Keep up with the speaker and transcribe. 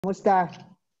Kumusta?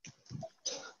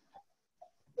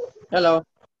 Hello.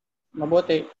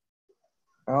 Mabuti.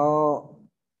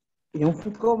 Yung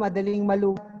food ko madaling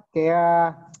malubat,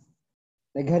 kaya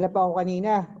naghanap ako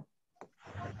kanina.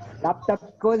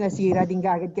 Laptop ko nasira din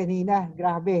agad kanina.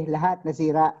 Grabe, lahat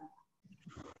nasira.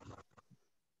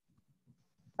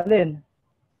 Alin?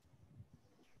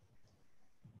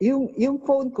 Yung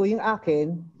phone ko, yung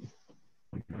akin,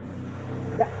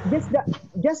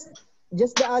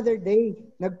 just the other day,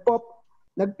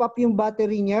 nagpop yung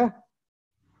battery niya.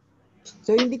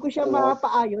 So hindi ko siya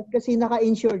mapaayos kasi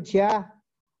naka-insured siya.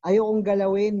 Ayokong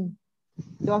galawin.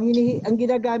 So ang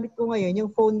ginagamit ko ngayon yung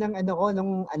phone ng ng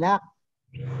anak.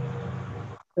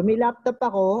 So may laptop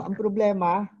ako, ang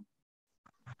problema,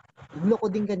 gulo ko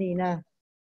din kanina.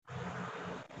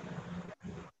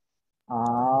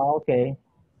 Okay.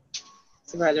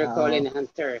 Si Brother Colin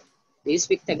Hunter. Do you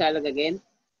speak Tagalog again?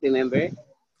 Remember?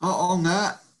 Oo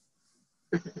nga.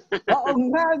 Oo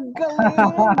nga, galing!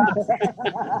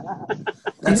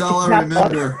 That's all I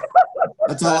remember.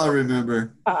 That's all I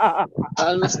remember.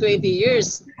 Almost 20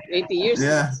 years. 20 years.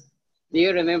 Yeah. Do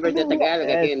you remember the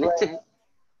Tagalog again?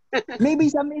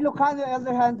 Maybe some Ilocano,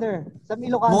 Elder Hunter. Some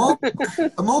Ilocano.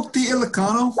 Mo ti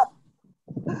Ilocano?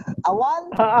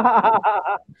 Awan?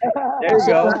 There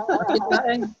you go.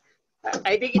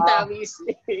 I think Itamis.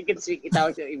 You can speak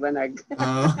Itamis to Ibanag.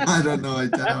 I don't know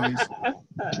Itamis.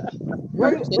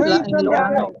 Where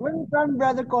you from,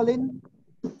 Brother Colin?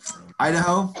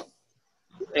 Idaho?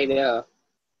 Idaho.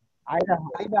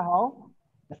 Idaho?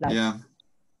 Yeah.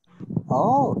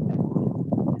 Oh.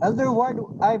 Elder Ward,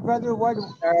 Brother Ward,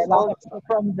 also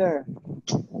from there.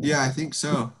 Yeah, I think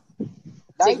so.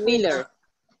 Sig Miller.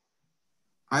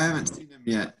 I haven't seen him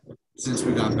yet since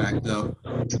we got back, though.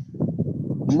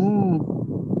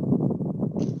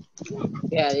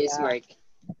 Yeah, it's Mark.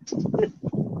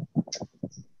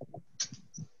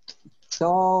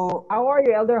 So, how are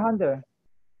you, Elder Hunter?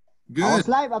 Good.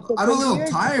 Live after I'm a little years.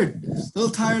 tired. A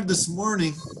little tired this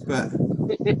morning, but.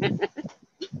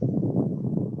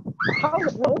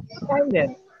 What's the time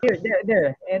then? Here,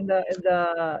 there,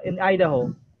 in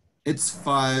Idaho. It's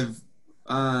 5.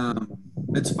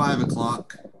 It's 5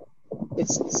 o'clock.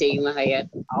 It's same Hayat.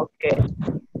 Okay.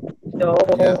 So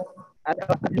Yeah. at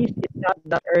least it's not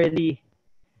that early.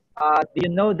 Do you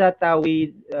know that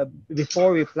we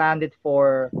before we planned it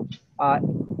for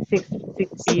 6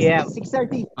 p.m.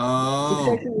 6:30.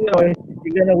 Oh. 6:30. So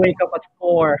you're gonna wake up at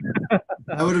 4.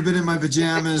 I would have been in my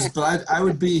pajamas, but I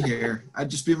would be here. I'd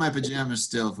just be in my pajamas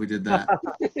still if we did that.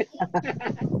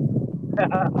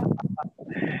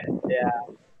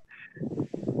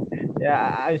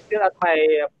 Yeah, I'm still at my.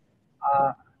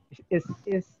 Is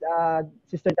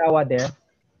Sister Dawa there?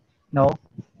 No.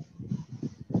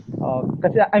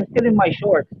 Because I'm still in my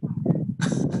shorts.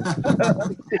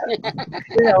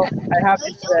 I have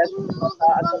it dress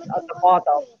at the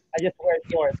bottom. I just wear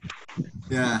shorts.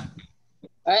 Yeah.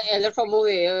 Elder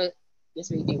Famuwi.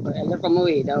 Just waiting for Elder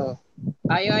Famuwi daw.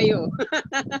 Ayo.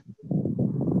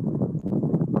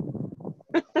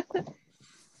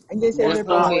 And this Elder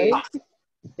Famuwi.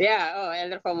 Yeah,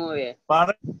 Elder Famuwi.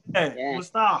 Pare, Yeah.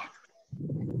 Kumusta?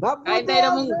 Kain tayo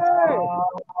ng munggo.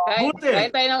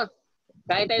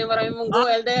 Kain tayo ng maraming munggo,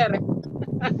 Elder.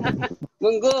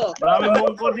 Munggo. Maraming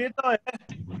munggo dito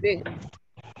eh.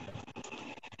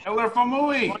 Elder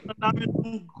Famuwi. Ano namin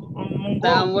munggo?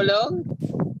 Tamulong?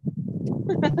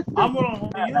 Amulong.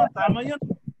 Yun, tama yun.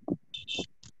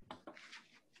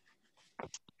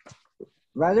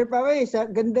 Brother Famuwi, sa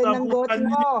ganda ng gote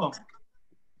mo.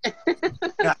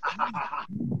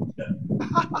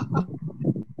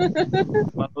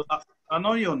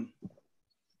 Ano yun?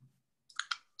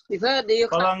 Diba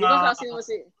kasi mo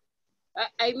si...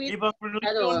 I meet... Ibang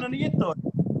religion na nito.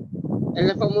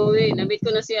 Elder Famuwi, na-meet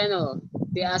ko na si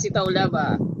si Asi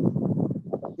Taulaba.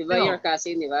 Diba your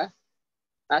cousin, diba?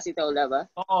 Asi Taulaba?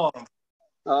 Oo.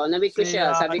 Oo, na-meet ko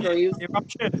siya. Sabi ko yung...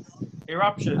 Eruption.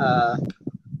 Eruption!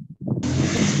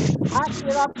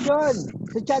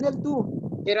 Sa Channel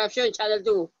 2. Eruption, Channel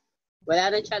 2.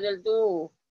 Wala nang Channel 2.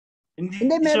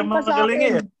 Hindi meron siya pa sa magaling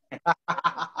akin.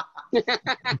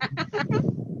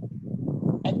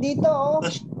 At dito,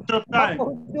 Showtime.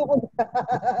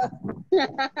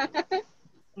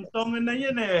 Tungtungin na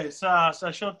yun sa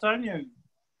Showtime yun.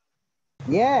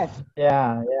 Yes.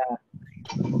 Yeah.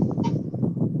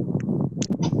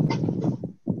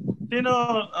 Sino,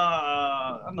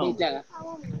 Wait lang.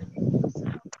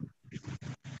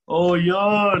 Oh,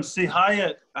 yun. Si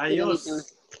Hyatt. Ayos.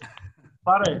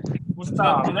 Pare,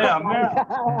 musta?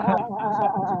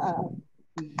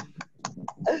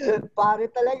 Pare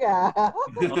talaga.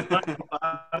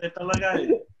 Pare talaga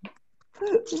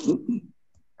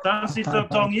Saan si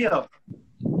Tong Hill?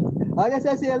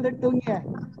 Nasa si Elder Tungya.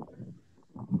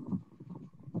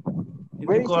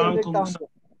 Where Hindi is ko alam Elder kung Tungya?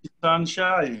 saan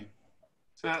siya eh.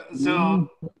 So Hindi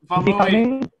Famui,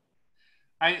 kami.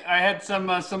 I had some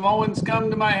Samoans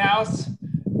come to my house,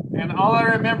 and all I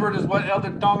remembered is what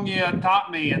Elder Tongya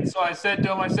taught me. And so I said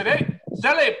to him, I said, "Hey,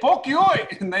 Sele,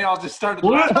 pokyoy," and they all just started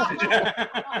laughing.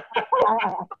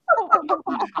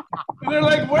 And they're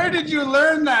like, "Where did you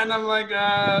learn that?" And I'm like,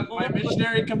 "My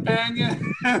missionary companion."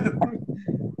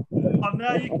 Oh,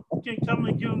 now you can come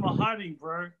and give him a hiding,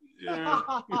 bro. Yeah.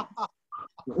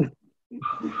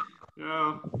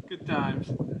 Oh, good times.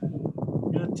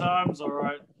 Good times, all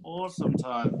right. Awesome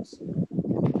times.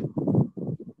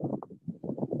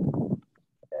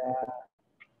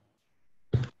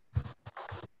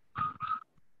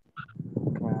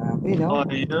 Grabe, no? Oh,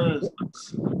 yes.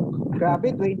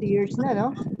 Grabe, 20 years na,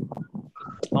 no?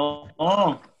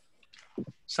 Oo.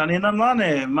 Sanay naman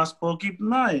eh. Mas pokip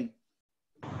na eh.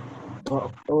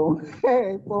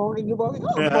 Okay. Pogi. Oh,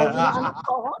 pogi ng anak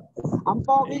ko. Ang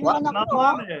pogi ng anak ko.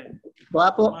 Naman eh.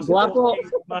 Guwapo, Mas guwapo.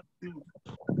 pogi,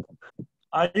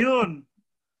 Ayun.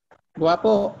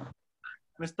 Guwapo.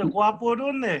 Mr. Guwapo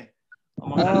dun eh.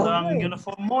 Ang maganda ang Okay.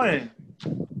 uniform mo eh.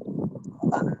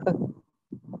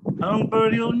 Anong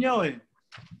burial niyo eh?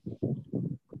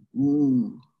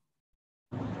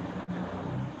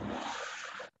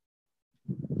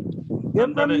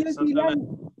 You're from Sandali, New sandali. Zealand.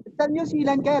 Sa New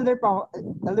Zealand ka, Elder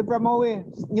Pramoe.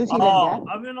 New Zealand ka?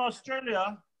 I'm in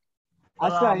Australia.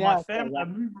 Australia. My family,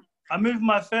 I moved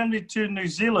my family to New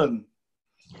Zealand.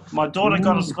 My daughter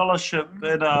got a scholarship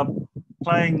at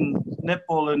playing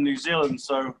netball in New Zealand,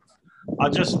 so I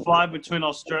just fly between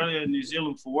Australia and New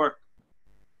Zealand for work.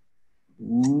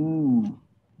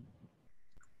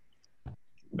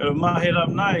 Pero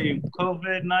mahirap na yung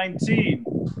COVID-19.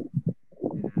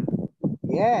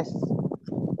 Yes.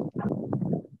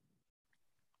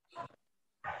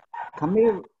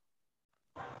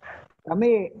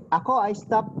 Ako, I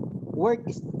stopped work.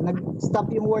 Nag-stop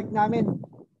yung work namin.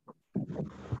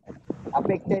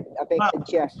 Affected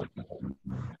siya.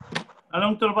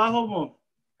 Anong trabaho mo?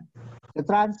 The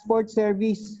transport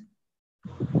service.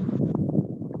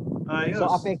 Ayos.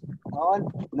 So,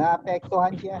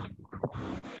 naapektuhan siya.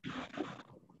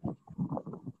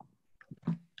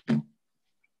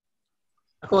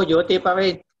 Ako, duty pa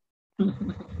rin.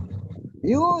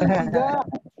 Yun, siga.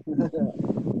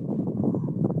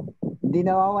 Hindi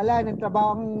nawawala ng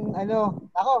trabaho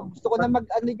ako, gusto ko na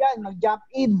mag-jump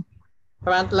in.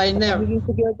 Frontliner. Magiging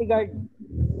security guard.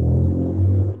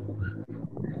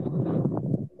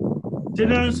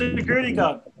 Sino yung security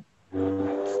guard?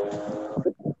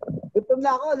 Gutom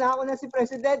na ako na si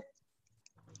President.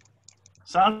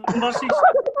 Saan ba si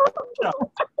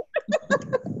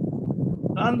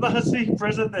Saan ba si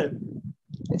President?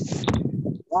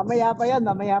 Mamaya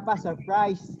pa,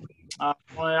 surprise.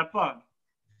 Mamaya pa.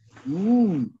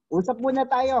 Usap muna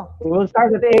tayo. We'll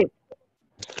start at 8.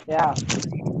 Yeah.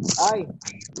 Ay.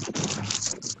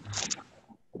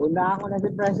 Una ako na si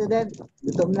President.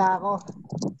 Gutom na ako.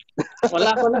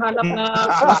 Wala ko nahanap na.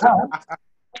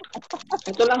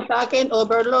 Ito lang sa akin,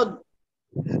 overload.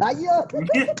 Ayun!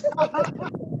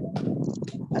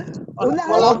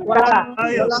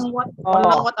 Walang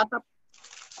what atap.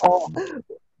 Oh.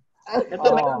 Ito,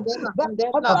 may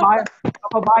kandela.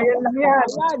 Kababayan lang yan.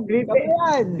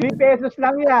 3 pesos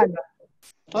lang yan.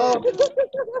 Oh.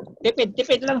 Tipid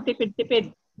lang.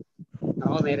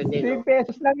 Ako, meron din. 3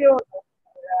 pesos lang yun.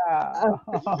 Yeah.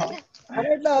 Ano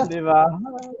ito? Di ba?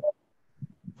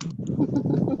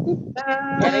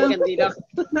 Yan ang kandila.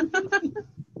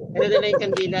 Ano na yung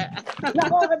kandila?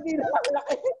 Nako, kandila.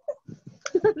 Laki.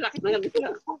 Laki na kandila.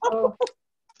 Oh.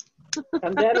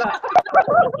 Kandela.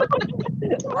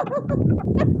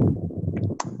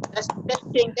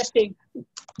 Testing.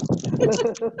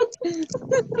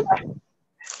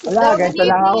 Wala, ganito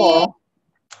lang ako.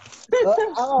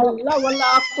 Wala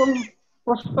akong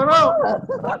posporo.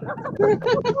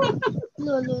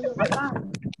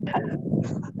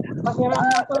 Pasiram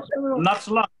ng posporo. Nuts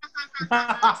lang.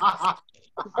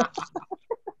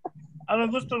 Ano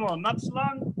gusto mo? Nuts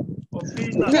lang? O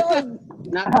peanut?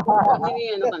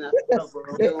 Ano ka na?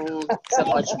 Yung sa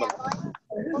watch bag.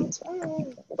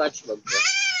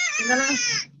 Hindi na lang.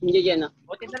 Hindi dyan ah.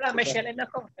 Buti na lang, may shell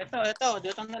ako. Ito.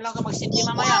 Dito na lang ka magsindi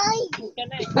mamaya.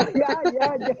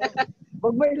 Yan.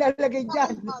 Huwag mo ilalagay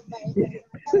dyan.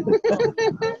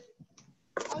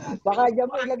 Baka dyan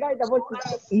mo ilagay, tapos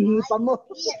ihipan mo.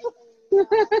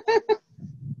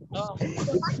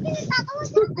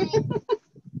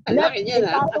 Ang laki niya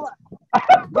na.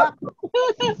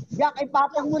 Jack,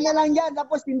 ipapang mo na lang dyan,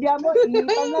 tapos hindihan mo,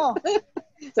 ihipan mo.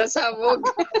 Sasabog.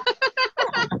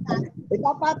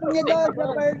 Ipapatong niya doon sa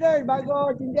burner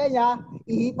bago sindihan niya,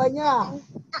 ihipan niya.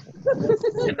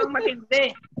 Itong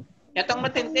matindi. Itong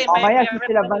matindi. Mamaya, rep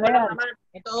sila ba na walang yan? laman.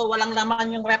 Ito, walang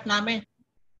laman yung rep namin.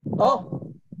 Oh,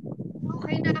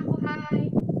 Okay na ako, hi.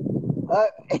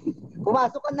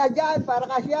 pumasok ka na dyan para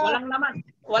kasya. Walang laman.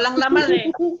 Walang laman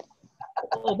eh.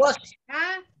 Ubos.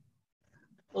 Ha?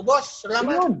 Ubos.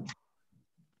 Laman. Ayun.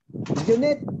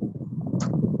 Junit.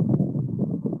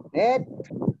 Net.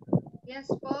 Yes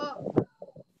po.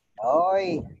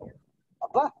 Oy.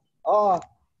 Aba. Oh.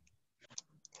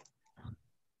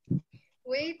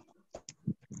 Wait.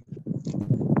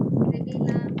 Ready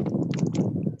na.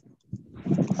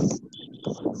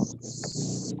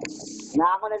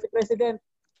 Naako na si President.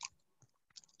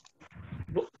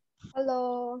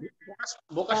 Hello.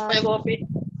 Bukas pa yung office.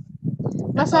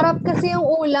 Masarap kasi yung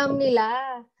ulam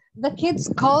nila. The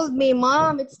kids called me,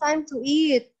 Mom, it's time to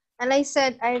eat. And I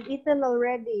said, I've eaten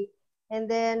already. And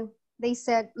then they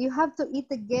said, you have to eat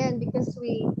again because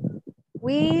we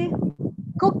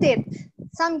cooked it.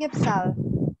 Samgyeopsal.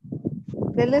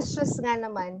 Delicious nga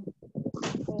naman.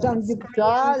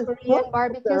 Samgyeopsal. Korean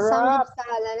barbecue Sarap.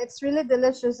 samgyeopsal. And it's really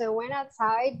delicious. I went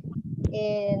outside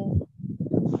and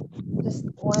just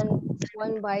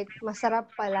one bite.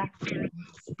 Masarap pala.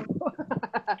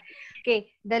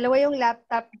 Okay, dalawa yung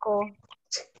laptop ko.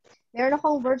 Meron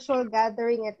akong virtual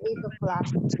gathering at 8 o'clock.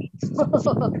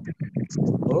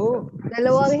 Oh.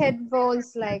 Dalawang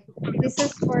headphones, like, this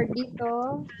is for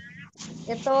dito.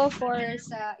 Ito for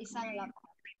sa isang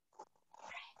laptop.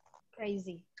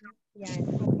 Crazy. Yan.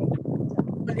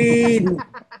 Okay.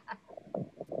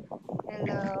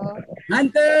 Hello.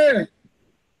 Hunter!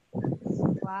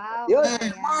 Wow. Yun.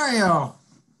 Hey, Mario.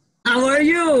 How are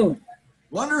you?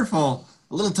 Wonderful.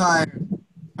 A little tired.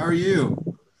 How are you?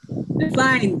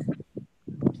 Fine.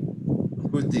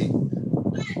 Buti.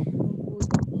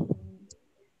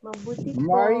 Mabuti po.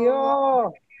 Mario.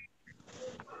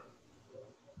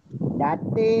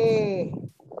 Dati.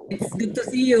 It's good to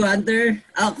see you, Hunter.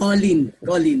 Oh, Colin.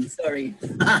 Colin, sorry.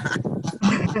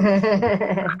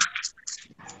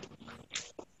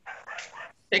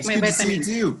 Take It's my good to see you vitamin.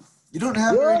 too. You don't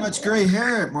have very much gray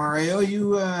hair, Mario.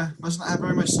 You must not have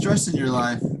very much stress in your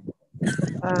life.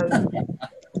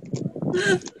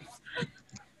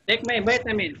 Take my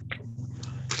vitamin.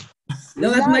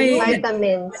 Look at my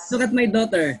Vitamins. look at my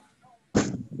daughter.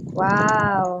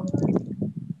 Wow.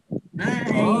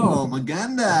 Hi. Oh,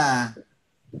 maganda.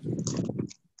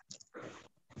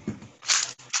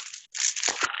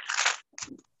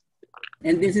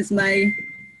 And this is my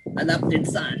adopted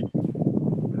son.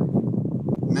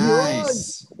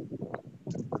 Nice.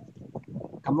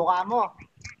 Kamukha mo.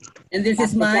 And this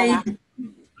is my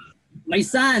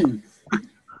son.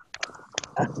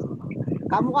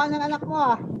 Kamukha ng anak mo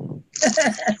ah.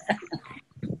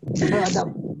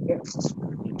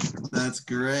 That's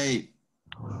great.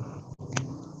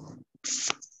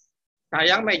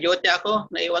 Sayang, may duty ako.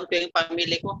 Naiwan ko yung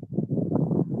family ko.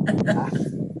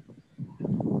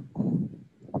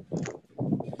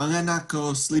 Mga anak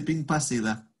ko, sleeping pa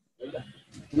sila.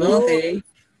 Okay.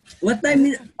 What time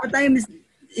is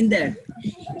in there?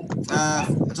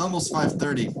 It's almost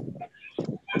 5:30.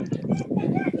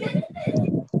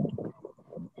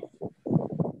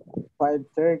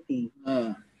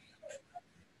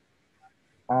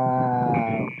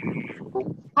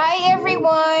 Hi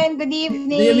everyone. Good Do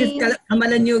you miss evening.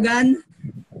 Kamalanyugan?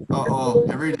 Oh,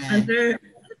 every day. Hunter?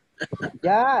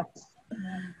 Yes.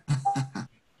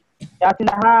 Just in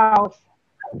the house.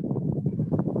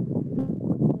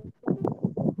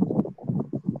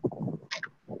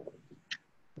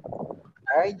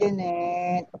 Hi,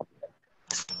 Janet.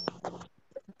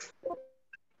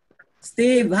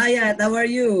 Steve, Hayat, how are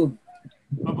you?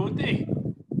 Mabuti.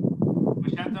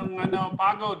 Masyadong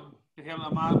pagod. Kasi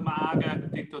maaga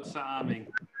dito sa amin.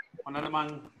 Wala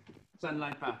namang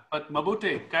sunlight pa. But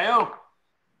mabuti. Kayo?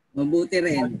 Mabuti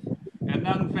rin. Yan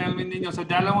ang family ninyo. So,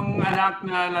 dalawang anak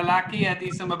na lalaki at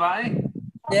isang babae?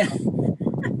 Yeah.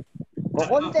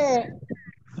 Kukunti.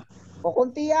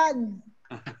 Kukunti yan.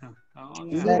 Oo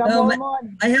Hindi nga. ka No,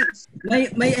 Mormon. I have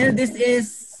my eldest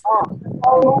is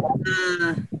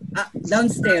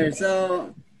downstairs. So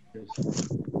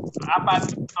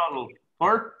Apat total.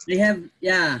 4?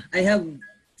 I have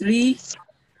 3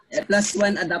 plus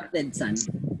 1 adopted son.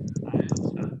 Ayos.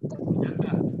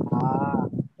 Ganda.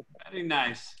 Very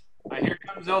nice. Here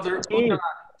comes Elder Utara.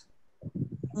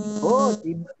 Oh,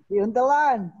 si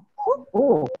Undalan.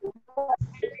 Oh.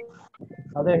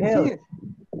 Other hill.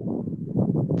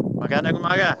 Magandang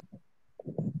umaga.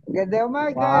 Ganda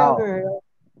umaga, Wow. Elder.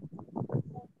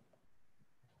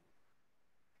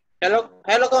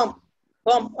 Hello, Kom.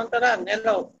 Tom, Pantaran,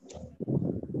 hello.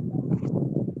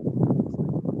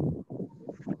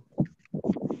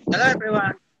 Hello,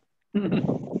 everyone.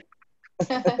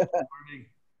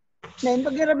 Nen,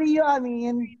 pag-rabiyo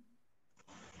amin.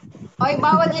 Oy,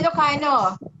 bawal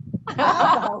Ilocano.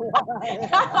 Bawal.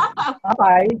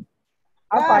 Apay.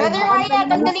 Apay. Brother Ryan,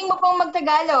 ang galing mo pong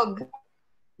magtagalog.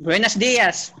 Buenos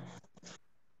dias.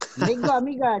 Amigo,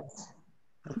 amigas.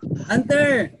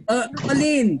 Hunter,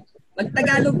 Colin,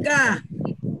 magtagalog ka.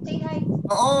 Say hi.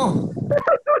 Oh,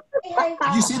 Say hi.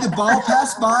 you see the ball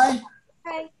pass by?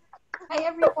 Hi. Hi,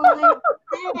 everyone.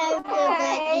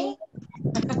 Hi.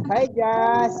 Hi,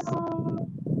 Jazz.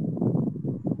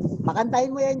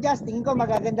 Pakantahin mo yan, Jazz. Tingin ko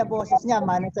magaganda boses niya.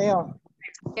 Mana sa'yo.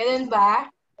 Ganun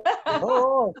ba?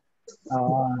 Oo.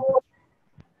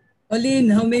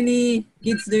 Colin, how many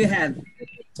kids do you have?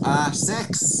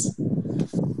 6.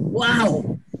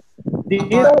 Wow. Do you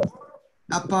know,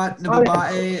 Apat na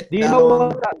babae, do you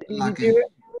know dalawang lalaki.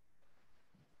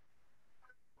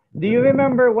 do you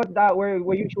remember what that we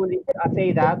usually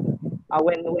say that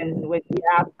when we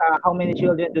ask how many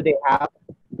children do they have?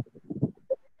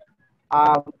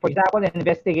 For example, an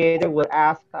investigator will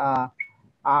ask,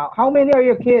 how many are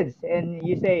your kids? And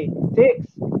you say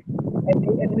 6.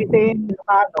 And we say in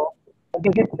Ilocano,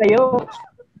 magigit kayo.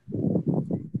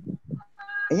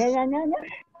 Yan.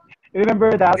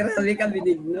 Remember that? Grabe ka,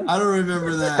 binigno. I don't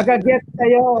remember that. Nagagit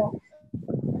kayo.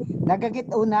 Nagagit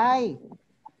unay.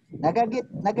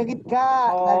 Nagagit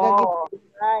ka. Oo. Nagagit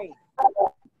unay.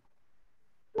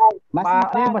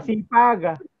 Masipag.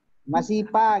 Masipag.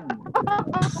 Masipag.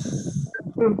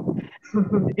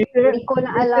 Hindi ko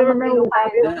na alam ang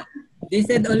Ilocano. They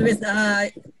said always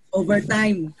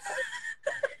overtime.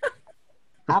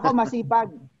 Ako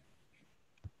masipag.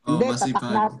 Oh, Hindi,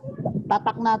 masipag.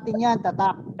 tatak natin yan,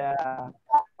 tatak.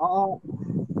 Oo.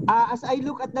 As I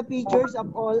look at the pictures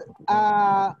of all,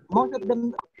 most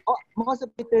of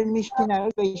the term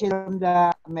missionaries, especially from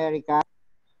the America,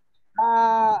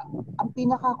 ang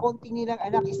pinaka-konti nilang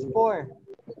anak is 4. 4.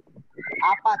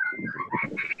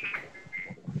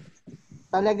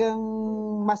 Talagang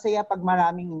masaya pag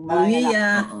maraming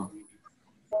anak.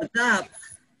 What's up?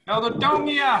 Elder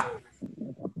Tongia.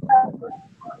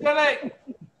 Dali.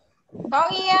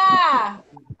 Tongia!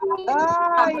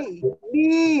 Ay!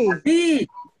 Lee!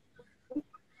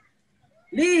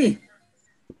 Lee!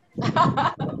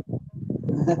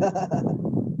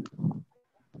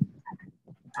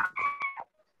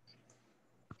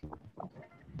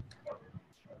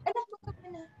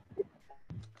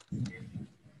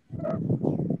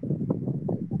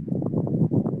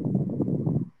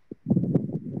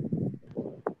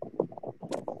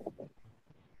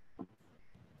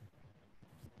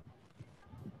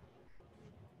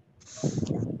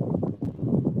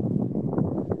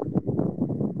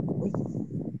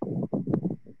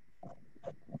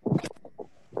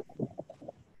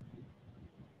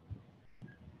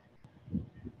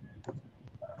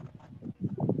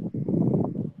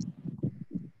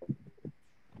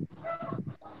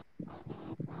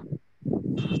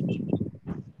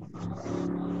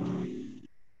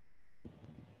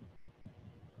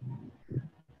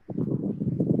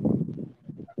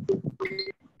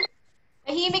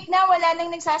 Tahimik na, wala nang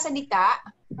nagsasalita.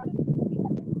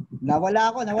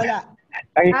 Nawala.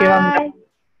 Hi.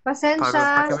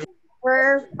 Pasensya.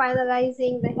 We're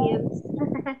finalizing the hymns.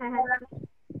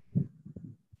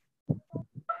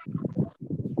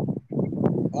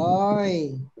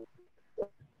 Oy.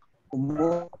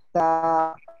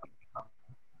 Kumusta?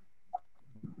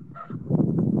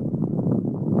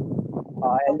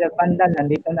 Elder Pandan,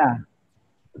 nandito na.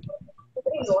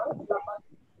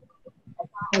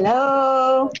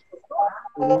 Hello.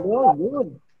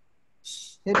 Good.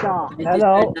 Ito.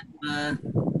 Hello.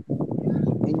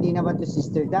 Hindi naman to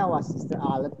Sister Dawa, Sister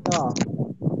Alat to.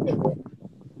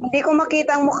 Hindi ko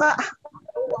makita ang muka.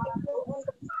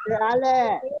 Sister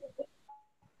Ale.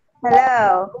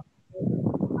 Hello.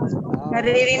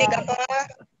 Naririnig ako.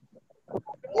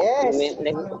 Yes.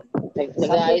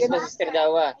 Nag-aayos pa Sister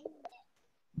Dawa.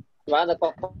 Diba?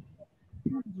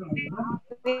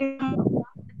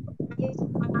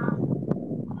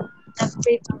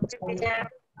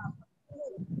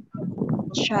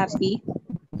 Shopee.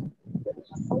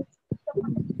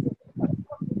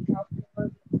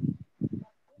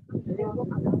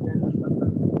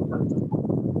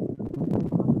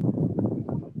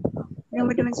 Ano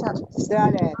mo naman sa... Sister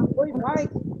Ale. Uy, Mike.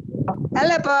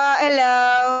 Hello po. Hello.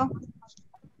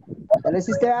 Hello,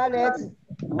 Sister Alex.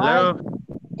 Hello.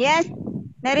 Yes.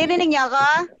 Naririnig niyo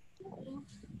ako?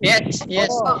 Yes.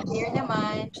 Oh, clear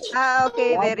naman.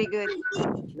 Okay. Very good.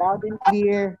 Loud and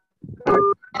clear.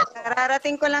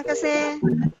 Nararating ko lang kasi.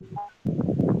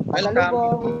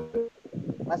 Pasalubong.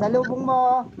 Pasalubong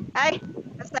mo. Ay,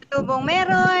 pasalubong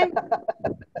meron.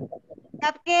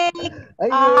 Cupcake.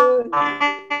 Ayun.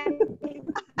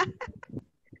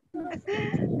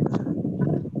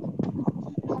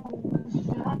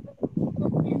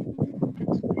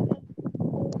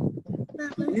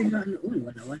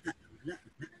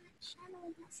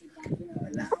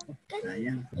 Wala.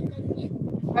 Sayang.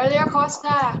 Earlier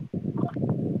Costa.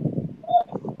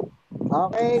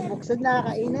 Okay, buksan na,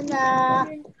 kainan na.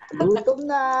 Gutom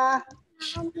na.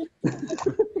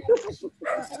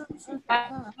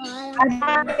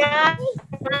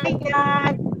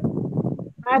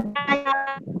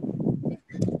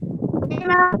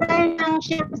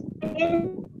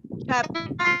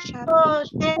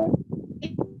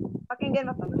 Pakinggan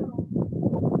mo pa.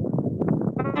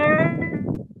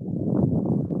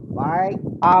 Mark.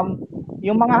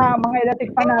 Yung mga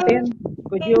electric fan natin,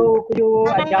 could you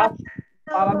adjust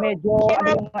para medyo ano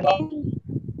yung ano?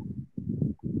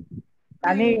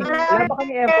 Tani, wala ba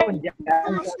kami aircon dyan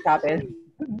sa chapel?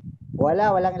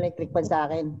 Walang electric fan sa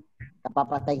akin.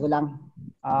 Kapapatay ko lang.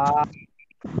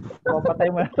 Papatay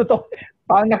mo na totoo.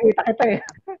 Parang nakita kita eh.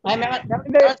 Ay, meron.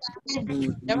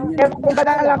 Aircon ka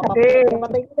na lang kasi.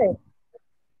 Kapapatay ko eh.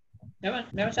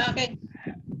 Meron sa akin.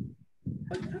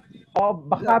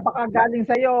 Baka galing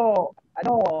sa'yo.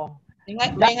 Ano?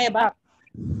 Ingay ba?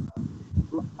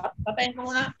 Patayin ko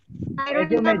muna.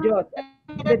 Medyo.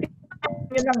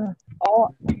 Yun lang. Oo.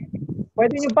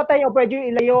 Pwede nyo patay o pwede nyo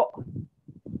ilayo.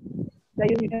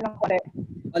 Ilayo nyo lang ulit.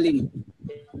 Alin?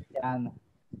 Yan.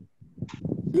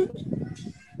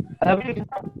 Alam mo yun?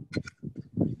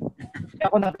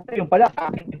 Ako natutay yung pala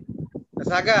sa akin.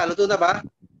 Nasaga, luto na ba?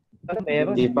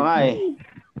 Meron. Hindi pa nga eh.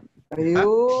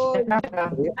 Ayun.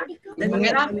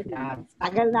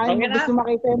 Tagal na yung gusto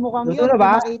makita yung mukhang yun. Luto na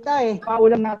ba? Makita eh.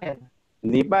 Paulam natin.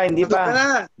 Hindi pa. Luto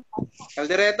na.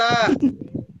 Kaldereta.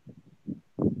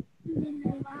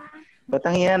 Ba't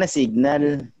ang hina na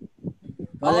signal?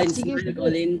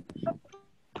 Colin.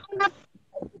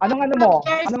 Anong ano mo?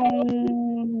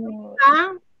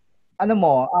 Ano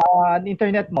mo?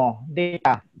 Internet mo?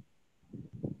 Data?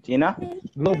 Sino?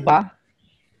 Globe ba?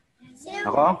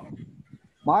 Ako?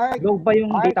 Mark. Globe ba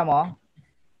yung data mo?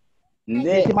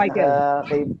 Hindi. Si Michael.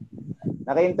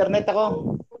 Naka-internet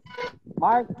ako.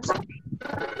 Mark.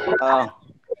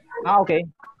 Okay.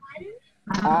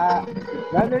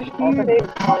 Brother Steve.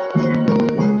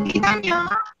 Kita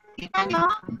nyo?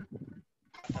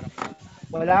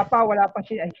 Wala pang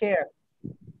share.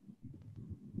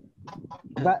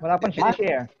 Wala pang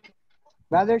share.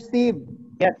 Brother Steve.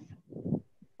 Yes.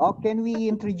 Can we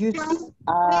introduce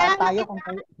tayo kung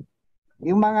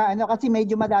yung mga ano kasi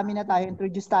medyo madami na tayo,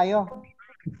 introduce tayo.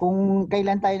 Kung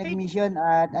kailan tayo nag-mission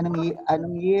at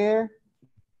anong year,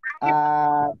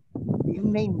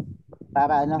 yung name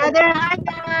para ano.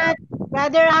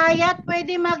 Brother Hayat,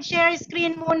 pwede mag-share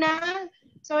screen muna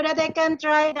so that I can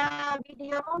try the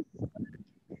video.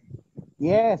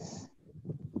 Yes.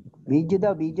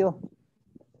 Video.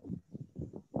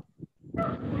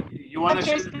 You want to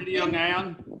share the video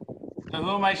ngayon? So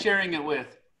who am I sharing it with?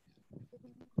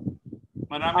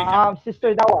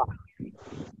 Sister Dawa.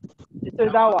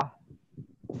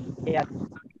 Yes.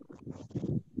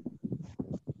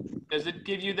 Does it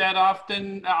give you that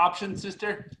option,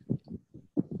 sister?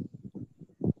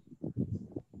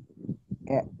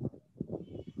 Yeah.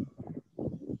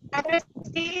 Brother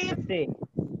Steve,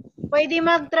 pwede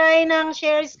mag-try ng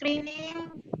share screening?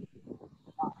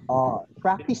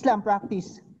 Practice lang,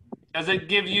 practice. Does it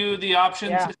give you the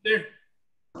option, sister?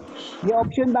 May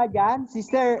option ba dyan?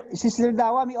 Sister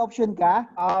Dawa, may option ka?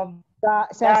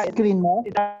 Sa screen mo?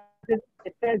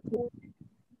 It says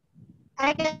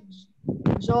I can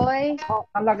enjoy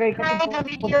nalagay ko the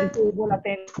video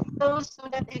so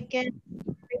that I can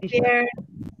share.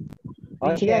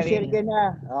 Share ka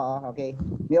na. Okay.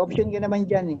 May option ka naman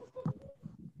dyan eh.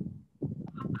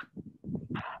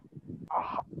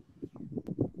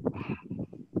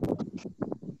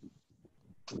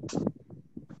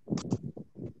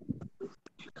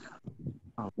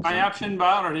 May option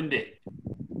ba or hindi?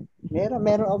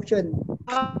 Meron option.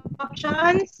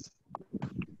 Options?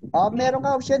 Meron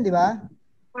ka option, di ba?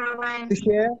 To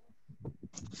share.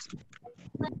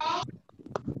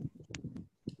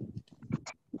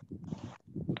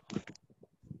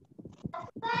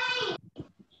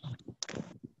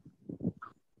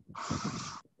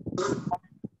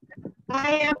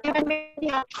 I have given many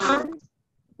options.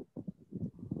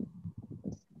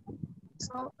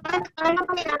 So, ano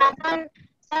ba yan?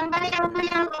 Saan ba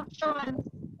yung options?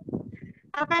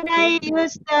 How can I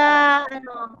use the,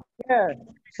 Share.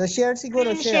 So, share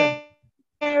siguro, share.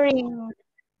 Sharing.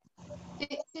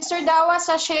 Sister Dawa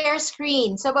sa share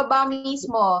screen, sa baba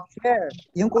mismo. Share.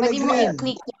 Yung kulay Pwede mo green.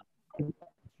 i-click.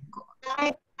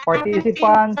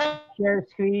 Participants, share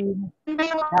screen,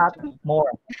 chat, more.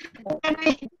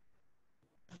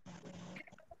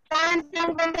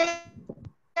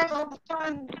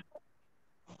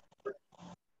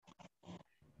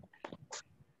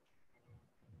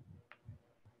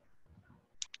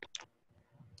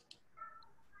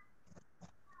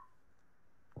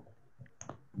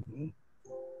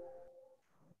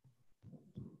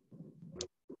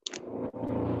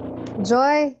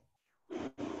 Joy?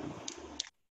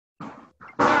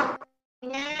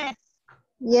 Yes.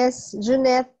 Yes,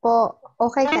 Junette po.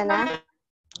 Okay ka na?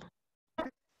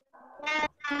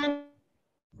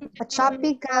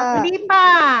 Choppy ka. Hindi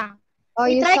pa. Oh,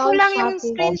 you I-try ko sound lang yung choppy.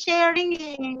 screen sharing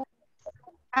eh.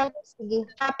 Sige.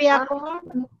 Happy ako.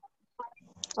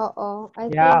 Oo. I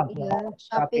Yeah, think, yeah,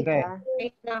 choppy choppy ka eh. ka.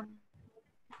 Wait lang.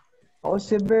 Oh,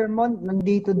 si Vermont.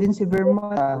 Nandito din si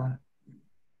Vermont.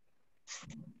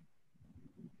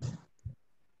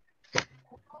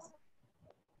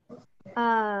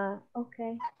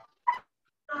 Okay.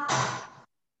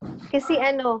 Kasi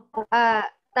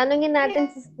tanungin natin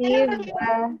si Steve,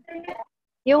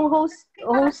 yung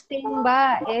hosting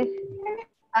ba, if,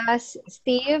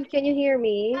 Steve, can you hear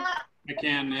me? I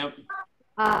can, yep.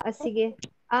 Sige.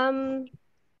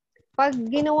 Pag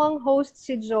ginawang host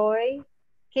si Joy,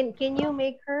 can you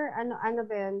make her, ano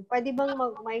ba yun? Pwede bang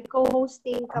may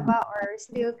co-hosting ka ba or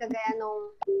still kagaya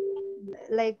nung,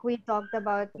 like we talked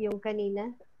about yung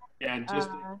kanina? Yeah, just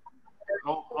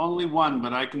only one,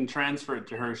 but I can transfer it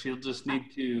to her. She'll just need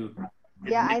to.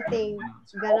 Yeah, I think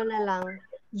gano'n na lang.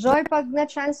 Joy, pag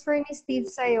na-transfer ni Steve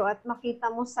sa'yo at makita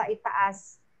mo sa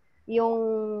itaas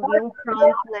yung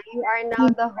prompt na you are now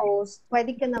the host,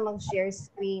 pwede ka na mag-share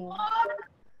screen.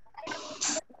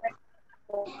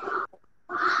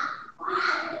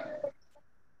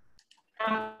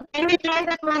 Can we try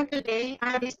that one today,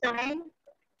 this time?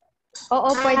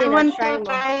 Oo, pwede I na. want Try to mo.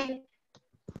 try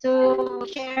to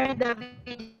share the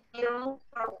video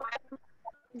for one.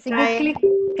 Sige,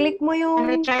 click mo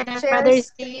yung try that share Brother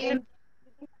screen.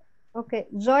 Okay.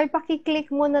 Joy, paki-click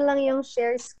mo na lang yung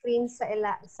share screen sa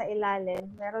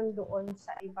ilalim. Meron doon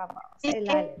sa ibaba. Sa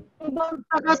ilalim. Disabled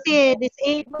pa kasi.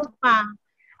 Disabled pa.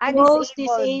 Disabled.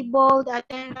 Disabled.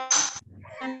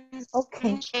 Attendance.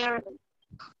 Okay. Share.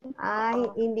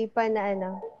 Hindi pa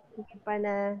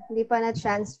na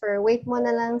transfer. Wait mo na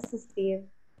lang si Steve.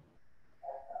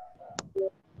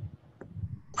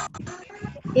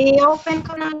 I-open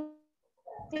ko lang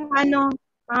yung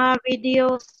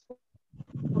videos.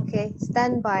 Okay,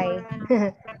 standby.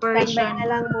 Standby na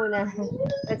lang muna.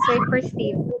 Let's wait for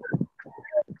Steve.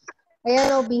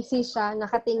 Ayan, busy siya.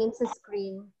 Nakatingin sa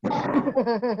screen.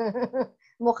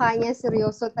 Mukha niya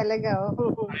seryoso talaga.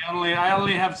 I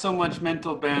only have so much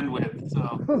mental bandwidth, so.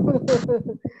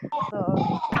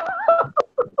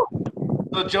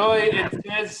 So Joy, it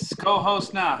says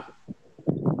co-host na.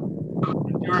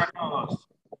 You're a co-host.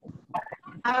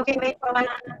 Okay, wait pa wala.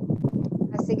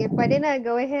 Sige, pwede na.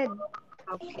 Go ahead.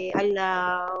 Okay,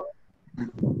 allow.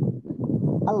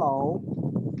 Hello.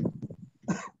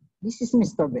 This is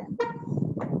Mr. Ben.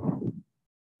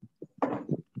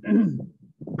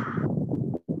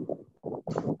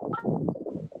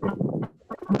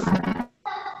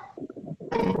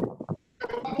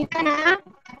 Ika na?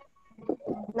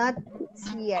 Not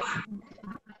yet.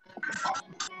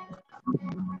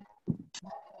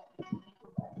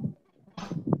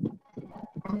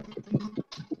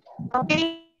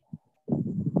 Okay.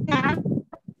 Na?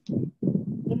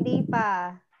 Hindi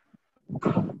pa.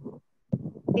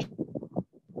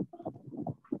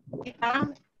 Ika?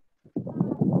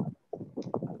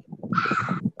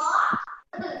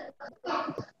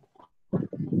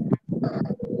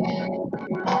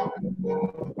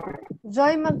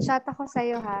 Joy, mag-chat ako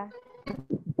sa'yo, ha?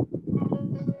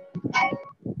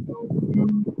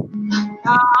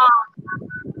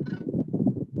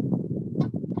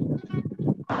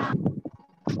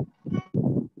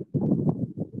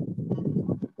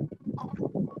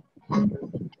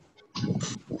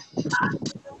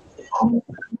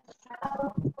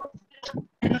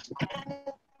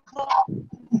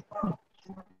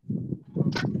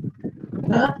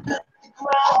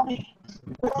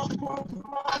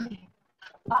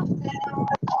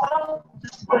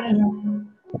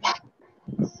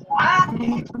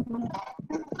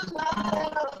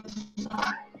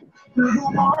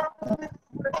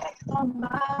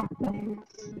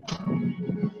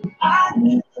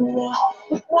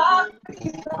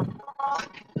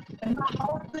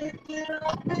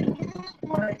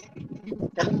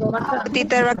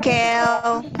 Tita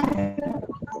Raquel.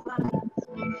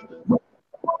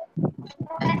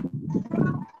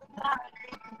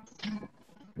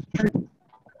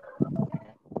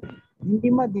 Hindi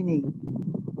madinig.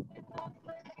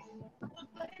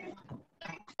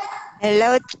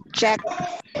 Hello, check.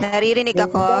 Naririnig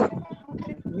ako.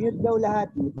 Mute daw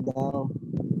lahat. Mute daw.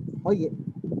 Oh, yeah.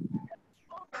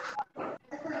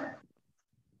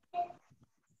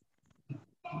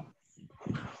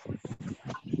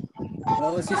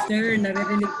 Oo, sister,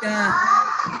 naririnig ka.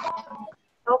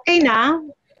 Okay na?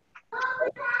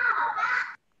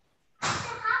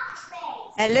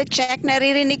 Hello, check.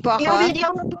 Naririnig po Yung ako. video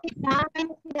mo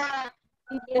na,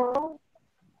 video.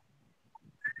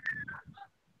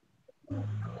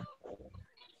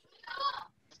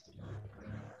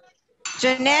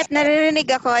 Jeanette, naririnig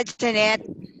ako, Jeanette.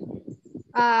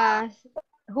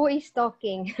 Who is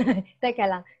talking? Teka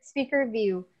lang. Speaker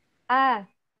view. Si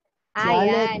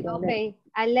Alet, Yan. Okay.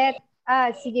 Alet.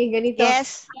 Sige, ganito.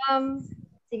 Yes.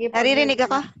 Sige po. Naririnig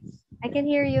ako? I can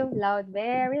hear you loud,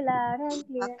 very loud and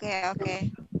clear. Okay.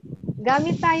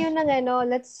 Gamit tayo ng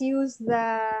let's use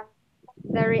the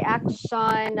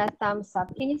reaction na thumbs up.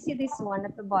 Can you see this one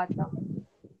at the bottom?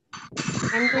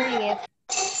 I'm doing it.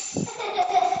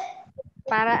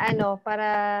 Para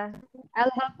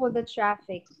I'll help with the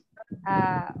traffic.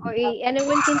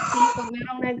 Anyone can see kung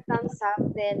merong nag-thumbs up,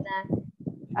 then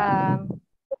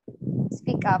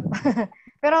speak up.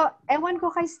 Pero ewan ko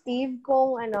kay Steve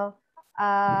kung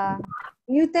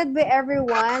muted by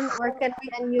everyone or can we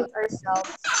unmute ourselves?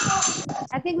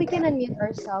 I think we can unmute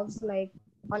ourselves like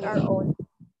on our own.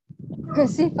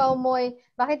 Si Kaumoy,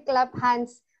 bakit clap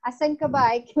hands? Asan ka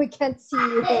ba? We can't see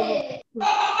you.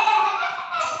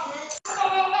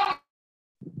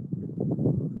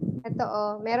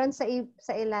 Ito meron sa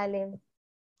ilalim.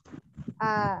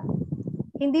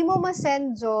 Hindi mo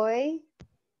ma-send, Joy.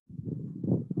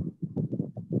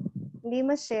 Hindi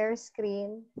ma-share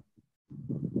screen.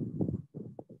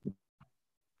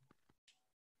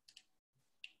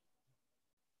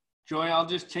 Joy, I'll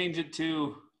just change it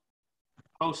to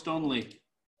host only.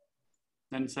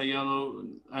 Then say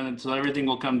and so everything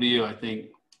will come to you, I think.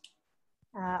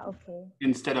 Okay.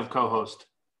 Instead of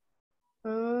co-host.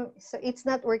 So it's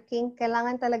not working.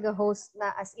 Kailangan talaga host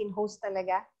na as in host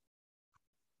talaga.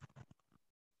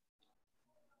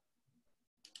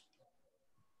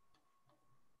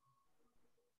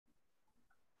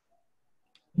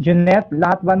 Jeanette,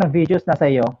 lahat ba ng videos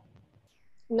nasa iyo?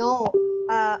 No.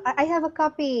 I have a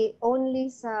copy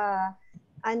only sa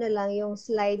yung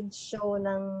slideshow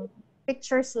ng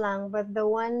pictures lang, but the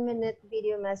 1-minute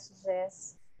video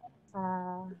messages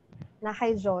na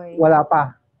kay Joy. Wala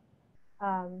pa.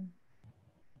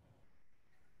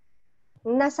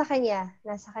 Nasa kanya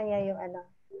yung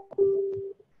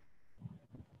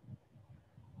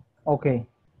Okay.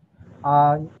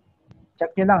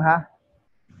 Check nyo lang ha.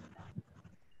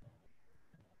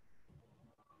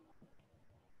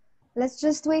 Let's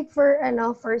just wait for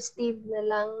Steve na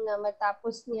lang na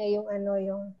matapos niya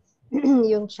yung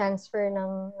yung transfer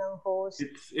ng host.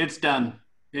 It's done.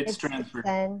 It's transferred.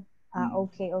 Done.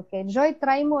 Okay. Joy,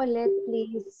 try mo ulit,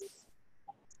 please.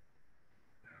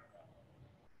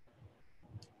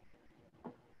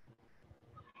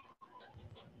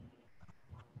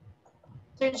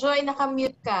 Sir Joy,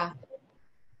 nakamute ka.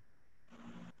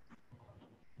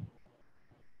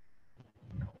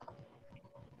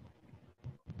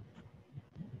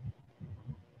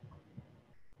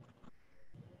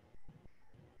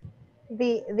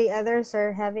 The others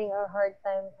are having a hard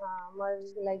time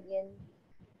mag-login.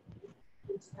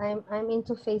 I'm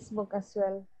into Facebook as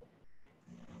well.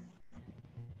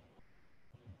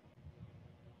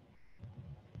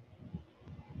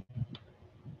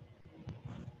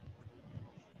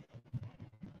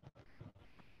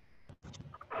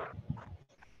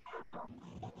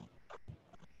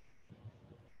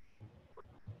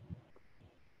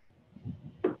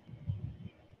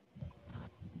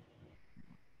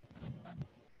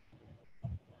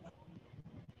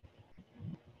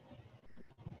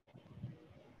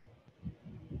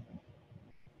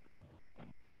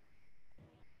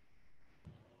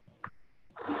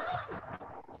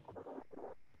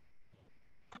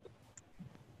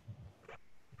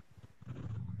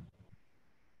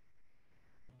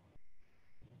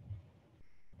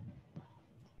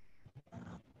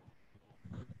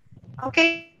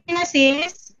 Okay na,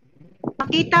 sis?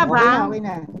 Makita ba? Okay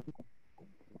na.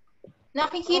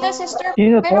 Nakikita, sister,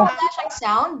 Sino pero to? wala siyang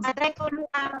sound. Atay ko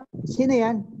lang. Sino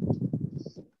yan?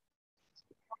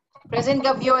 President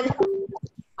Gaviola.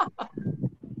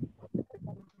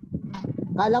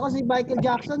 Kala ko si Michael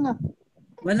Jackson na.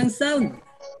 Walang sound.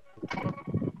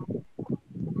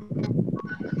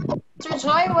 Sir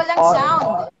Joy, walang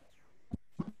sound.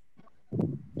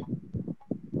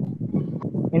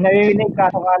 Yung naririnig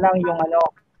kaso nga lang yung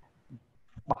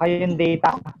baka yung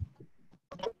data.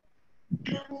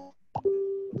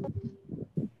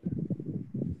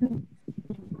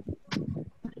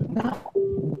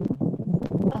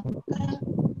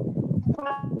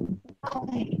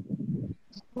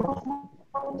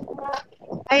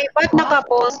 Ay, ba't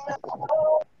naka-post?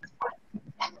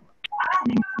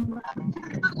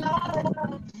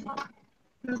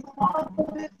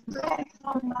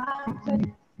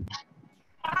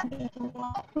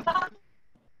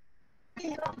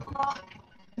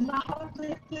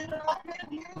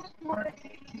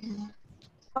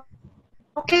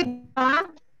 Okay ba?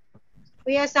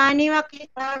 Kuya Sunny,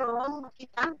 makita, Ron?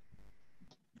 Makita?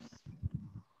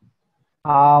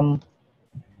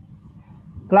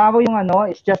 Klaro yung ano,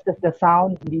 it's just that the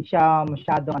sound, hindi siya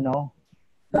masyadong ano.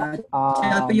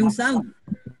 Choppy yung sound.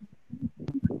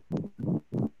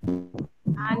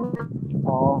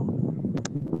 Oo.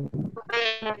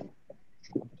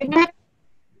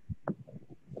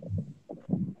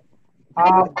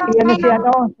 Si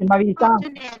ano, si Marisa.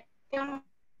 Yung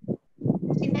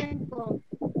sinend ko.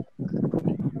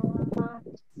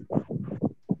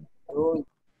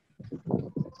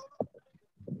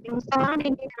 Yung sound,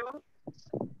 hindi na.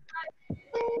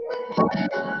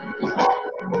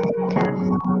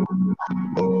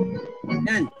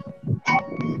 Yan.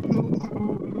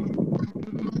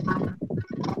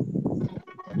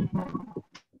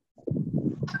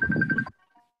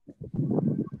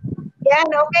 Yan,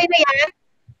 okay na yan?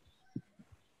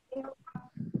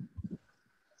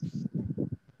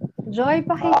 Joy,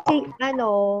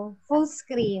 full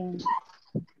screen.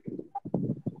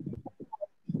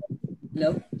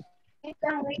 Hello? Wait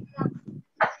lang.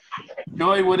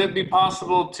 Joy, would it be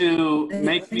possible to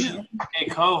make me a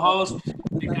co-host?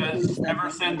 Because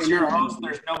ever since you're host,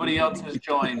 there's nobody else has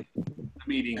joined the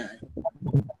meeting.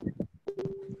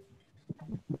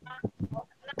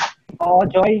 Oo,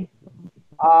 Joy.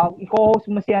 I-co-host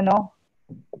mo si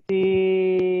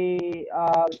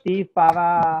Steve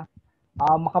para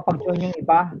makapag-join yung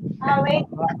iba. Wait.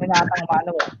 Marami natang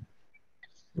umano eh.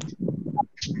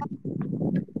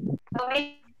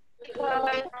 Wait.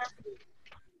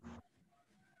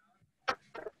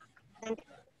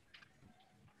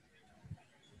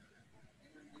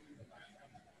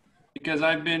 Because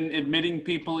I've been admitting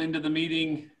people into the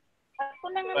meeting,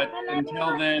 but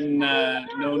until then,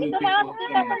 no new people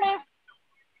have come in.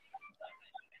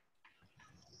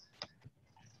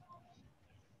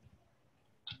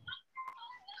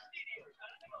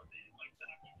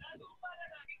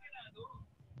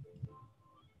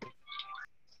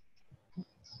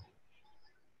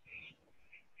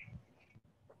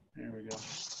 There we go.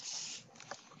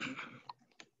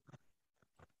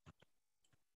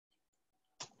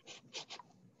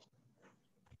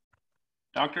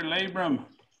 Dr. Labram.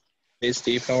 Hey,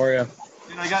 Steve, how are you?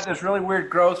 Dude, I got this really weird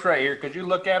growth right here. Could you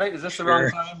look at it? Is this the wrong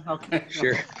Sure. time? Okay.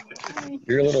 Sure.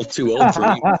 You're a little too old for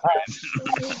me.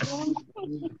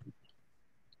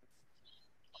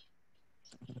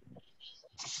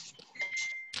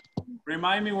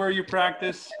 Remind me where you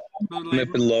practice. I'm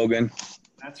up in Logan.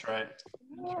 That's right.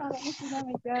 Oh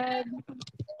my God.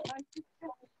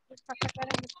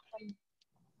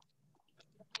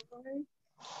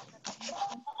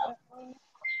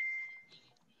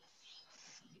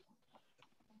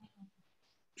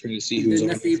 Trying to see who's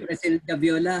Doon na on. si President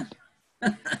Gaviola.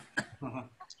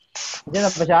 Diyan na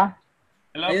ba siya?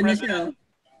 Hello, Ayun na President.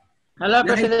 siya. Hello,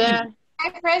 President. Hi,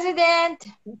 President.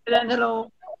 President,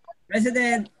 hello.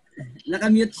 President,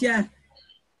 nakamute siya.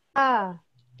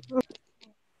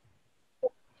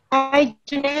 Ay,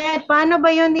 Jeanette, paano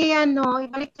ba yun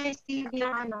ibalik kay Steve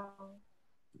yung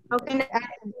Okay na.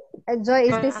 Joy,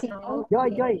 is this you?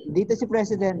 Joy, dito si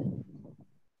President.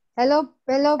 Hello,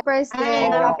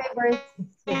 President. Hi. Happy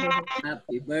birthday.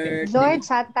 Happy birthday. Joy,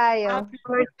 chat tayo. Happy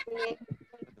birthday.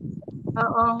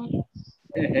 Oo.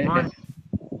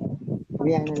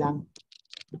 Kuya na lang.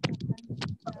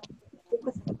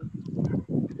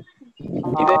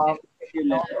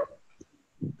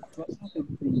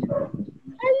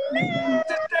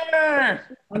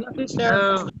 Hello,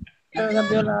 Sister.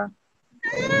 Gaviola.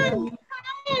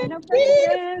 Hello,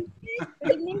 President.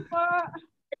 Good evening po.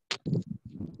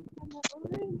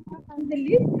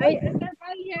 Ay, Sir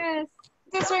Palias.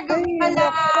 Sister Gaviola.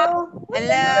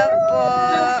 Hello po.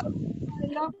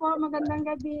 Hello po, magandang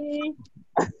gabi.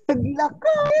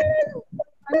 Naglakan!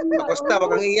 Basta, wag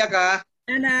kang iiyak ha.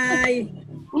 Nanay!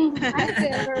 Hi,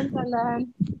 Sir Salan.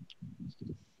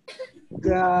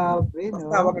 Grabe, no?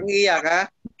 Basta, wag kang iiyak ha.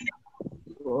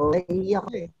 Oo, naiiyak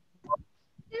ko eh.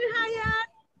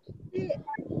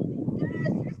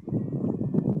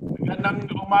 Magandang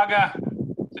umaga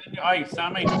sa inyo. Ay, sa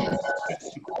amin.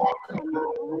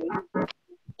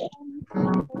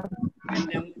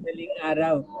 Madaling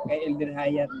araw kay Elder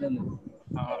Hayat doon.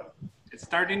 It's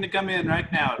starting to come in right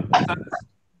now.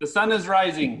 The sun is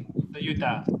rising sa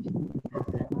Utah.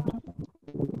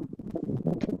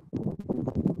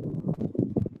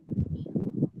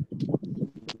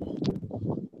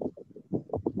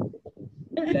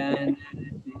 Dan,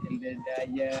 si Elder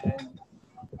Dayan,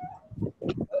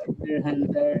 Elder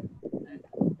Hunter,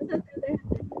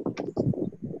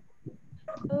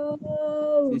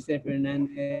 Sister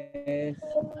Fernandez,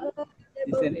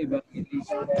 Sister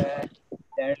Evangelista,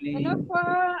 Darling. Ano po?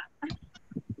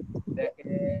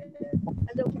 Raquel.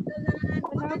 Hello,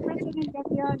 President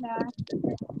Gaviola.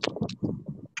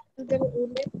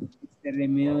 Sister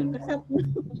Remion.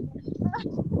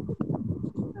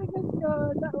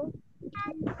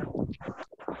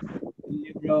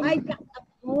 Ay, kakap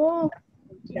mo.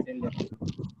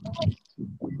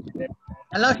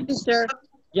 Hello, sister.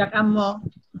 Jack mo.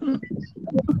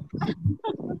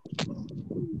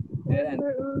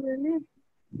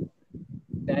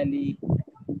 Dali.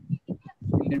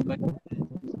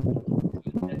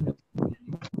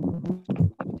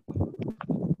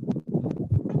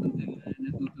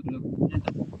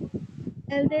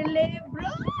 Elder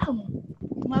Lebron.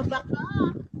 Mabaka.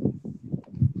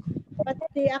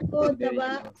 Pati ako,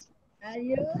 diba?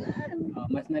 Ayun.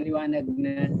 Mas maliwanag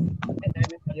na.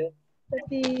 Madami kayo.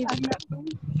 Pati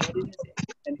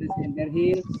Elder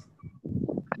Hills.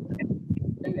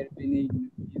 Elder Benigno.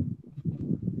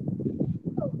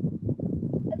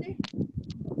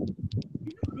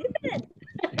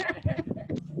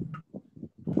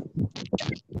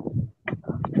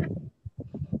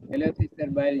 Hello, Sister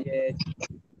Valiet.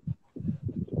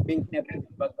 Pink na pink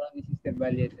ang background ni Sister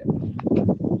Valiet.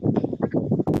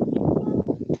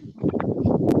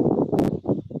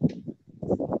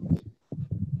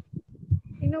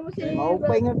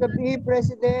 Maupay nga gabi,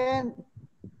 President.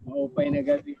 Maupay na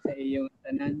gabi sa iyong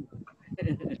tanan.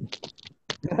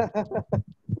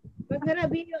 Ba't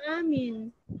narabi yung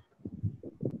amin?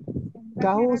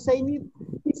 Kahusay ni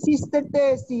Sister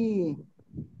Tessie.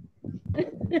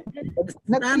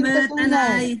 Salamat,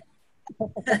 Tanay.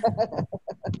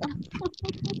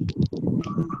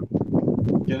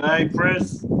 G'day,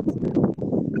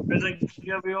 President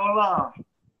Gaviola.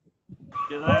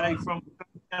 G'day from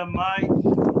mate.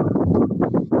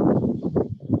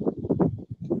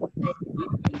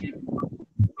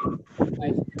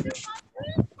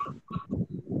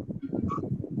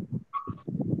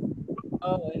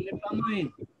 Oh, ilan pa mo eh.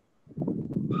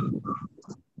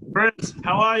 Chris,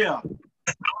 how are you?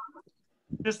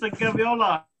 Mr.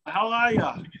 Gaviola, how are you?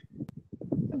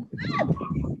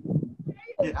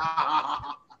 Okay.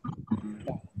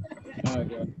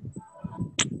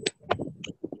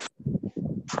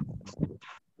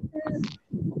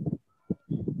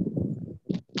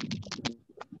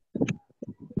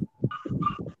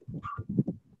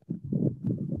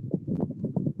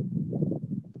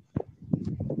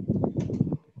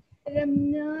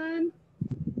 Alam niyan.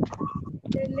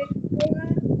 Elektra.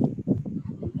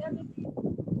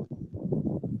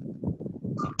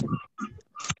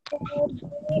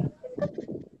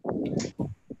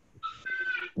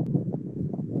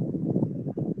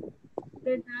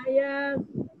 Dayag.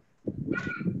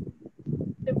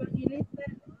 Evangelista.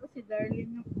 Si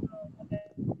Darlene na po.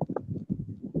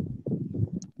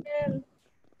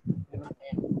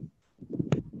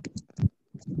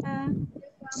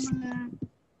 Mga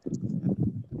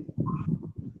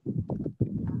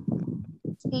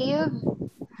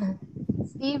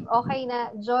Steve, okay na.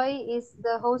 Joy is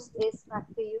the host is back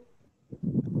to you.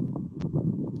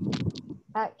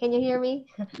 Can you hear me?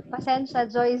 Pasensya,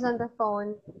 Joy is on the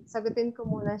phone. Sagutin ko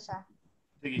muna siya.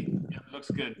 Sige, yeah,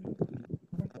 looks good.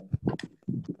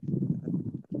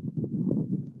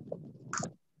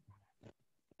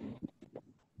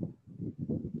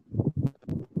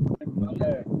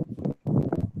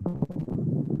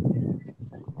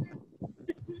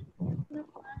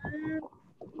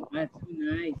 That's so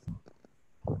nice.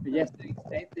 I'm just so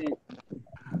excited.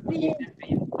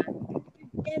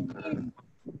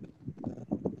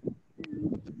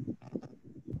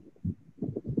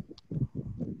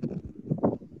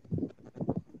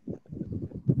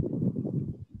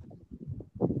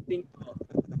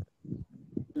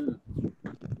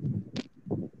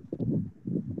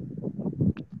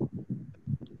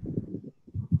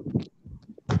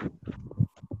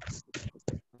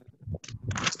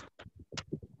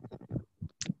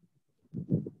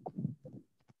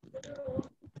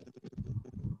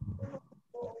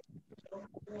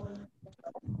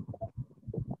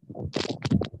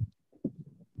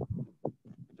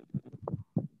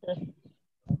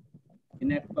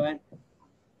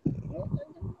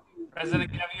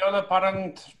 President Gaviola,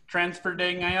 parang transfer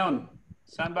day ngayon.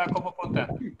 Saan ba ako pupunta?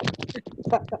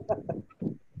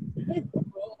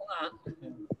 Oo nga.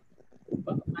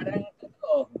 Parang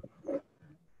totoo.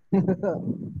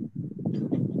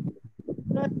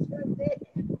 Transfer day.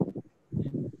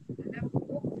 Alam ko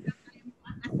kung saan kayo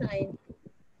ma-assign.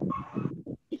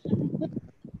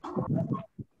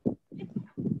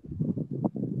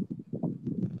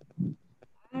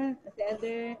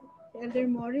 Si Elder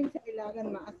Morin sa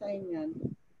Ilagan ma-assign yan.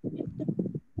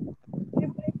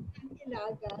 Siyempre, ang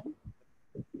Ilagan.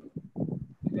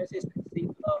 Kasi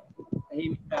dito,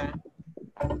 tahimik ka.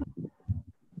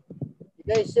 You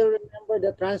guys still remember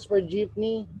the transfer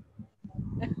jeepney?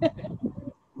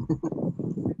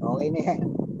 Okay na yan.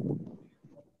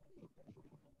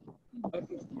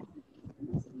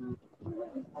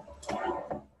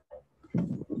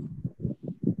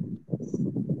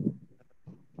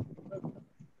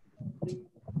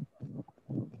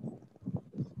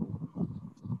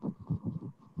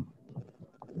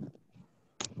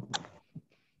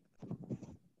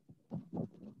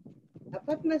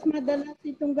 Dapat mas madalas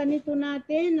itong ganito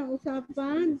natin, na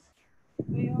usapan.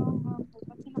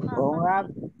 Oo nga,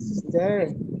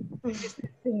 sister.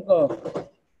 Oh.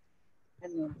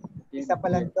 Ano? Isa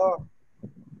pa lang to.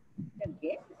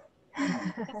 Okay.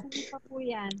 Kasi pa po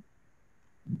yan.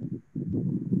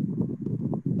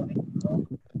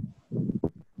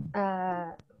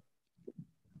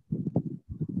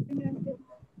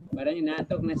 Parang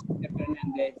inatok na si Sir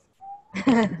Fernandez.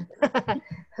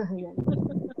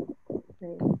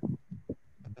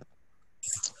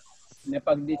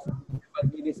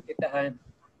 Napagdidiskitahan.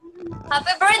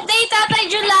 Happy birthday, Tatay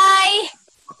July!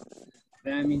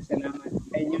 Maraming salamat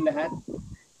sa inyong lahat.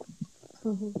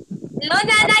 Hello,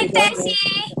 Nanay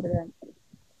Tessie!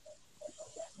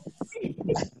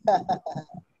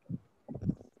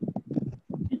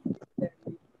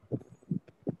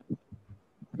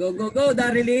 Go, go, go,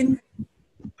 Darilyn!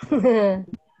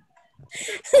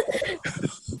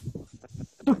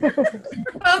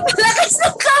 Papalakas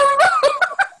ng kamo!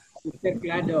 Mr.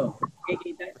 Clado,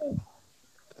 kikita to.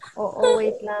 Oo,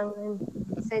 wait lang.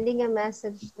 Sending a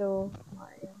message to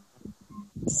Mario.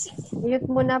 Mute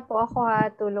muna po ako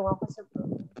ha. Tulong ako sa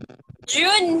program.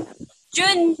 June,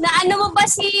 naano mo ba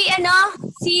si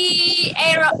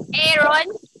Aaron?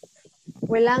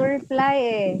 Walang reply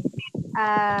eh.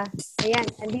 Ayan,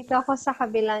 andito ako sa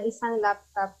kabilang isang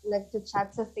laptop,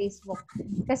 nag-chat sa Facebook.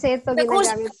 Kasi ito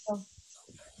ginagamit ko.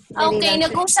 Okay,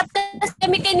 nag-usap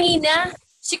kami kanina.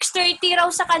 6:30 raw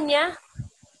sa kanya.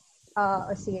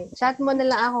 Sige. Chat mo na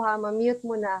lang ako ha. Ma-mute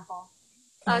mo na ako.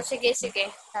 Sige.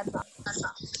 Chat mo.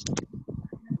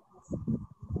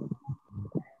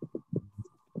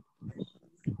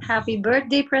 Happy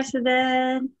birthday,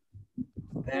 President!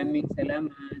 Maraming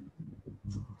salamat.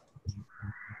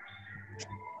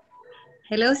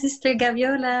 Hello, Sister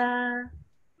Gaviola!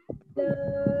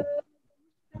 Hello!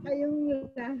 Kayong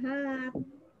lahat.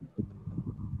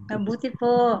 Mabuti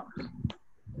po.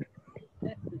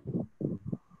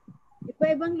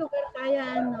 Iba-ibang lugar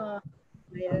kaya, ano?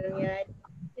 Mayroon yan.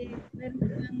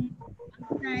 Meron ang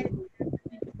outside,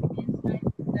 inside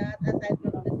that, aside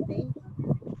from the state.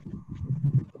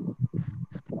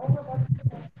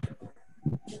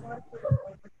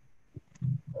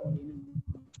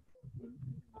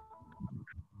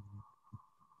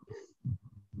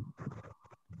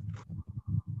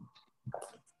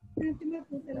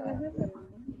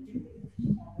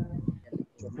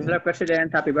 Mr.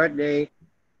 President, happy birthday.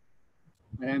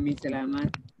 Maraming salamat.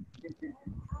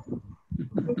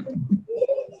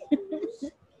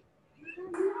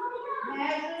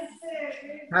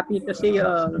 Happy to see you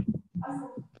all.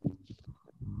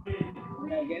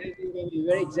 I'm very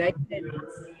excited.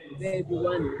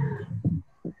 Everyone.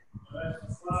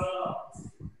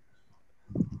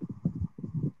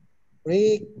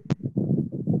 Rick.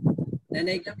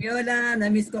 Nanay Gaviola,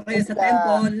 na-miss ko kayo sa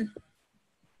temple.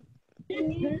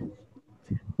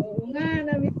 Oo nga,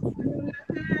 na-miss ko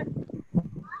lahat.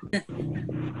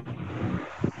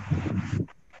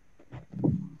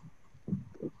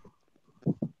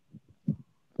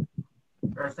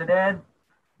 President,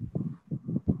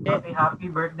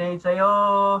 happy birthday sa'yo.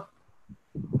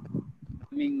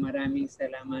 Maraming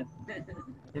salamat.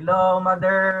 Hello,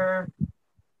 Mother.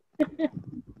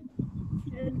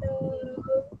 Hello.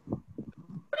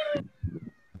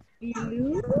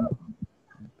 Hello.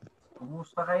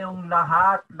 Kumusta kayong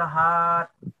lahat?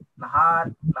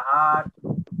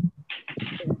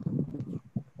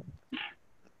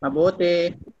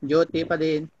 Mabuti. Duty pa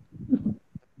din.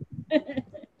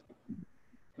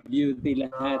 Beauty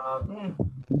lahat.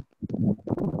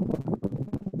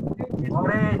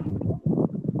 Oren.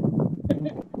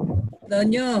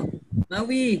 Tonyo,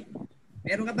 Maui,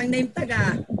 Meron ka pang name tag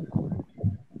ah.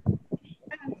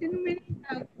 Sino may name?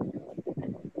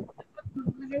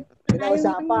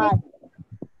 Pinausapan.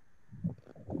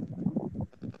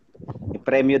 May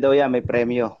premyo daw yan, may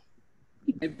premyo.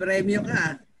 May premyo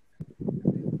ka.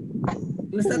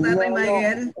 Kumusta Tatay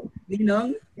Michael?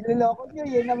 Ninong? Niloloko nyo,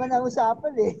 yun naman ang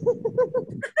usapan eh.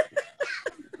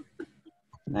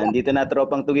 Nandito na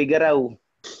tropang Tugigaraw.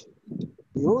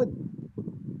 Yun.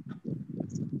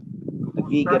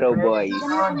 Tugigaraw boys.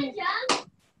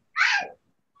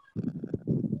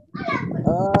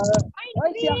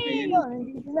 Ay, si Aquino,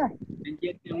 nandito na.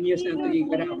 Nandiyan yung news ng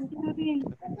Tugigaraw.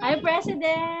 Hi,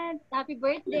 President! Happy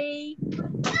birthday!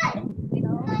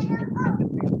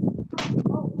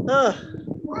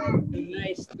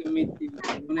 Nice to meet you.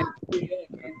 Nice to meet you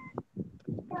again.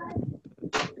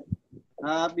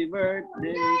 Happy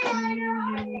birthday to you.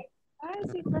 Ay,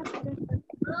 si President.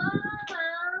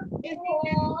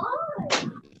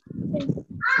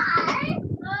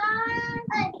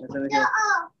 Nasaan na siya?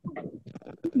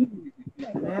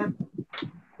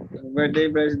 Happy birthday,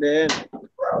 President.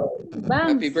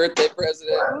 Bang! Happy birthday,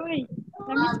 President. Uy,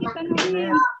 namiss kita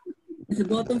namin. Sa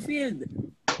bottom field.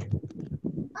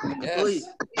 Yes.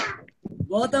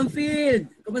 Bottom field.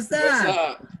 Kumusta? What's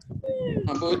up?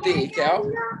 Mabuti, ikaw?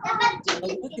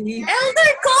 Mabuti.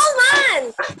 Elder Coleman!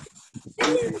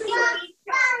 Ang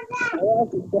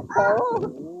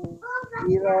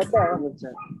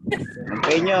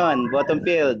Kenyon, bottom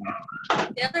field.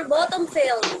 Elder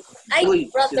Bottomfield. Ay, Uy,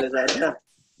 brother. sila sana.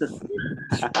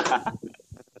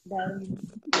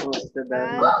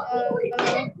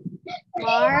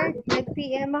 Mark,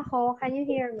 nag-PM ako. Can you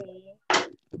hear me?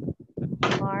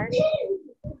 Mark?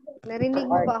 Narinig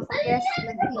mo ba ako? Yes,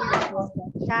 nag-PM ako.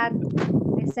 Chat,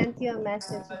 I sent you a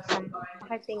message.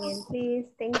 Pakitingin, please.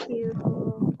 Thank you.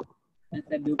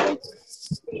 Nasa Dubai.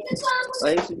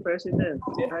 Ay, si President.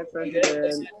 Hi,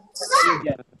 President.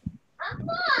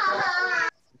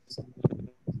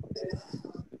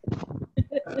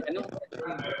 Ano?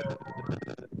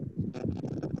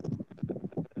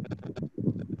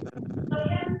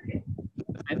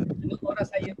 Anong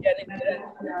oras ayun dyan?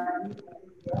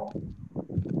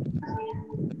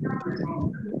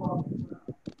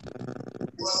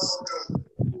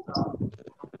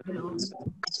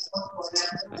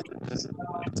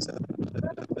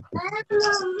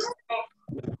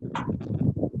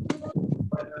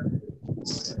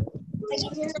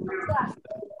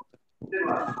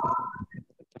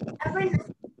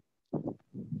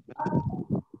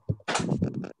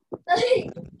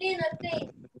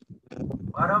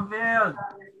 Bottomfield!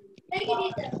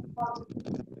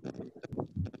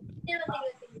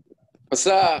 What's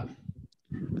up?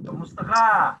 Kamusta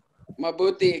ka?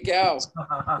 Mabuti, ikaw?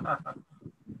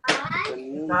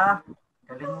 Ka?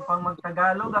 Galing mo pang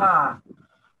mag-Tagalog ah.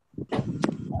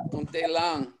 Konti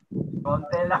lang.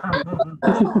 Konti lang.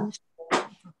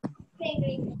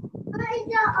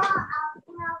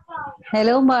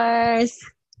 Hello, Mars.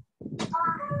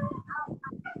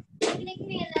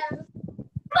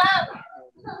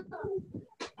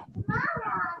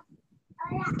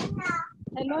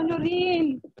 Hello,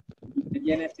 Nurin.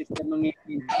 Nandiyan na sister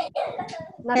Mangingin.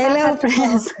 Hello,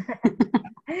 friends.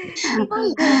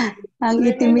 Ang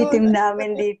itim-itim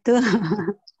namin dito.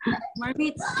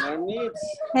 Marmits.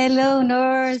 Hello,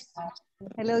 Nurse.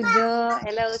 Hello, Jo.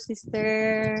 Hello,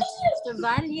 Sister. Sister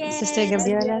Valle. Sister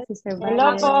Gaviola. Sister Valle. Hello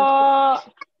po.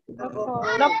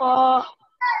 Hello po.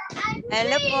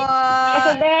 Hello po.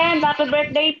 President, happy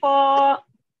birthday po.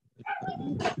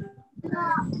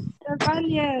 Sister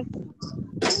Valle.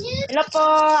 Hello po,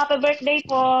 happy birthday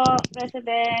po,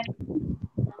 President.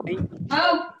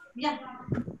 Oh, yeah.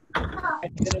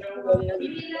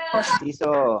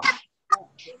 Tiso.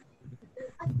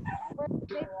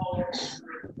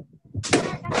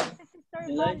 Sister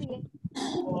Valle.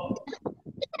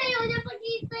 Ayaw niya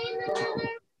pagkita yun na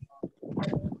nanay.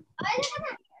 Ay, na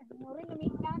na. Nurin,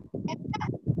 lumikat.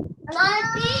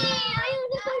 Mati! Ayaw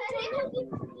niya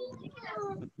pagkita.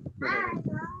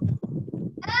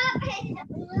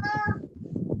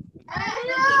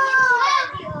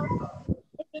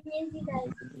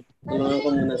 Tulungan ko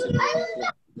muna sa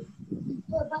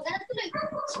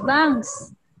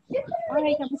Bangs.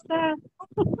 Ay, kamusta?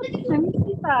 Namiss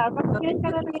kita. Bakit ngayon ka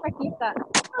na nagpakita?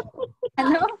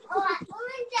 Ano?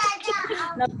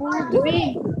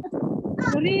 Nurin.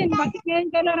 Nurin, bakit ngayon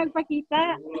ka na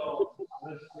nagpakita?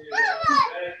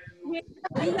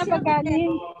 Ay,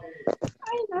 napagaling.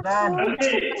 Ay, naku.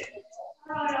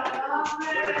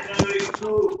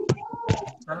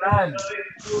 Talan.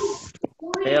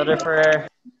 Hey, Elder Fer.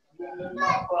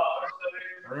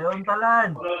 Ayun,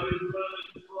 Talan.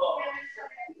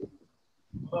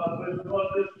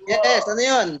 Yes, ano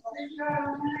yun?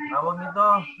 Tawag nito.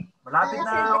 Malapit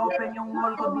na open yung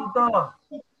mall ko dito.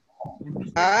 Yung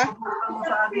business Ha? proposal mo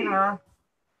sa akin, ha?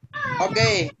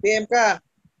 Okay, PM ka.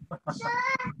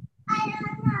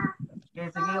 Okay,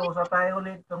 sige, usap tayo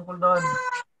ulit tungkol doon.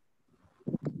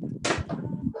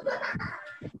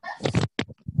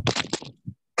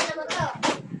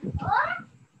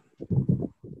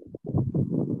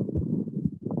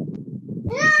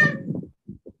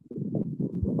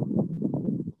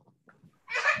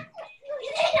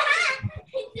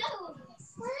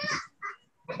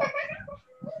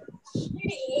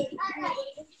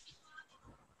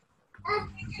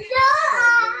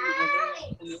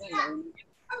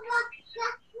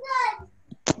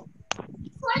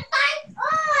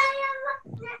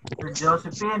 Sir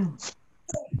Josephine.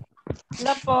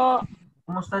 Hello po.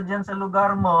 Kumusta dyan sa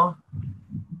lugar mo?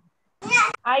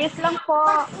 Ayos lang po.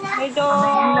 Medyo... Sa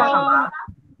Maynila ka ba?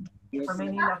 Sa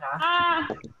Maynila ka?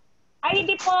 Ay,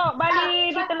 hindi po.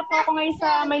 Bali, dito lang po ako ngayon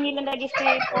sa Maynila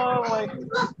Legislative for work.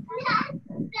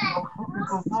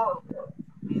 Ito po.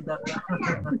 Bida ka.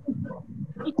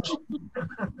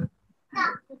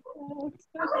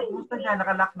 Kumusta dyan?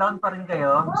 Naka-lockdown pa rin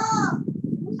kayo?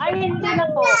 Ay, hindi na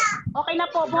po. Okay na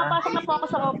po. Bumapasok na po ako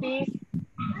sa office.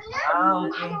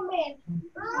 Okay.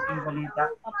 Okay,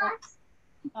 balita. Apo.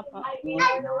 Apo.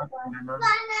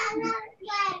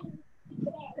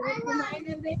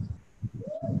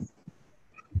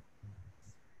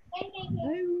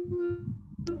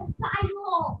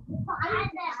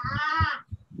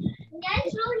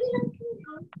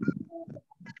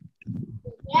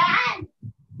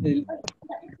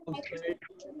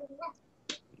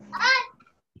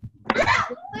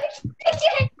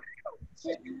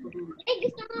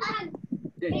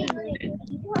 Ganun.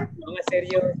 Mga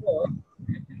seryoso.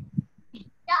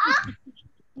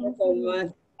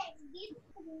 Someone.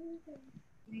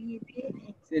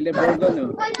 Sila Borgo, no?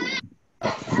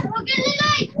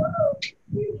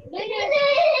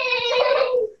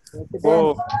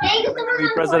 Whoa, happy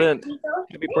President.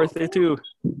 Happy birthday too.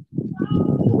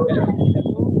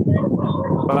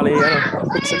 Bali,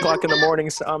 6 o'clock in the morning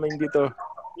sa amin dito.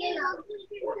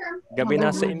 Gabi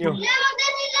na sa inyo.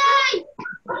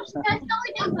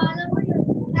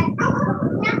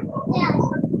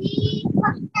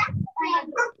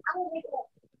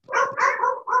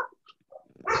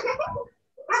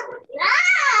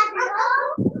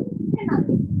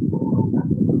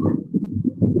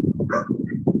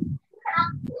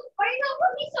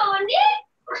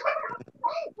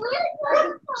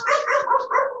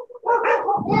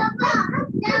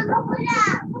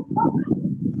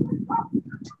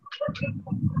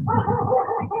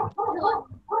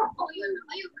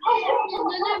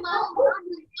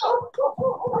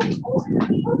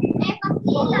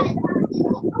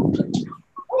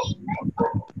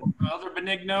 Elder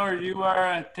Benigno, you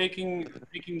are taking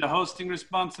the hosting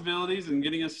responsibilities and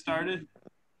getting us started.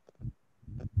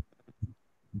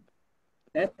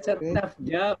 That's a tough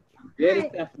job. Very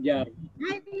tough job.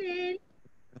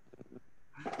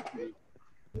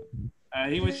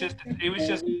 He was just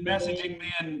messaging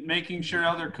me and making sure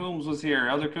Elder Coombs was here.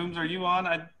 Elder Coombs, are you on?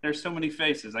 There's so many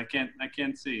faces. I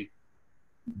can't see.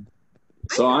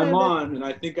 So I'm on, and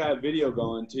I think I have video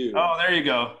going too. Oh, there you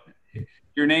go.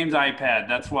 Your name's iPad.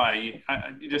 That's why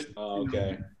you just. Oh,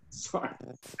 okay. Sorry.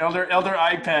 Elder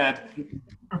iPad.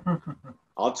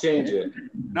 I'll change it.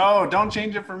 No, don't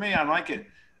change it for me. I like it.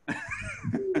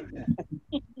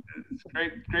 It's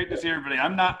great to see everybody.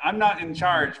 I'm not in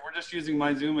charge. We're just using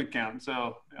my Zoom account.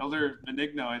 So Elder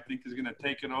Benigno, I think, is going to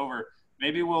take it over.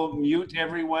 Maybe we'll mute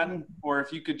everyone, or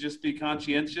if you could just be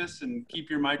conscientious and keep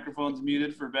your microphones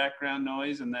muted for background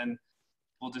noise, and then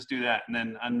we'll just do that, and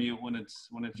then unmute when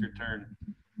it's your turn.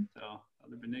 So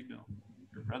Elder Benigno,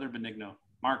 or Brother Benigno,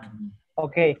 Mark.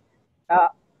 Okay,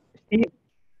 Steve.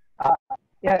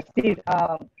 Steve.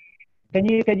 Can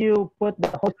you put the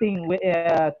hosting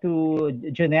to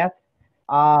Jeanette?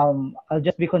 I'll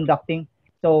just be conducting,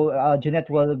 so Jeanette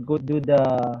will go do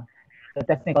the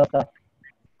technical stuff.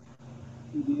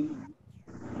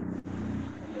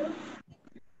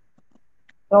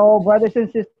 So, brothers and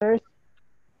sisters,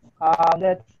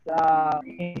 let's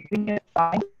in 3 minutes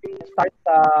time start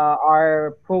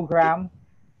our program,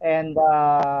 and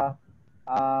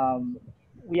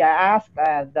we ask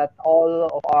that all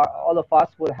of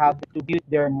us will have to mute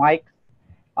their mics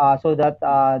so that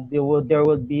there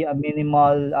will be a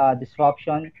minimal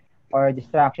disruption or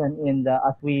distraction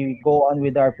as we go on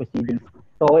with our proceedings.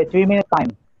 So it's 3 minute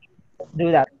time. Let's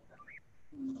do that.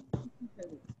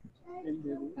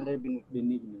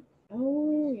 Benigno.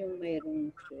 Oh, yung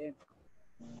mayroong chef.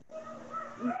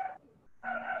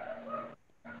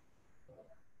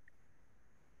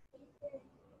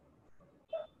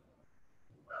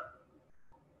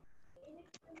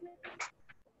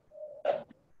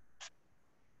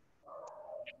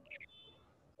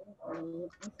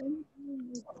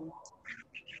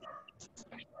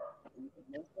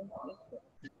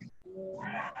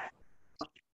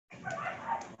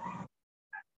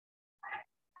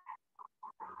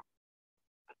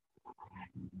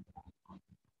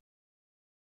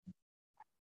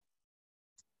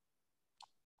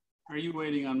 Are you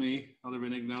waiting on me, Elder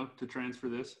Benigno, to transfer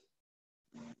this?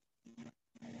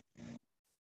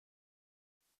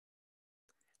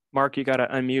 Mark, you gotta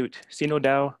unmute. Sino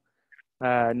daw,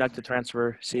 not to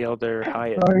transfer, si Elder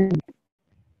Hyatt. Sorry.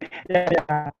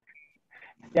 Yeah.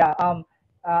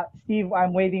 Steve,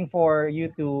 I'm waiting for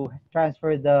you to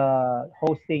transfer the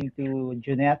hosting to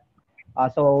Jeanette.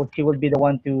 So she will be the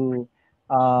one to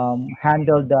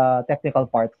handle the technical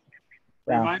parts.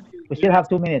 Yeah. Remind me, We still have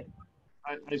 2 minutes.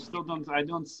 I still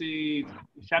don't see,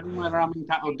 masyadong maraming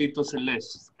tao dito sa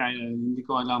list. Kaya hindi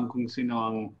ko alam kung sino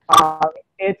ang...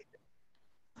 It's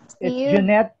Steve,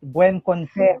 Jeanette Buen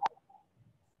Consejo.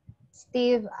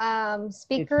 Steve, It's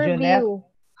speaker Jeanette view.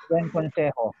 Buen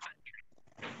Consejo.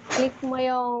 Click mo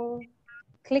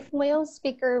yung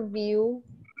speaker view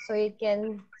so you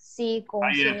can see kung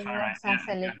yes, sino all right.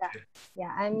 nagsasalita.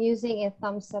 Yeah, I'm using a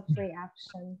thumbs up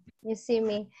reaction. You see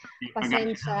me?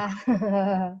 Pasensya.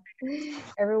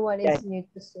 Everyone is new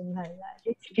to Zoom.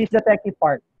 She's the techie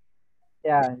part.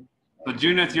 Yeah. So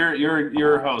Junith,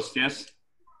 you're host, yes?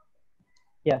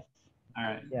 Yes. All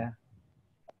right. Yeah.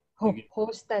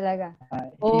 Host talaga.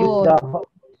 Use the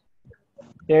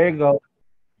there you go.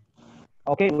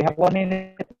 Okay, we have 1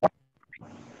 minute.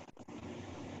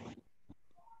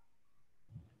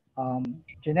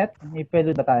 Jeanette, may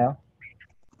prelude ba tayo?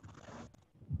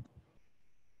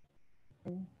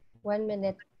 1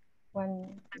 minute.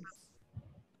 1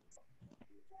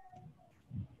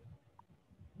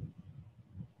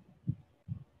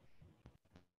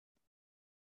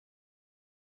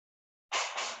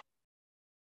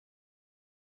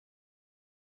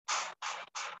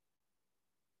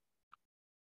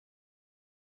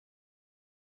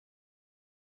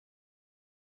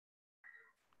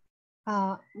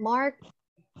 Mark,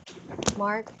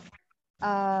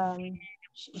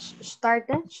 start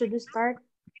na? Should we start?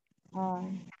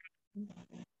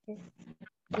 Okay.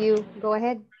 You go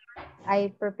ahead.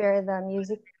 I prepare the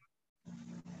music.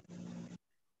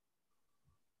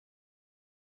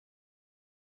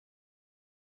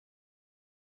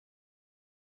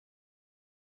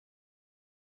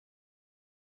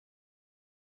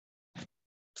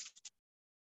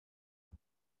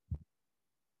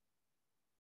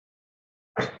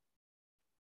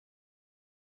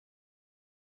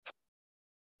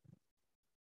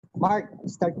 Mark,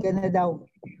 start ka na daw.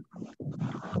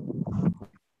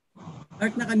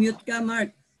 Mark, nakamute ka,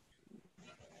 Mark.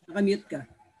 Nakamute ka.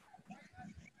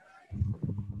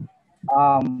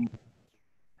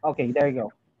 Okay, there you go.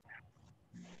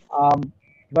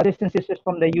 Brothers and sisters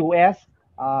from the U.S.,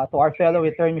 to our fellow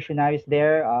returned missionaries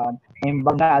there,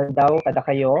 naimbag na aldaw kada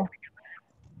kayo.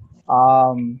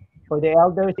 For the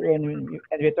elders and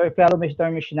returned fellow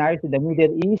returned missionaries to the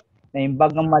Middle East,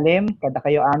 naimbag ng malim kada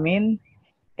kayo amin.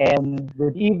 And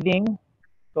good evening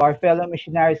to our fellow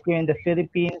missionaries here in the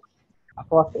Philippines,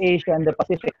 across Asia and the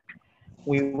Pacific.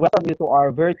 We welcome you to our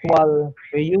virtual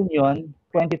reunion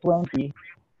 2020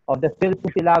 of the Philippine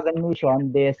Silagan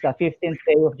Mission this 15th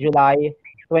day of July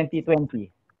 2020.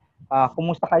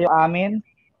 Kumusta kayo amin?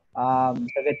 Sa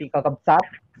Gati Kakabsat.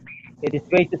 It is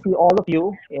great to see all of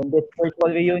you in this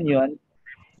virtual reunion.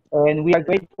 And we are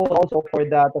grateful also for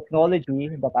the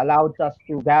technology that allows us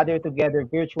to gather together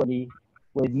virtually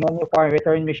with many of our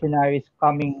returned missionaries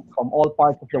coming from all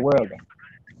parts of the world.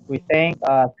 We thank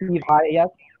Steve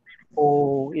Hyatt,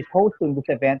 who is hosting this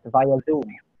event via Zoom.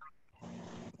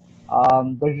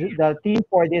 The theme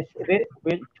for this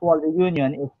virtual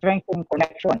reunion is strengthening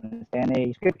connections, and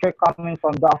a scripture coming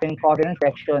from Doctrine and Covenants,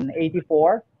 section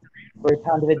 84, verse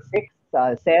 106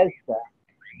 says,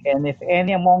 and if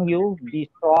any among you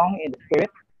be strong in the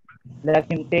spirit, let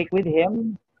him take with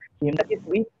him that is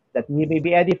weak, that he may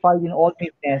be edified in all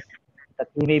meekness, that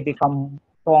he may become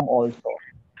strong also.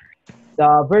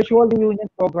 The virtual reunion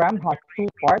program has two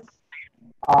parts.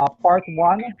 Part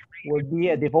one will be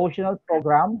a devotional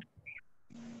program,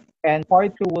 and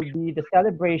part two will be the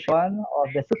celebration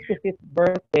of the 65th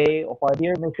birthday of our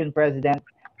dear mission president,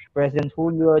 President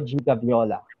Julio G.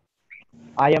 Gaviola.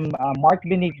 I am Mark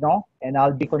Benigno, and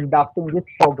I'll be conducting this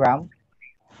program.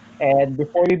 And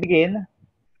before we begin,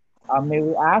 may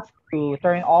we ask to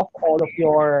turn off all of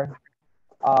your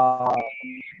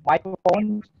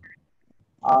microphones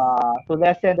to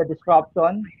lessen the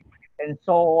disruption, and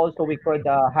so also we could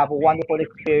have a wonderful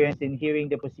experience in hearing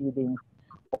the proceedings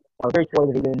of our virtual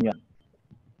reunion.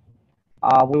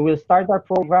 We will start our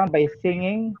program by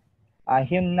singing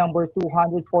hymn number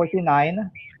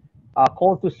 249,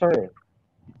 Call to Serve.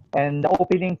 And the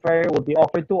opening prayer will be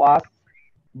offered to us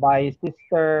by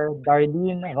Sister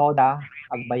Darlene Roda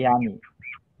Agbayani.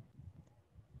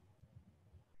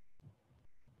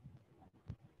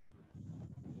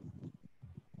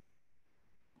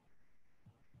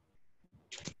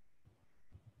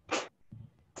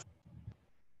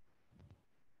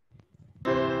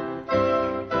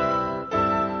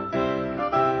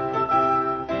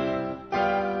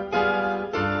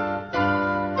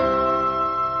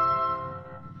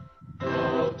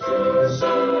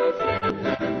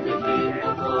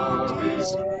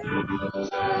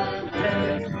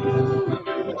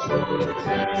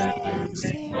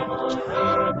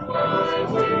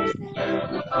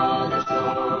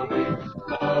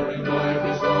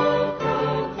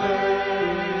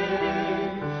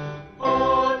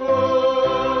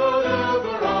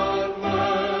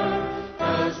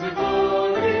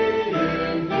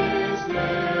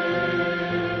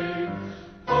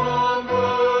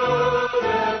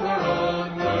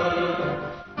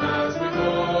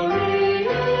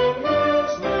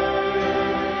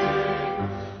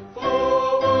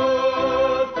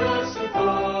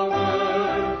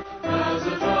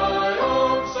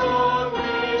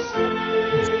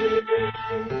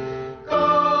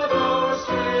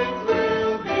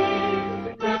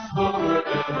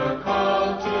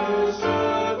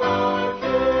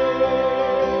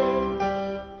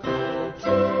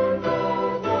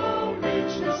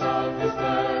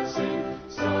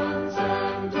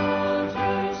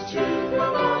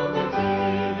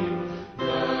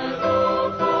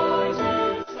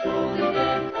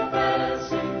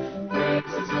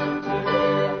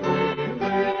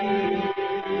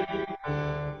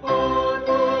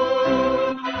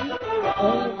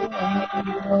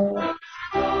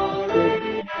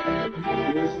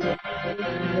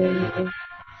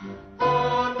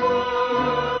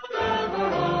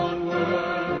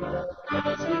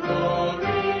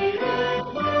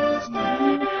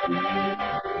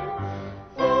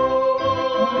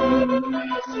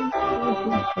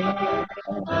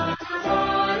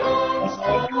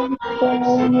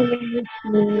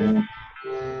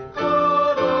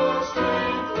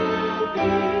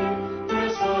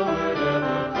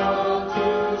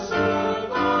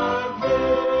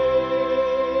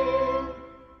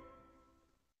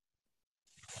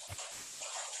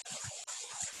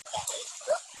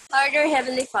 Our dear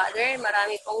Heavenly Father,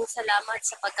 marami pong salamat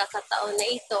sa pagkakataon na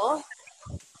ito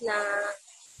na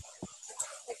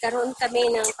nagkaroon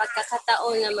kami ng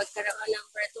pagkakataon na magkaroon ng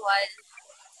virtual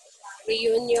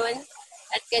reunion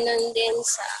at ganun din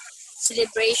sa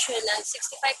celebration ng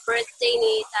 65th birthday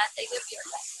ni Tatay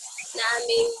Gaviola na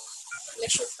aming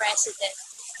mission president.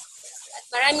 At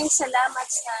maraming salamat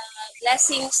sa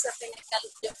blessings na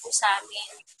pinagkaloob niyo po sa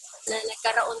amin na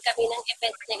nagkaroon kami ng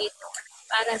event na ito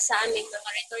para sa aming mga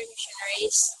return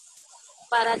missionaries,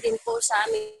 para din po sa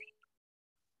aming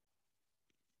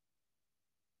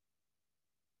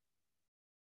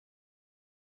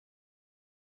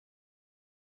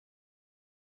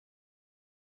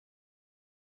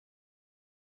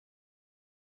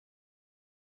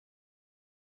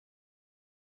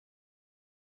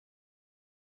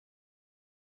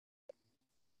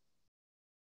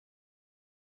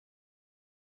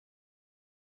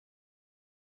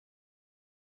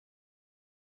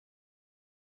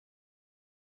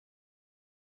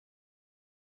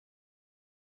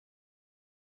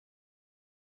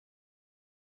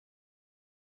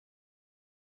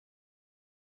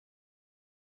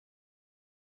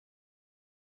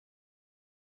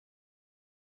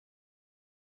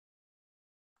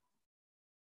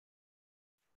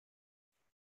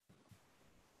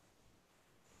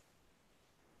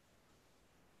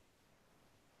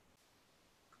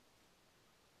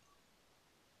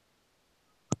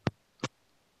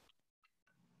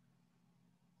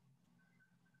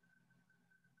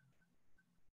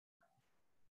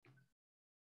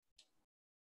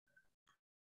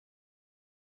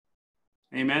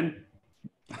Amen.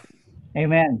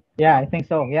 Amen. Yeah, I think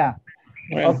so. Yeah.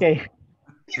 Amen. Okay.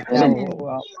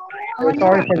 We're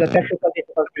sorry for the technical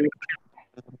difficulties.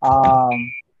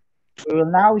 We will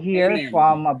now hear Amen.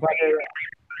 from Brother.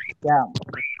 Yeah.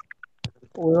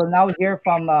 We will now hear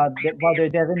from Brother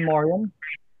Devin Morin,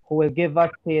 who will give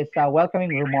us his welcoming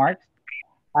remarks.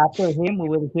 After him, we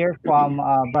will hear from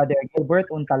Brother Gilbert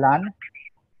Untalan,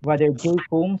 Brother Jay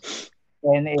Coombs,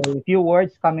 and a few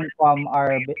words coming from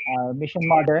our mission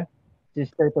mother,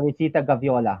 Sister Teresita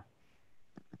Gaviola.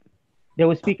 They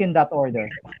will speak in that order.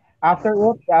 After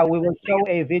it, we will show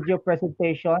a video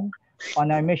presentation on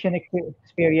our mission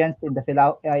experience in the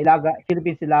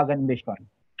Philippines Ilagan Mission.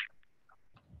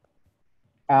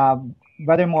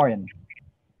 Brother Morin.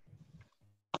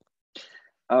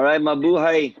 Alright,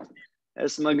 mabuhay.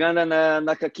 Mas maganda na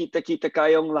nakakita-kita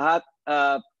kayong lahat.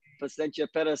 Pasensya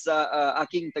pero sa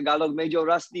aking Tagalog medyo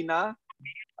rusty na.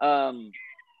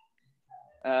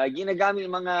 Ginagamit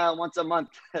mga once a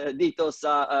month dito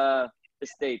sa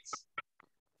States.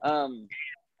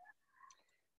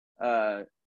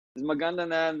 Maganda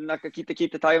na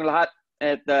nakakita-kita tayong lahat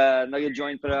at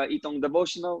nag-join para itong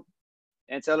devotional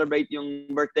and celebrate yung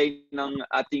birthday ng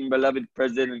ating beloved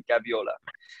President Gaviola.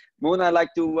 Muna, I'd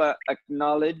like to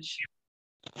acknowledge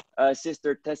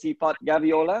Sister Tessie Pot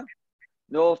Gaviola.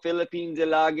 No Philippine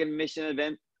Dalagan mission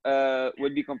event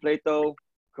would be completo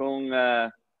kung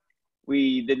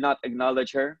we did not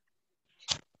acknowledge her.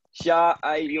 Siya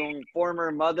ay yung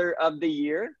former Mother of the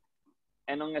Year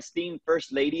and ang esteemed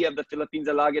First Lady of the Philippine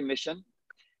Dalagan Mission.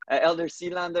 Elder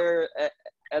Sealander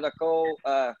at ako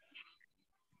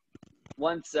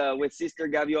once with Sister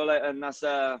Gaviola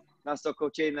nasa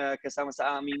coche na kasama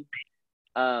sa amin.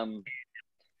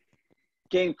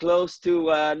 Came close to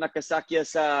nakasakya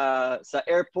sa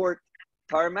airport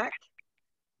tarmac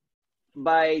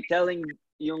by telling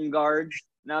yung guards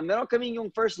na meron kami yung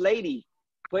First Lady.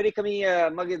 Pwede kami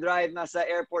mag-drive nasa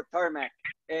airport tarmac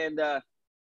and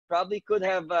probably could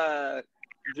have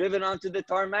driven onto the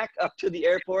tarmac up to the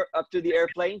airport, up to the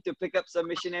airplane to pick up some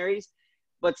missionaries.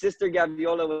 But Sister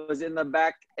Gaviola was in the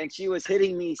back and she was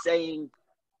hitting me saying,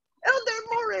 Elder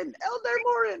Morin, Elder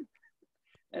Morin.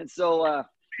 And so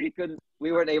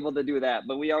we weren't able to do that,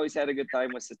 but we always had a good time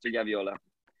with Sister Gaviola.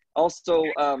 Also,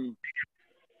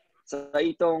 sa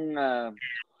itong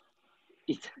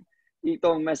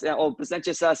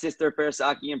pasensya sa sister pero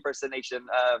sa aking impersonation,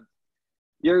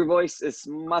 your voice is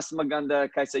mas maganda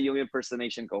kaysa yung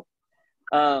impersonation ko.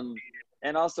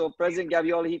 And also, President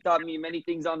Gaviola, he taught me many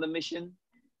things on the mission.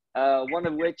 One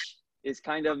of which is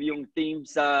kind of yung theme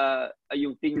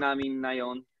namin na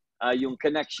yon, yung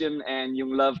connection and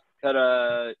yung love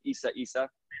para isa-isa.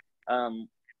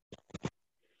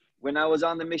 When I was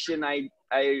on the mission, I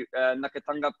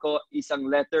nakatanggap ko isang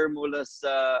letter mula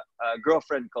sa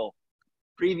girlfriend ko,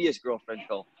 previous girlfriend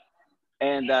ko.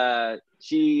 And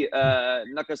she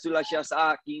nakasulat siya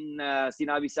sa akin,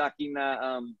 sinabi sa akin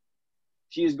na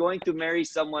she is going to marry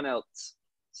someone else.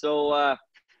 So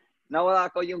nawala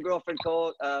ko yung girlfriend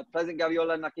ko. President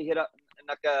Gaviola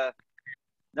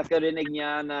nakarinig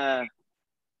niya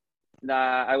na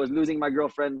I was losing my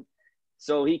girlfriend.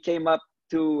 So he came up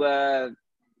to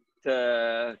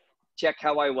check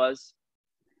how I was.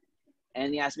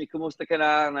 And he asked me, kumusta ka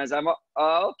na? And I said,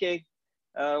 okay.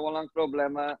 Walang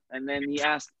problema. And then he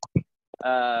asked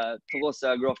tungkol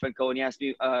sa girlfriend ko, and he asked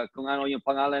me kung ano yung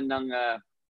pangalan ng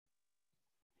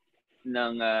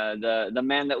the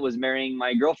man that was marrying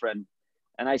my girlfriend.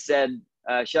 And I said,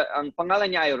 ang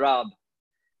pangalan niya ay Rob.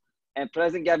 And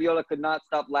President Gaviola could not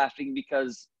stop laughing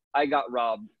because I got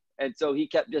robbed. And so he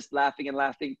kept just laughing and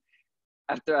laughing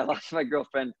after I lost my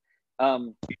girlfriend.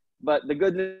 But the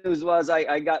good news was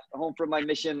I got home from my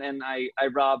mission and I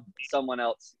robbed someone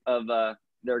else of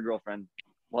their girlfriend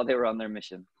while they were on their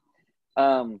mission.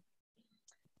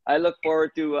 I look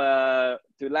forward to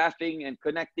laughing and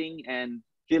connecting and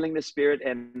feeling the Spirit,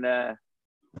 and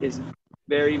is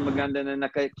very maganda na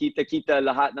nakakita-kita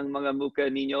lahat ng mga mukha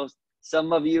ninyo.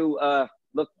 Some of you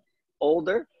look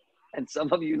older and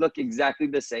some of you look exactly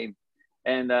the same.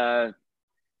 And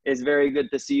it's very good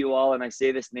to see you all, and I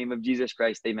say this in the name of Jesus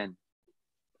Christ. Amen.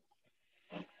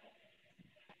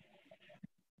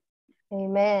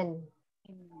 Amen.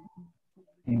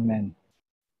 Amen.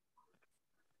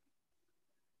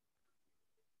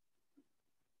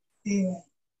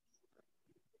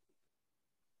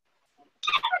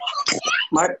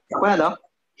 Mark, ako na, no?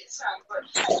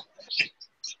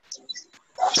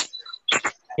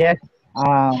 Yes,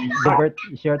 Gilbert,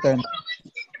 it's your turn.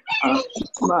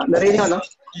 Narinig no?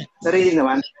 Narinig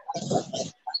naman?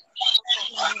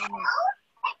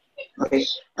 Okay.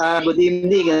 Good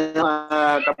evening,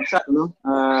 kapsat, no?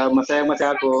 Masaya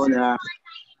ako na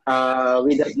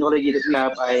with the technology that we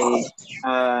have ay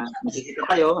nakikita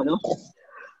tayo, ano?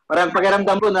 Parang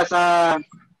pakiramdam ko nasa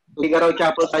Ligaraw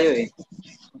Chapel tayo eh.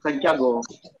 Santiago,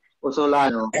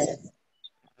 Usolano.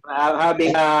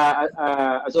 Having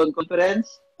a zone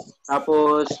conference,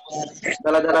 tapos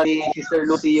dala-dala ni Sister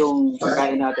Lucy yung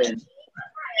pagkain natin.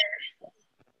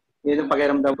 Yun yung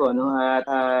pakiramdam ko, no? At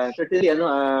certainly,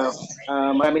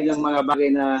 marami ng mga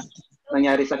bagay na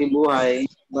nangyari sa aking buhay,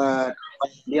 but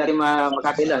hindi natin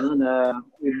makakila, no? Na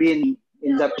we've been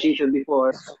in that position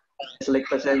before, just like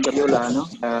President Gaviola, no?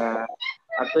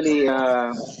 Actually,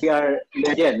 we are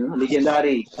legend, no?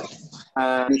 Legendary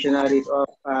missionaries of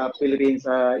Philippines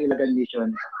Ilagan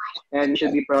Mission. and we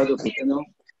should be proud of it.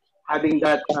 Having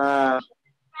that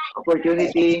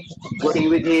opportunity, working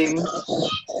with him,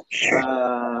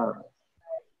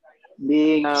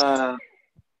 being an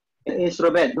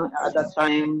instrument at that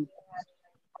time,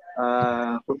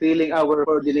 fulfilling our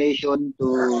coordination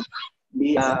to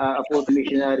be a full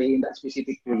missionary in that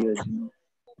specific period.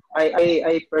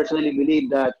 I personally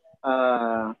believe that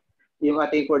yung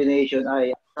ating coordination ay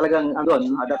talagang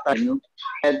andun at that time,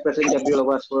 and President Gaviola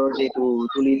was ready to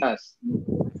lead us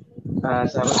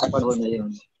sa panahon na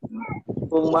yun.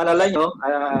 Kung maalala nyo,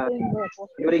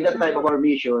 during that time of our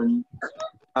mission,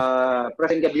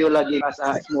 President Gaviola gave us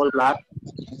a small plaque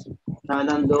na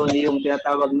nandoon yung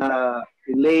tinatawag na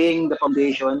laying the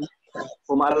foundation.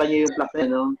 Kung maalala nyo yung plaque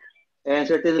na yun, and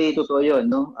certainly totoo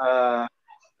yun.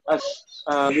 As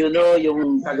you know,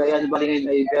 yung Cagayan Valley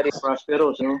ngayon ay very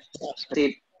prosperous.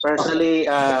 Kasi personally,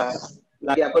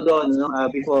 lagi ako doon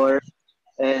before,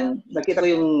 and nakita ko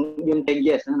yung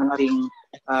changes ng ating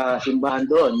simbahan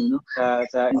doon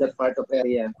sa in that part of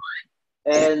area.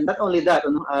 And not only that,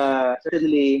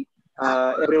 certainly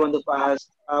every one of us,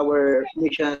 our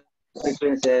mission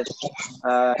experiences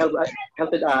helped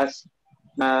us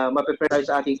na ma-prepare tayo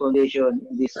sa ating foundation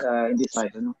in this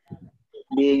life.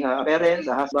 Being a parent,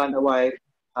 a husband, a wife,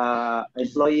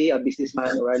 employee, a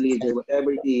businessman, or a leader,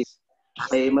 whatever it is,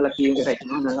 ay malaki yung effect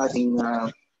ng ating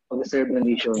pag-serve ng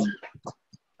mission.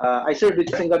 I served with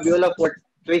President Gaviola for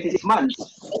 26 months.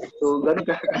 So, ganun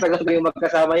katagal ko yung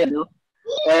magkasama yan.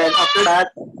 And after that,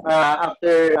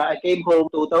 after I came home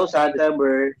 2000,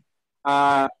 December,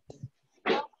 a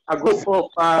group of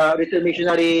return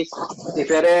missionaries, si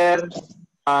Ferrer,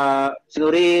 si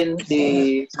Norin, si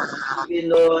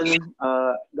Pinon,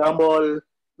 Gambol,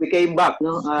 we came back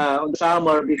on the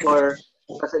summer before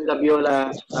President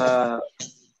Gaviola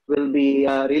will be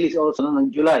released also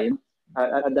ng July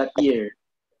at that year,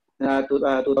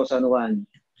 2001.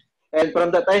 And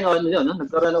from that time on,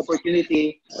 nagkaroon ng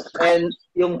opportunity. And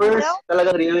yung first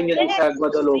talagang reunion is sa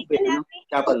Guadalupe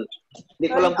Chapel. Hindi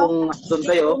ko lang kung doon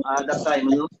kayo at that time.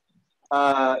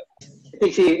 I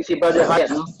think si Brother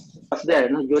Hyatt was there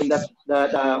during that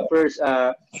first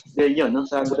reunion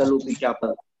sa Guadalupe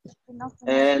Chapel.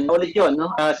 And ulit yun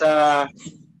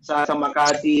sa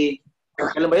Makati.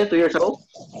 Kailan ba yun? 2 years ago?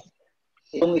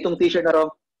 Itong t-shirt na raw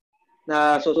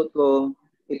na susot ko,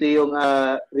 ito yung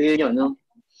reunion doon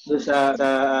sa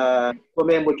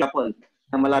Comembo Chapel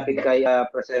na malapit kay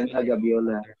President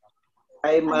Gaviola.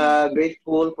 I'm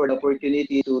grateful for the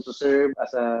opportunity to serve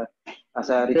as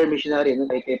a return missionary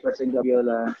kay President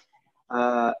Gaviola.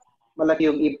 Malaki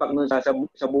yung impact nun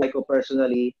sa buhay ko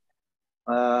personally,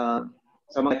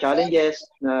 sa mga challenges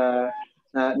na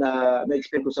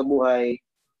experience ko sa buhay,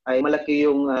 ay malaki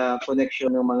yung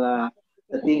connection ng mga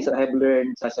things that I've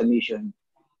learned sa mission.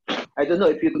 I don't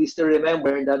know if you still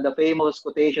remember that the famous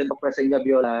quotation of President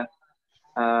Gaviola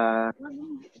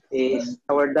is,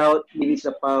 "Our doubt limits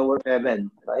the power of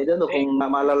heaven." I don't know kung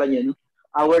maalala niyo,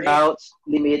 our doubts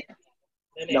limit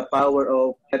the power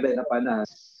of heaven upon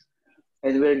us.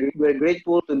 And we're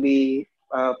grateful to be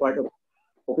part of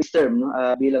his term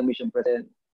bilang mission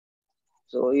president.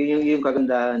 So yun yung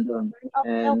kagandahan doon.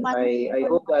 And I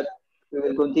hope that we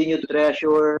will continue to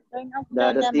treasure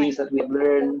the things that we've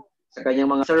learned sa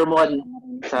kanyang mga sermon,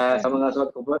 sa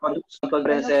mga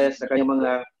conferences, sa kanyang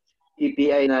mga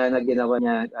PPI na ginawa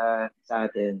niya sa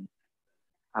atin.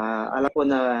 Alam ko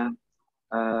na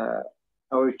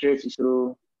our church is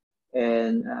true,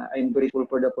 and I'm grateful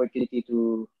for the opportunity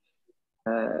to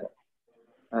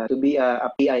be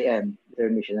a PIM,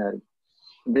 return missionary.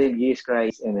 In the name of Jesus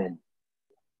Christ, amen.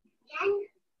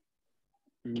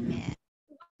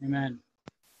 Amen.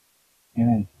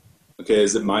 Amen. Okay,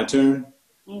 is it my turn?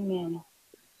 Amen.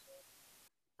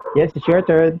 Yes, it's your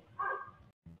turn.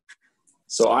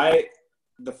 So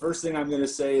the first thing I'm going to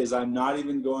say is I'm not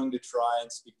even going to try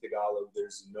and speak Tagalog.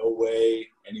 There's no way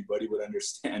anybody would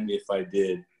understand me if I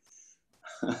did.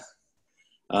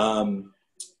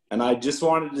 And I just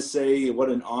wanted to say what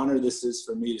an honor this is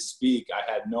for me to speak. I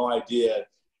had no idea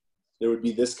there would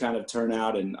be this kind of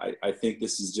turnout, and I think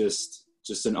this is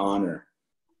just an honor.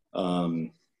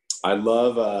 I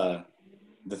love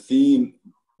the theme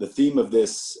of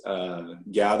this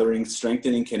gathering,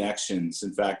 strengthening connections.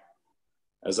 In fact,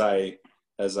 as I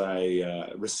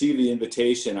received the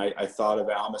invitation, I thought of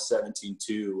Alma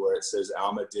 17:2, where it says,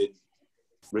 Alma did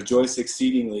rejoice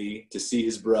exceedingly to see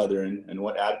his brethren, and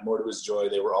what added more to his joy,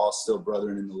 they were all still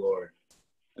brethren in the Lord.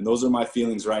 And those are my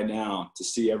feelings right now, to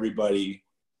see everybody,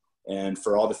 and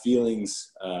for all the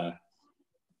feelings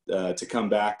to come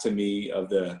back to me of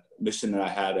the mission that I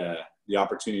had the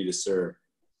opportunity to serve.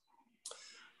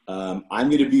 I'm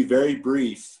going to be very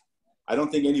brief, I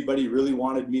don't think anybody really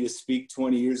wanted me to speak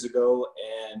 20 years ago,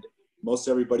 and most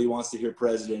everybody wants to hear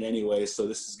president anyway, so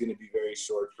this is going to be very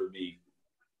short for me.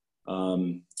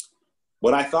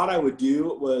 What I thought I would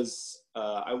do was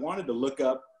I wanted to look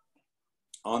up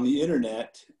on the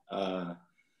internet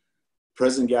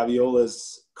President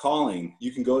Gaviola's calling.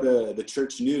 You can go to the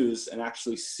church news and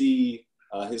actually see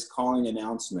his calling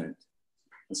announcement.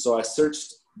 And so I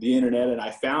searched the internet and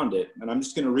I found it, and I'm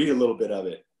just going to read a little bit of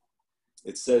it.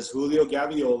 It says, Julio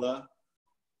Gaviola,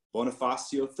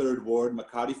 Bonifacio 3rd Ward,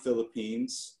 Makati,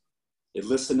 Philippines. It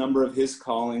lists a number of his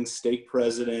callings: stake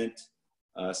president,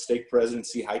 stake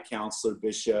presidency, high counselor,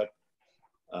 bishop.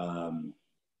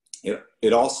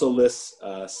 It also lists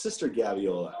Sister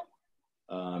Gaviola.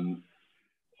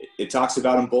 It talks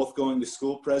about them both going to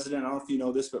school. President, I don't know if you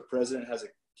know this, but President has a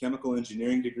chemical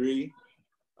engineering degree.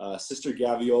 Sister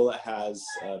Gaviola has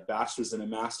a bachelor's and a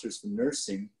master's from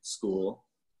nursing school.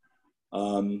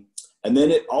 And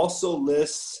then it also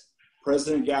lists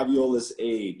President Gaviola's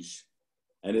age,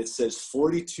 and it says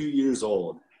 42 years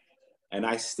old. And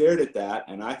I stared at that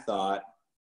and I thought,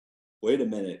 wait a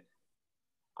minute,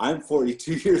 I'm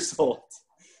 42 years old.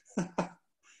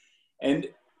 And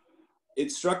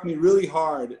it struck me really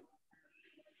hard.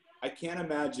 I can't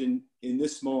imagine in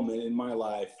this moment in my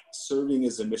life serving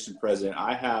as a mission president.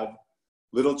 I have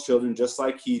little children just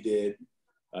like he did.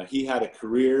 He had a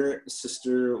career,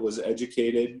 sister was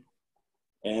educated,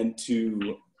 and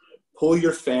to pull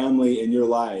your family and your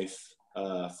life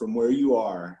from where you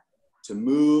are, to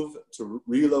move, to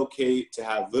relocate, to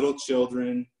have little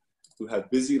children who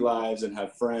have busy lives and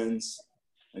have friends,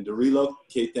 and to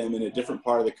relocate them in a different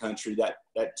part of the country,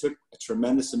 that took a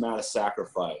tremendous amount of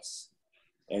sacrifice.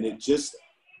 And it just,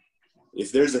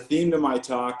 if there's a theme to my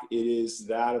talk, it is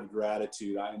that of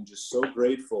gratitude. I am just so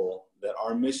grateful that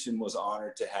our mission was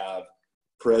honored to have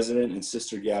President and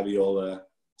Sister Gaviola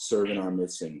serve in our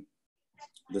mission.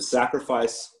 The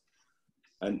sacrifice,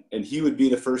 and he would be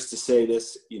the first to say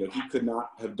this, you know, he could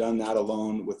not have done that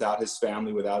alone without his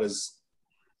family, without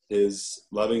his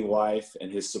loving wife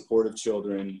and his supportive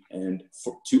children. And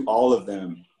to all of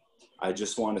them, I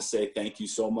just want to say thank you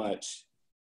so much.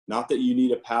 Not that you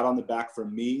need a pat on the back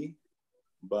from me,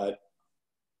 but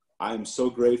I'm so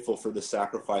grateful for the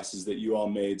sacrifices that you all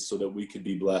made so that we could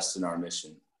be blessed in our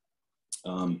mission.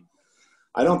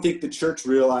 I don't think the church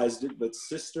realized it, but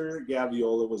Sister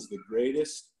Gaviola was the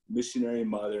greatest missionary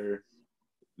mother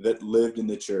that lived in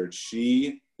the church.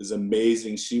 She is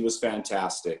amazing. She was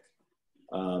fantastic.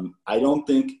 I don't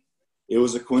think it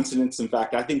was a coincidence. In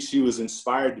fact, I think she was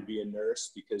inspired to be a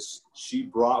nurse because she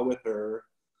brought with her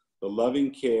the loving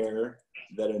care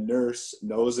that a nurse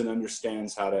knows and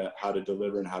understands how to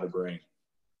deliver and how to bring.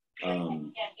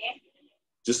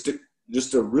 Just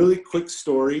a really quick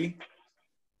story.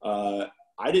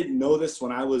 I didn't know this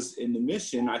when I was in the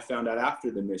mission. I found out after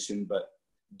the mission, but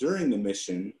during the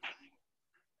mission,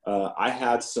 I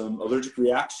had some allergic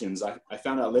reactions. I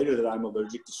found out later that I'm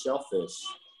allergic to shellfish.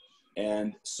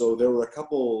 And so there were a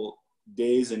couple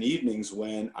days and evenings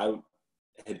when I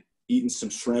had eaten some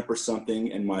shrimp or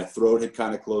something and my throat had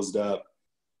kind of closed up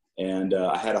and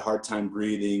I had a hard time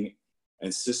breathing.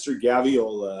 And Sister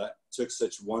Gaviola took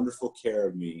such wonderful care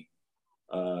of me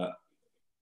on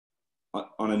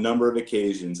a number of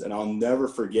occasions. And I'll never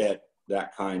forget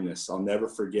that kindness. I'll never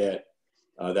forget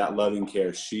that loving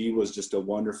care. She was just a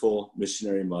wonderful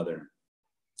missionary mother.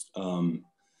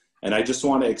 And I just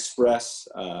want to express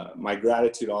my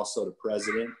gratitude also to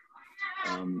President.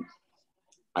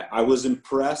 I was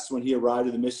impressed when he arrived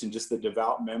at the mission, just the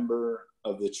devout member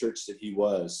of the church that he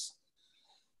was.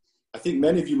 I think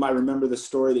many of you might remember the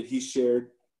story that he shared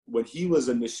when he was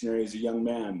a missionary as a young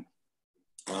man.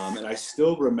 And I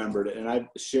still remembered it, and I've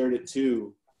shared it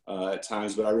too at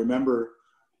times, but I remember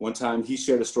one time he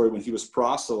shared a story when he was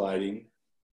proselyting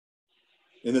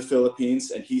in the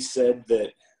Philippines, and he said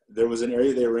that there was an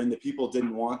area they were in that people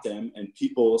didn't want them, and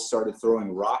people started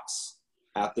throwing rocks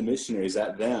at the missionaries,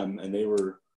 at them, and they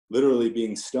were literally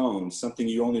being stoned, something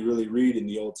you only really read in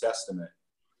the Old Testament.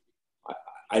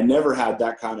 I never had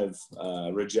that kind of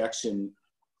rejection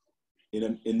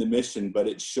in the mission, but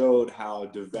it showed how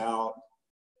devout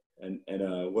and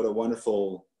what a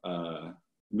wonderful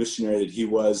missionary that he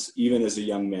was, even as a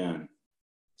young man.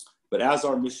 But as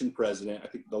our mission president, I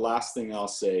think the last thing I'll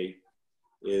say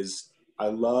is I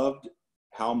loved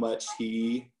how much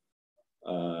he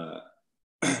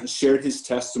shared his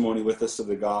testimony with us of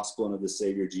the gospel and of the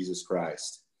Savior, Jesus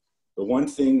Christ. The one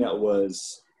thing that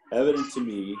was evident to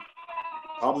me,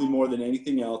 probably more than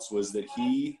anything else, was that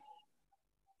he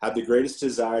had the greatest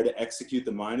desire to execute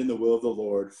the mind and the will of the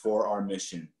Lord for our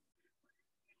mission.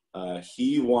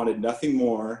 He wanted nothing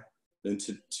more than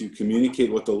to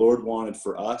communicate what the Lord wanted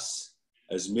for us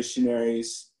as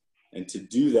missionaries, and to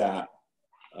do that,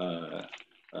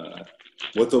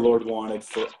 what the Lord wanted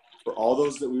for all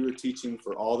those that we were teaching,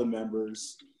 for all the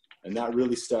members. And that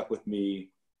really stuck with me.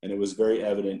 And it was very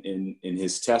evident in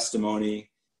his testimony,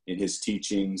 in his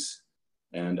teachings.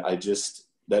 And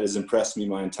that has impressed me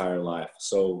my entire life.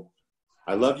 So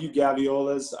I love you,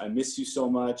 Gaviolas. I miss you so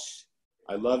much.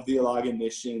 I love the Ilagan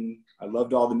mission. I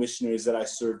loved all the missionaries that I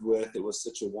served with. It was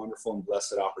such a wonderful and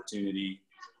blessed opportunity.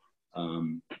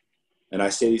 And I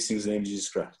say these things in the name of Jesus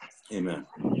Christ. Amen.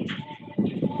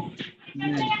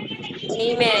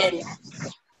 Amen.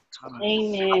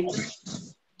 Amen.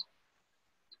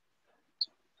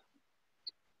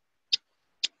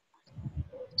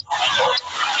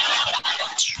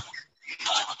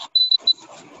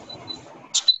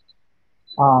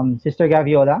 Sister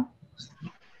Gaviola,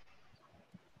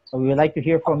 we would like to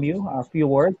hear from you a few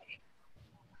words.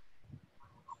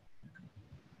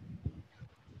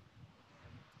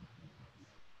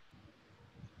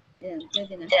 Yan,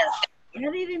 pwede na.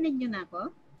 Naririnig niyo na ako?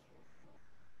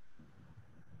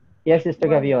 Yes, Sister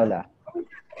Gaviola.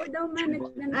 Ay,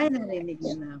 narinig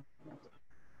niyo na ako.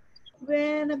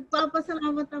 Well,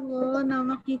 nagpapasalamat ako na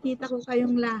makikita ko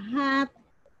kayong lahat.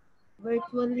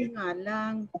 Virtually nga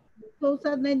lang. So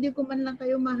sad na hindi ko man lang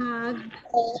kayo mahag.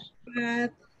 But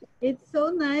it's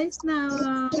so nice na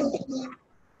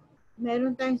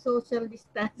meron tayong social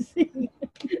distancing.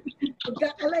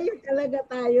 Magkakalayo talaga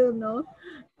tayo, no?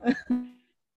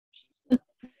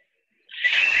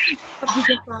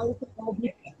 Pabigyan tayo sa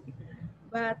COVID.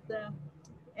 But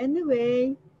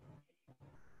anyway,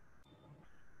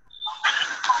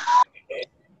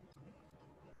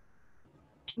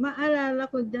 maalala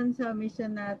ko dyan sa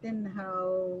mission natin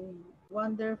how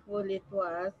wonderful it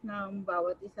was ng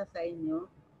bawat isa sa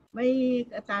inyo. May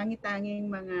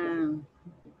tangi-tanging mga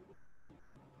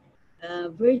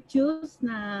virtues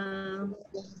na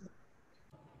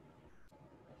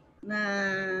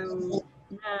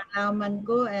nalaman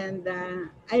ko, and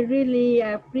I really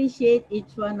appreciate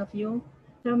each one of you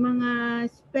sa mga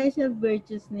special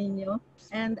virtues ninyo.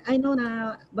 And I know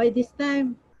na by this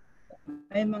time,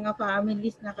 may mga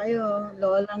families na kayo.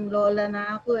 Lolang-lola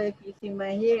na ako. If you see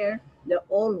my hair, they're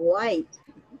all white.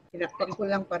 Sinakpan ko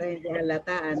lang para hindi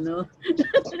halata, ano?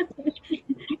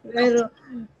 Pero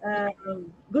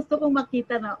gusto kong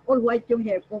makita na all white yung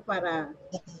hair ko para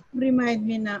remind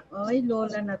me na, oy,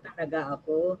 lola na talaga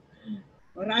ako.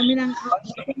 Marami nang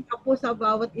apo sa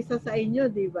bawat isa sa inyo,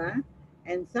 di ba?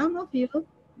 And some of you,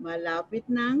 malapit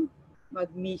nang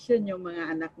mag-mission yung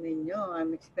mga anak ninyo.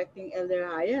 I'm expecting Elder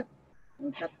Hayat.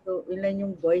 Tatlo, ilan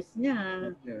yung boys niya?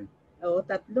 O,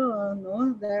 tatlo,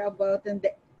 no? They're about,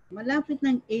 malapit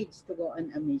ng age to go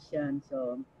on a mission.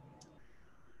 So,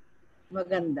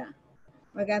 maganda.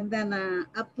 Maganda na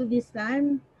up to this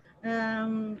time,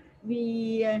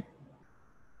 we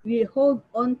hold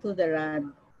on to the rod.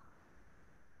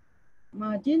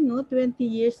 Imagine, no? 20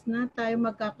 years na tayo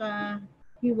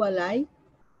magkakahiwalay.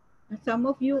 Some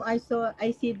of you, I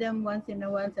see them once in a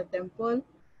while sa temple,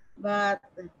 but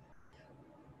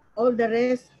all the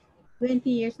rest, 20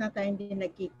 years na tayo hindi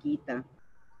nagkikita.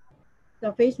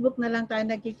 Sa Facebook na lang tayo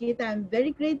nagkikita. I'm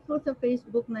very grateful sa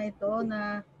Facebook na ito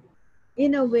na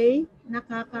in a way,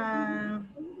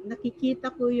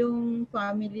 nakikita ko yung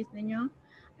families ninyo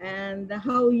and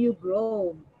how you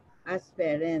grow as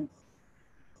parents.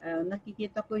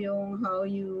 Nakikita ko yung how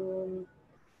you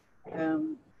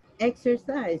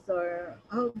exercise or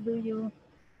how do you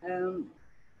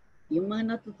yung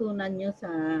mga natutunan nyo sa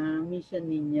mission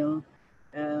ninyo.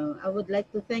 I would like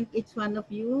to thank each one of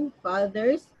you,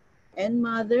 fathers and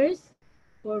mothers,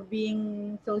 for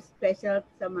being so special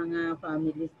sa mga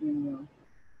families ninyo.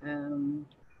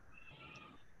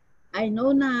 I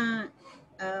know na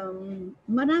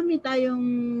marami tayong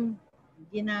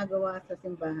ginagawa sa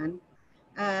simbahan.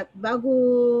 At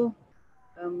bago,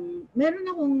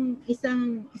 meron akong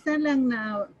isa lang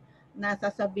na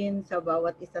nasasabihin sa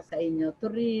bawat isa sa inyo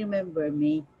to remember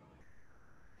me.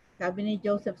 Sabi ni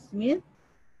Joseph Smith,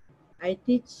 I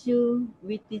teach you,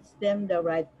 we teach them the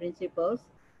right principles,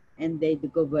 and they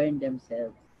govern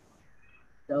themselves.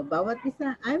 So bawat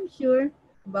isa, I'm sure,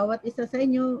 bawat isa sa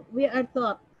inyo, we are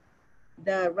taught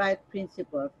the right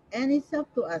principles, and it's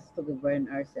up to us to govern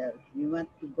ourselves. We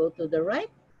want to go to the right,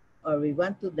 or we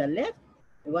want to the left,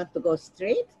 we want to go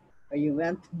straight, or you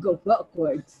want to go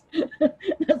backwards.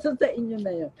 Nasa sa inyo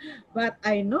na yun. But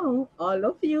I know all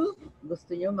of you,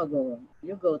 gusto nyo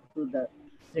you go to the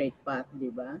straight path, di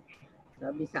ba?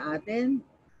 Sabi sa atin,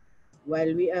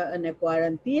 while we are in a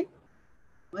quarantine,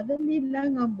 madali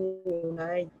lang ang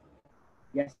buhay.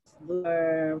 Just do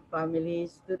our family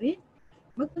history,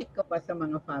 mag-connect ka pa sa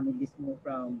mga families mo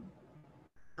from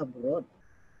abroad.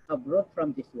 Abroad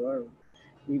from this world.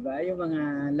 Diba? Yung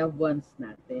mga loved ones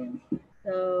natin.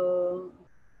 So,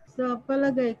 sa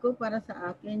palagay ko, para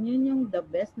sa akin, yun yung the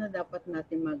best na dapat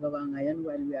natin magawa ngayon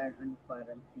while we are on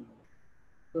quarantine.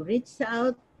 To reach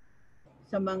out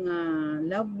sa mga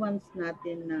loved ones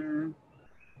natin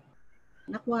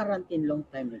na quarantine long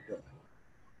time ago.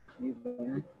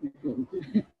 Diba?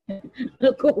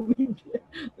 COVID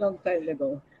long time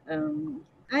ago.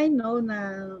 I know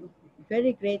na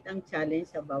very great ang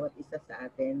challenge sa bawat isa sa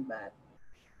atin, but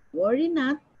worry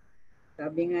not.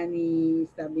 Sabi nga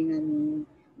ng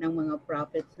mga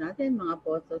prophets natin, mga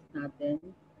apostles natin,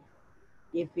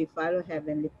 if we follow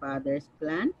Heavenly Father's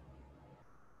plan,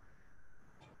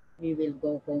 we will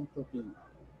go home to Him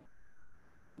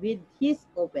with His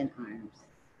open arms.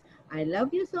 I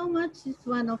love you so much, each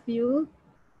one of you.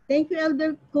 Thank you,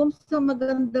 Elder Combs, sa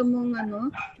maganda mong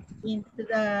into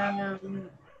the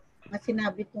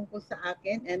sinabi tungkol sa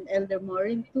akin, and Elder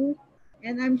Maureen too.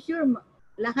 And I'm sure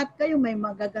lahat kayo may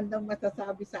magagandang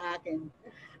masasabi sa akin.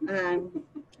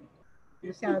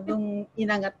 Masyadong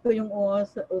inangat ko yung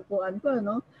upuan ko,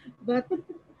 no? But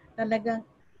talagang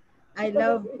I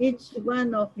love each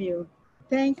one of you.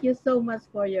 Thank you so much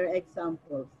for your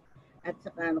examples. At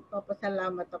saka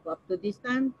nagpapasalamat ako up to this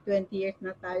time, 20 years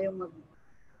na tayo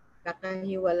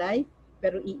magkakahiwalay,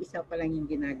 pero iisa pa lang yung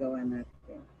ginagawa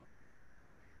natin.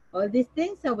 All these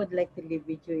things I would like to leave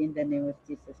with you in the name of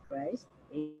Jesus Christ.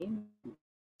 Amen.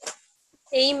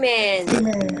 Amen.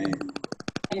 Amen.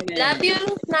 Love you,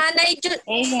 Nanay Jun.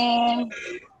 Amen.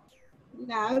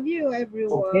 Love you,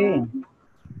 everyone. Okay.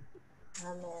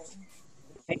 Amen.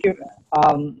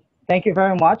 Thank you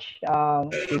very much,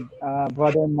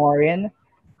 Brother Maureen,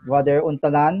 Brother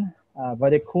Untalan,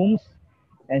 Brother Coombs,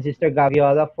 and Sister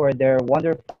Gaviola for their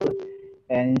wonderful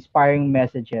and inspiring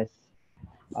messages.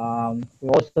 We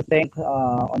also thank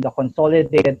on the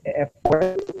consolidated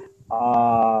effort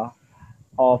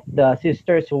of the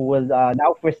sisters who will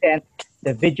now present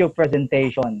the video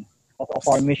presentation of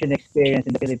our mission experience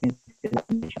in the Philippines.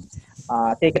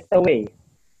 Take it away.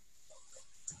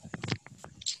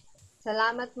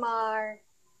 Salamat, Mark.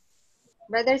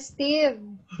 Brother Steve.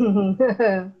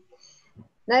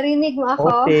 Narinig mo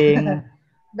ako? Hosting.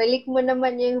 Balik mo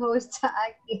naman yung host sa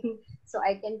akin so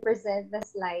I can present the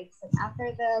slides. And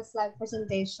after the slide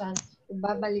presentation,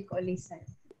 ibabalik ko ulit sa'yo.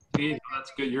 See,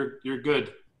 that's good. You're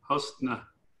good. Host na.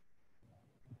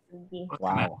 Okay.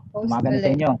 Wow. Host Umaga na sa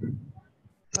ulit. inyo.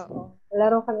 Oo.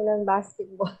 Laro kami ng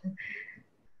basketball.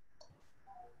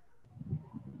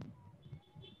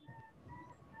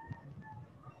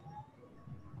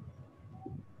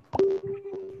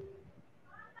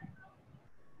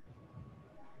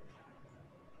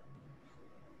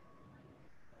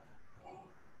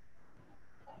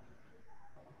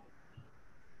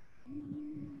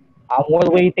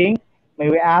 While waiting, may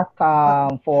we ask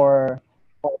for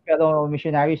fellow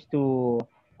missionaries to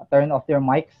turn off their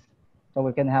mics so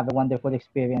we can have a wonderful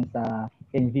experience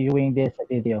in viewing this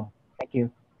video. Thank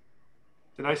you.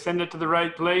 Did I send it to the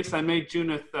right place? I made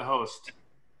Junith the host.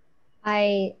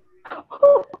 I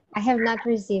have not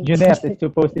received. Juneth is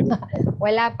supposed to be.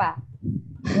 Wala pa.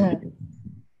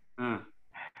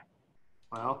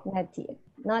 Well, not yet.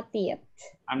 Not yet.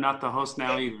 I'm not the host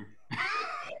now either.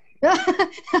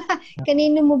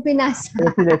 Kanino mo pinasa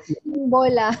yung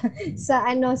bola sa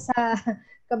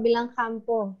kabilang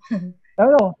kampo?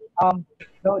 No,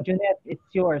 Juneth, it's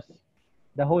yours.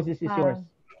 The host is yours.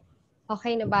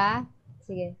 Okay na ba?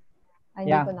 Sige.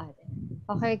 Yeah. Ko natin.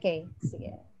 Okay.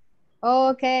 Sige.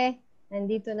 Okay.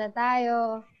 Nandito na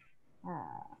tayo.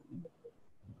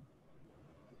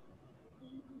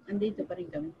 Andito pa rin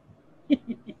kami.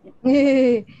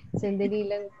 Sandali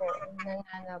lang po.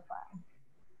 Nanganga pa.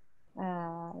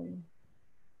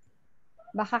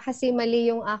 Baka kasi mali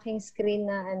yung aking screen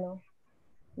na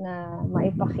na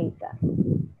maipakita.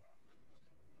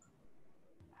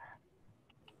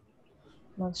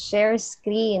 Mag-share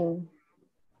screen.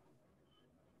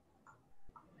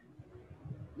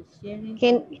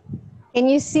 Can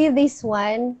you see this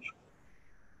one?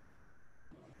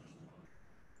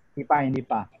 Hindi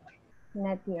pa.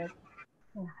 Not yet.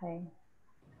 Okay.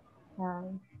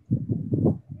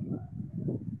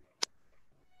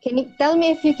 Can you tell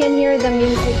me if you can hear the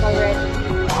music already?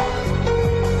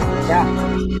 Yeah.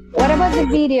 What about the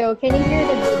video? Can you hear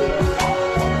the video?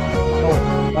 No,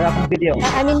 wala akong video.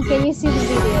 I mean, can you see the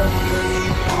video?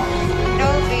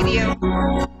 No video.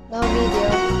 No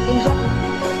video.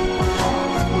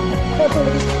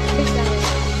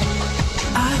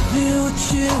 I feel a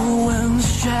chill when the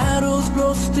shadows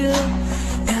grow still,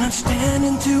 and I'm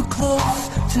standing too close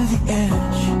to the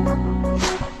edge.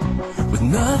 With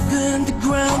nothing to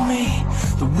ground me,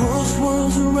 the world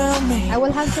swirls around me. I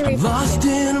will have to I'm repeat lost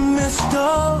it. in a mist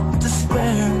of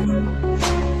despair.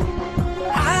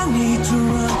 I need to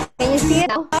run. Can you see it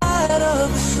now?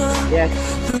 Yes.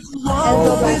 I'll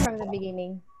go back from the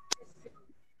beginning.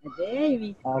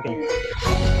 Okay.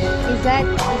 Is that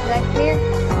clear?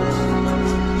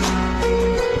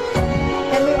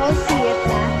 Can we all see it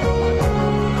now?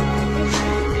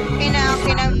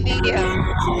 Okay na video.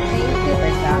 Thank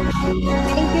you.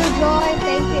 Thank you, Joy.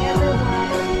 Thank you, everyone.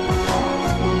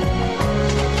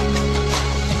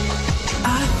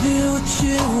 I feel a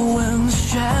chill when the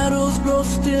shadows grow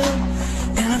still,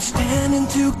 and I'm standing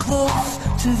too close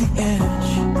to the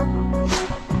edge.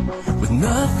 With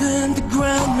nothing to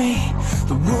ground me,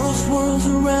 the world swirls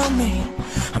around me.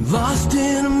 I'm lost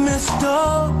in a mist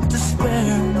of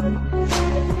despair.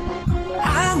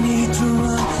 I need to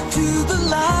run to the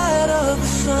light of the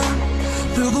sun,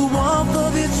 feel the warmth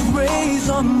of its rays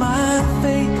on my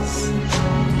face.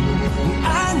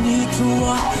 I need to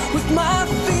walk with my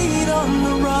feet on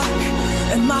the rock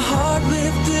and my heart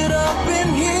lifted up in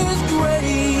His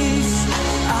grace.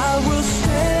 I will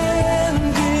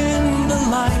stand in the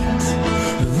light,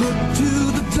 look to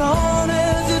the dawn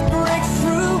as it breaks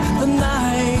through the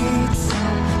night.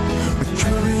 With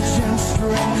courage and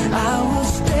strength, I will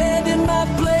stand in my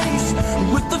place,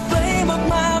 with the flame of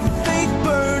my faith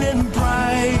burning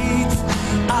bright.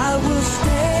 I will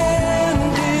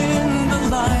stand in the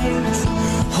light,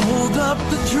 hold up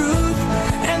the truth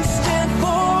and stand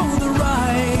for the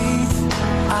right.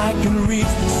 I can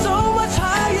reach so much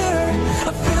higher,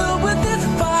 I'm filled with this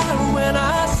fire when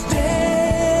I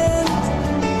stand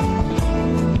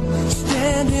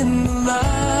in the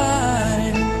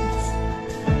light.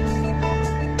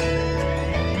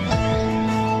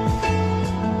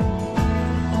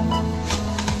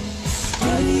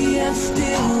 Steady and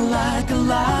still like a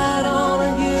light on a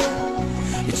hill,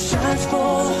 it shines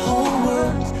for the whole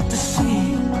world to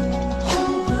see.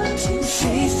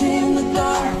 Chasing the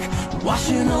dark,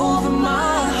 washing over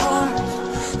my heart,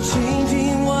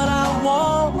 changing what I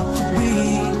want to be.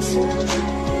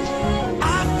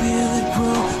 I feel it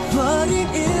grow, flooding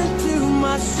into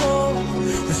my soul.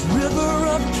 This river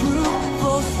of truth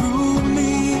flows through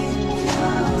me,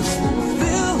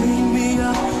 filling me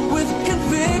up with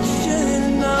conviction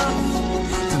enough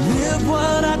to live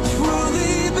what I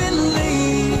truly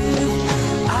believe.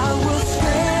 I will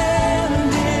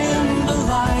stand in the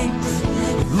light,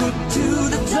 look to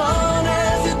the dawn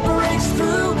as it breaks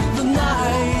through the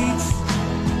night.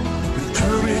 With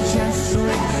courage and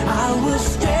strength, I will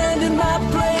stand in my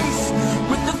place,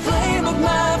 with the flame of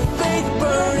my faith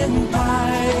burning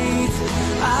bright.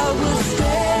 I will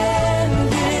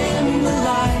stand in the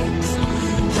light,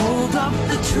 hold up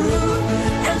the truth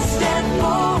and stand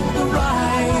for the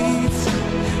right.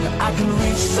 I can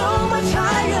reach so much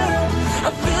higher,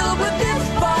 I'm filled with this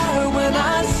fire when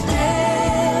I stand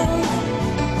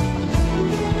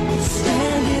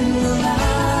in the light.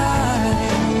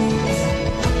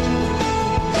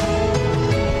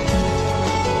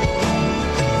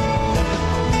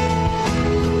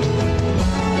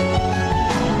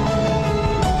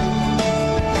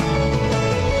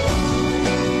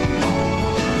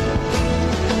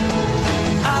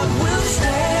 I will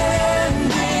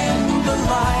stand in the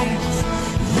light,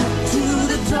 look to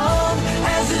the dawn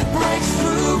as it breaks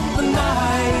through the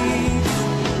night.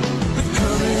 With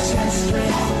courage and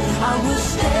strength, I will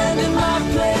stand in my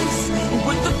place,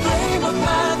 with the flame of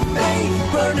my faith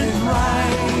burning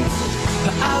bright.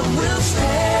 I will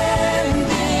stand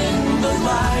in the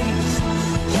light,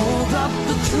 hold up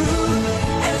the truth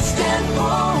and stand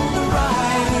for the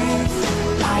right.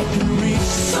 I can reach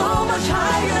so much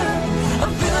higher,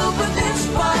 I'm filled with this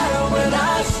fire when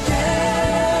I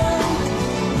stand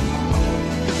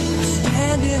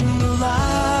in the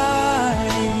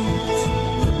light.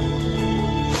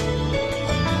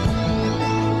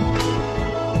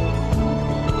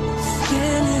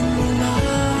 Stand in the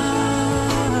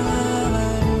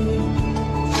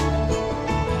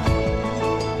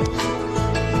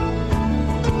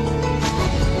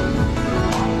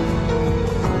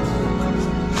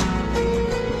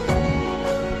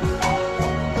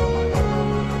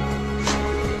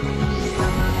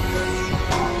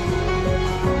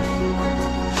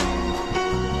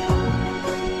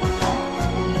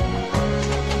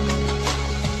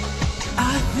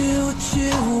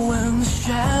chill when the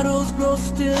shadows grow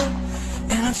still,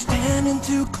 and I'm standing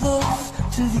too close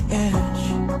to the edge.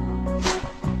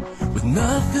 With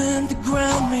nothing to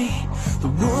ground me, the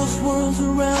world swirls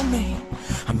around me.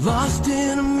 I'm lost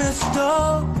in a mist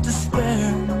of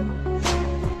despair.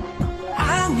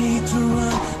 I need to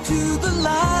run to the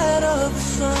light of the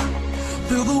sun,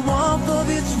 feel the warmth of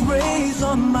its rays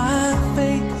on my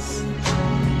face.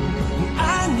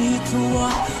 I need to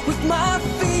walk with my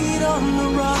feet on the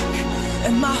rock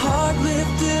and my heart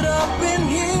lifted up in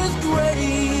His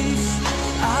grace.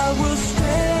 I will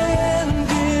stand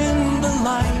in the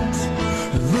light,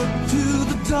 look to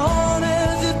the dawn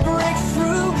as it breaks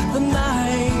through the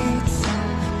night.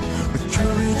 With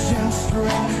courage and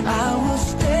strength, I will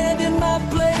stand in my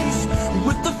place,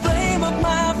 with the flame of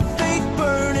my faith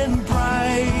burning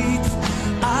bright.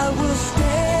 I will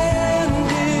stand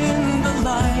in the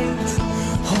light,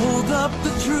 hold up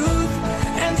the truth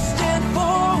and stand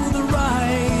for the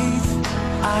right.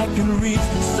 I can reach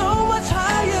so much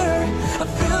higher, I'm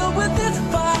filled with this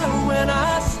fire when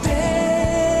I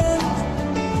stand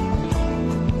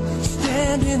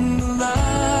in the light.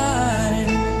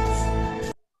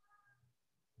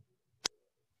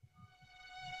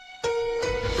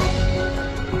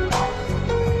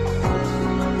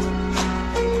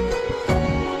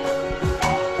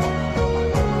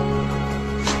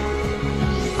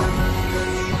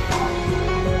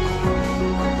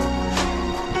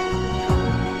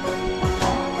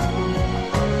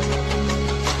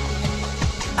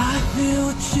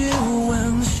 Chill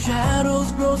when the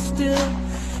shadows grow still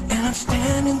and I'm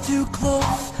standing too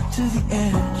close to the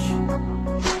edge.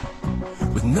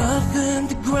 With nothing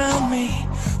to ground me,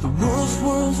 the world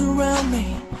swirls around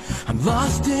me. I'm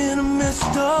lost in a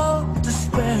mist of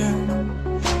despair.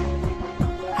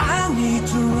 I need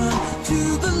to run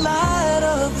to the light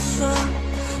of the sun,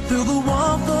 feel the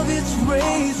warmth of its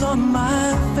rays on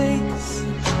my face.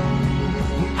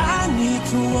 I need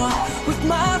to walk with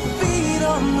my feet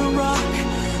on the rock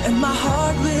and my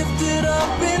heart lifted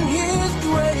up in His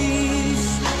grace.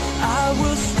 I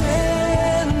will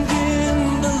stand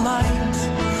in the light,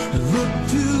 look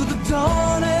to the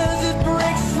dawn as it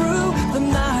breaks through the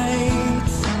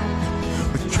night.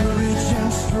 With courage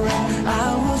and strength,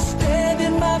 I will stand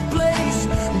in my place,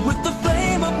 with the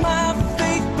flame of my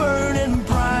faith burning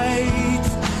bright.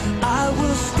 I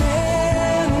will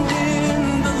stand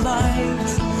in the light,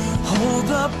 hold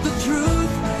up the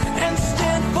truth and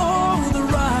stand for the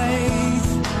right.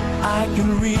 I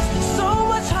can reach so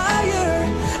much higher,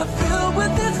 I'm filled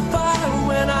with this fire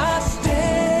when I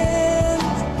stand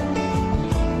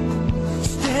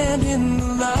in the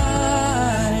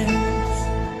light.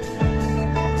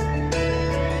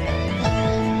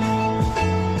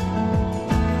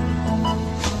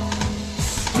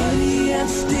 Steady and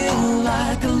still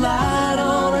like a light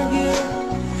on a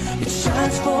hill, it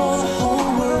shines for the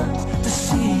whole world to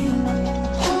see.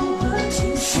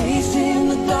 Chasing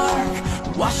the dark,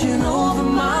 washing over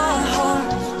my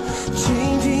heart,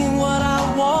 changing what I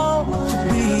want to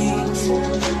be.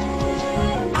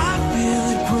 I feel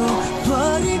it grow,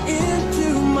 flooding into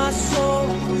my soul.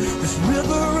 This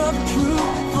river of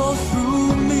truth flows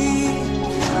through me,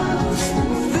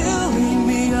 filling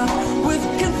me up with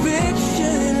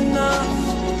conviction enough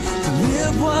to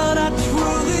live what I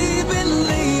truly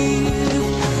believe.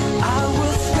 I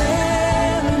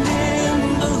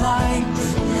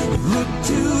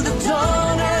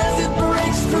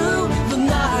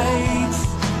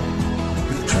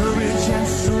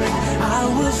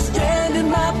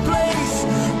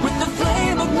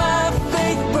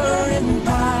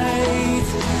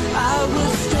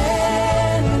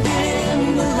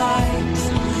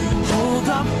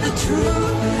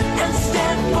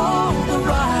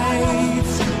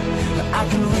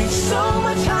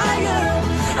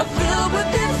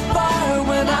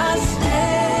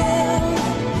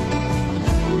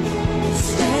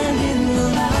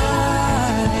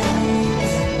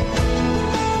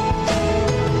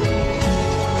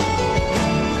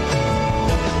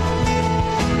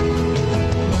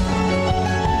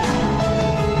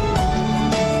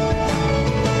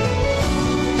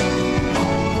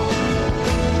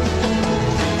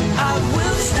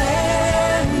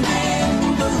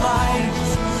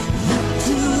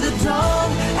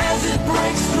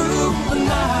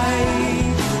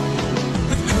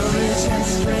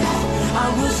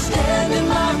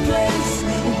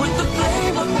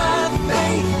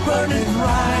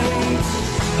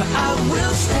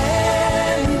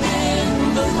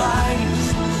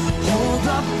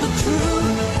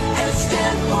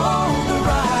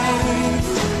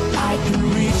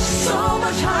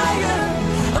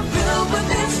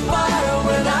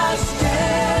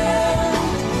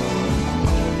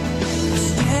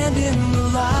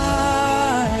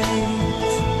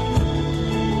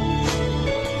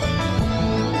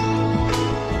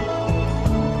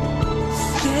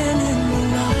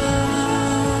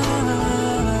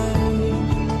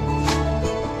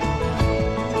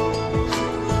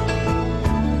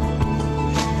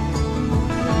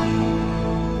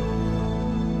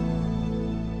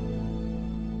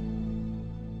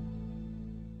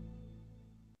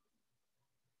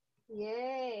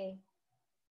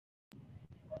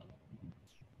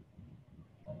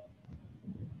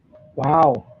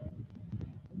Wow.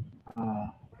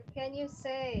 What can you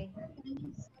say?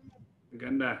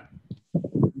 Ganda.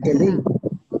 Galing.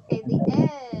 Okay, the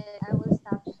end. I will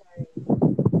stop sharing.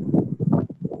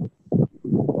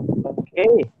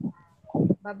 Okay.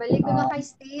 Babalik ko na Um, kay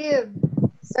Steve.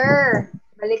 Sir,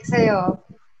 balik sa'yo.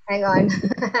 Hang on.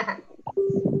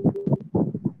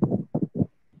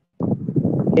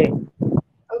 okay.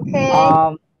 Okay.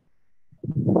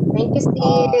 Thank you, Uh,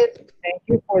 Steve. thank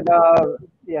you for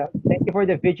thank you for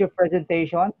the video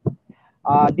presentation.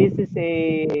 This is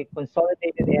a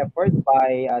consolidated effort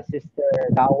by Sister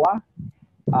Dawa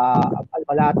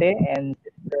Albalate and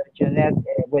Sister Jeanette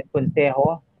with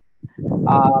Consejo.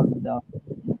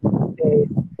 They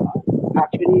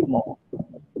actually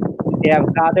they have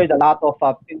gathered a lot of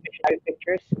missionary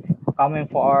pictures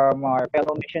coming from our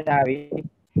fellow missionary,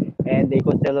 and they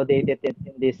consolidated it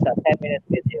in this 10-minute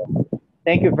video.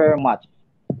 Thank you very much.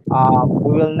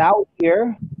 We will now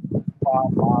hear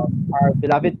from our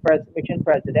beloved mission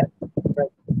president,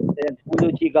 President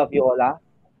Julio G. Gaviola,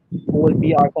 who will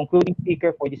be our concluding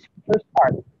speaker for this first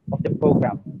part of the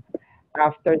program.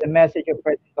 After the message of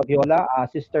President Gaviola,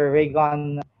 Sister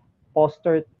Regan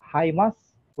Foster Jaimas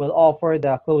will offer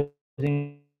the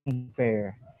closing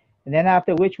prayer. And then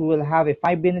after which we will have a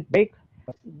 5-minute break,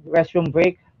 restroom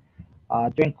break,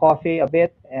 drink coffee a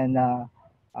bit, and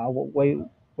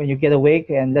when you get awake,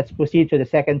 and let's proceed to the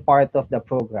second part of the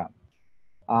program.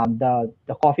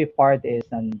 The coffee part is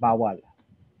on bawal.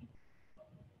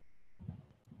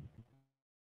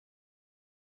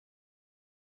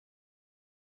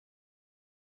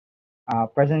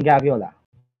 President Gaviola.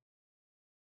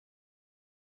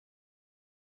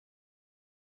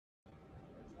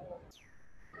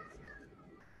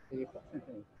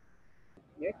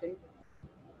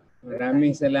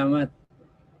 Maraming salamat.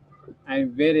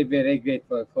 I'm very, very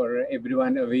grateful for every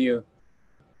one of you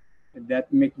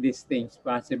that make these things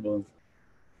possible.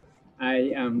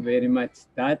 I am very much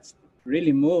touched,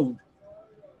 really moved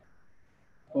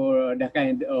for the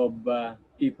kind of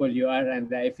people you are,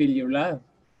 and I feel your love.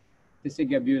 Sister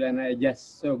Gabiola, and I'm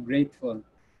just so grateful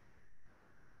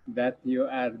that you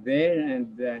are there,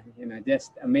 and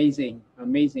just amazing,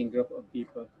 amazing group of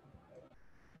people.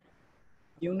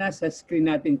 Yung nasa screen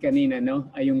natin kanina, no,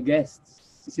 ay yung guests.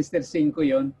 Si Sister Cinco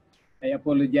yon. I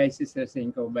apologize, Sister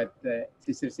Cinco, but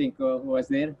Sister Cinco was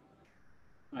there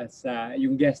as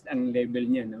yung guest ang label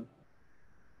niya, no.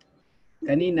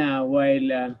 Kanina,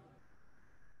 while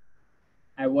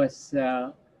I was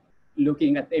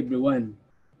looking at everyone,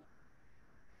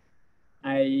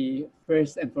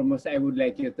 first and foremost, I would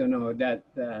like you to know that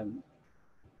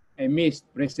I missed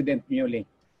President Muley.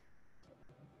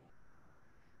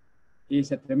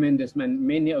 He's a tremendous man.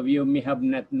 Many of you may have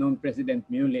not known President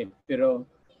Muley, pero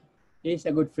he's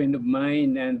a good friend of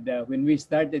mine. And when we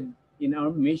started in our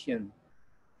mission,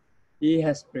 he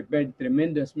has prepared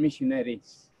tremendous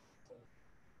missionaries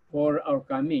for our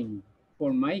coming,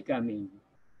 for my coming.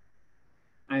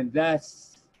 And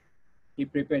thus, he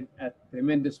prepared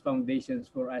tremendous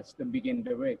foundations for us to begin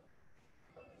the work.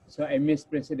 So I miss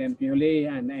President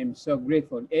Muley, and I'm so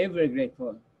grateful, ever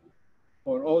grateful,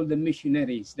 for all the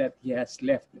missionaries that he has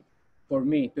left for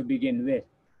me to begin with.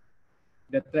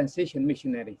 The transition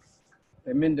missionaries,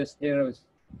 tremendous heroes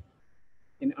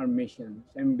in our missions.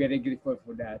 I'm very grateful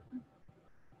for that.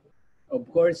 Of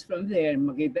course, from there,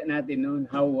 makita natin noon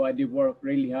how they work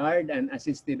really hard and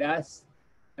assisted us.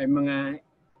 Ay mga,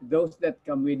 those that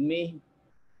come with me,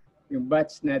 yung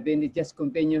batch natin, it just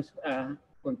continuously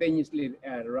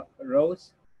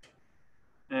rose.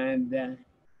 And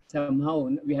somehow,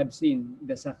 we have seen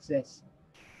the success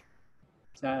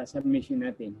sa mission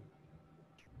natin.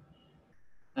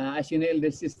 As you know,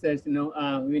 elder sisters,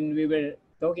 when we were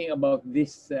talking about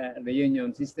this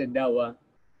reunion, Sister Dawa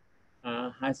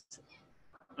has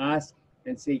asked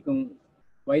and say,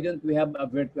 why don't we have a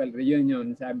virtual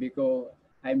reunion? Sabi ko,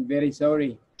 I'm very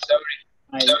sorry.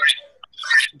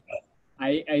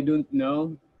 I don't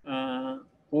know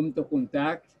whom to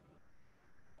contact.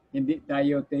 Hindi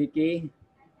tayo teki.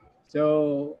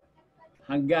 So,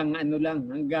 hanggang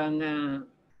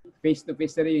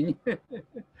face-to-face reunion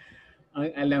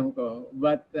ang alam ko.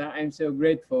 But I'm so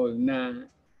grateful na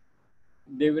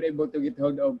they were able to get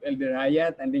hold of Elder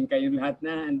Hayat and then kayong lahat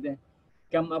na and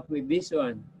come up with this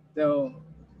one. So,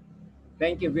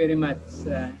 thank you very much,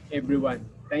 everyone.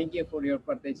 Thank you for your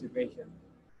participation.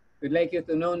 We'd like you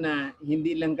to know na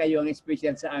hindi lang kayo ang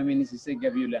special sa amin ni Sister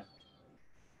Gaviola.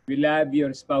 We love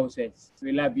your spouses.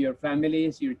 We love your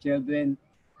families, your children.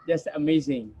 Just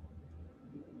amazing.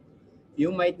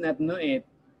 You might not know it.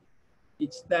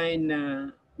 Each time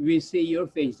we see your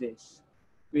faces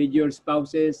with your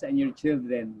spouses and your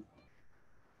children,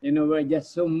 You know, we're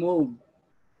just so moved.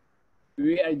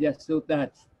 We are just so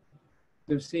touched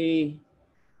to see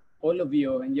all of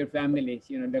you and your families,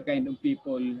 you know, the kind of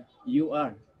people you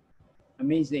are.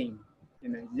 Amazing. You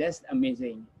know, just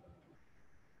amazing.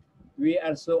 We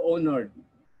are so honored.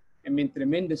 I mean,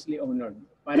 tremendously honored.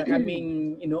 Para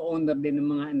kaming ino-honor din ng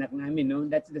mga anak namin, no?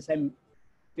 That's the same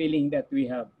feeling that we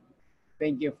have.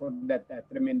 Thank you for that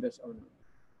tremendous honor.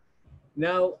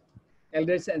 Now,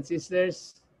 elders and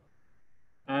sisters,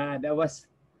 that was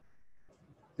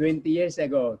 20 years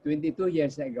ago, 22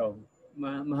 years ago.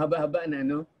 Mahaba-haba na,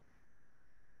 no?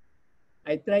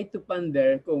 I try to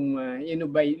ponder kung,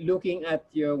 by looking at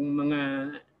yung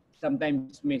mga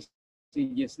sometimes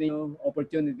messages,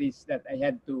 opportunities that I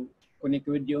had to connect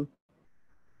with you,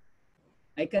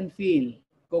 I can feel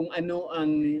kung ano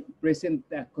ang present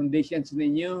conditions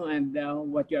ninyo and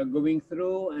what you are going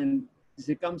through and the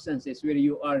circumstances where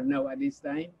you are now at this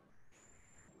time.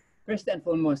 First and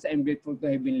foremost, I'm grateful to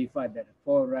Heavenly Father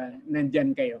for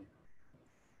nandyan kayo.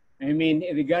 I mean,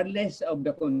 regardless of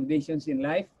the conditions in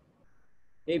life,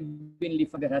 Heavenly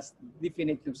Father has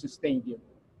definitely sustained you.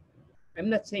 I'm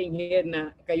not saying here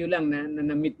na kayo lang na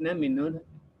na-meet namin, no?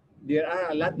 There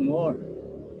are a lot more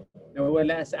na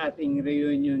wala sa ating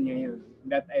reunion ngayon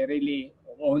that I really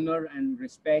honor and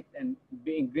respect and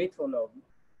being grateful of.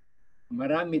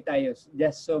 Marami tayo,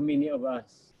 just so many of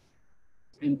us.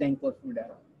 I'm thankful for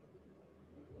that.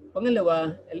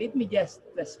 Pangalawa, let me just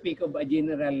speak of a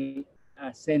general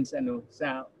sense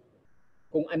sa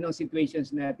kung anong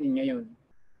situations natin ngayon.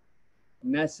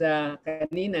 Nasa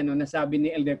kanina, nasabi ni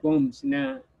Elder Combs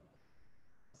na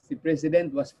si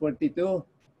President was 42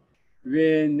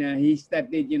 when he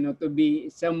started, to be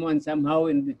someone somehow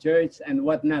in the church and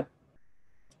whatnot.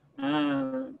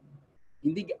 Thank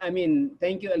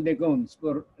you, Elder Combs,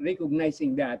 for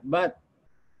recognizing that. But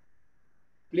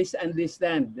please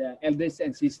understand, elders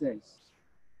and sisters,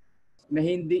 na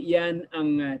hindi yan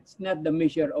it's not the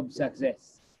measure of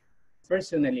success.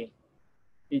 Personally,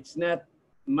 it's not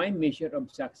my measure of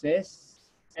success.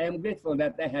 I am grateful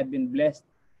that I had been blessed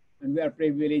and we are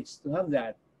privileged to have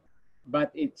that.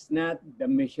 But it's not the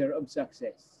measure of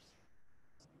success.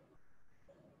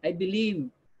 I believe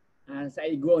as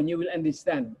I go on, you will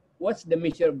understand what's the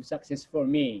measure of success for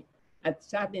me. At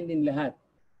sa atin din lahat.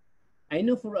 I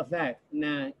know for a fact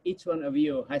na each one of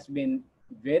you has been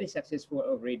very successful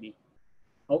already.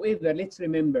 However, let's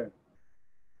remember,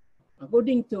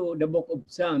 according to the book of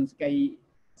Psalms kay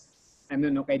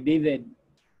David,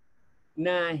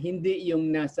 na hindi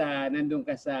yung nandun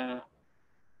ka sa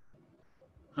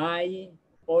high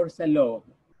or sa low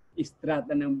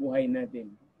strata ng buhay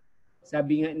natin.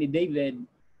 Sabi nga ni David,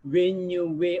 when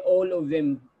you weigh all of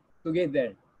them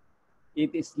together,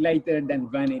 it is lighter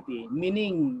than vanity.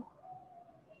 Meaning,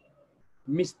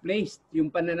 misplaced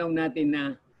yung pananaw natin na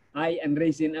high and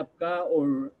raising up ka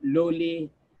or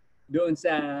lowly doon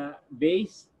sa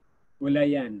base, wala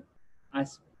yan.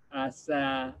 As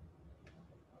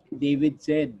David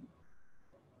said,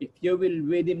 if you will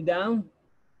weigh them down,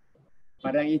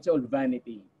 parang it's all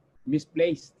vanity.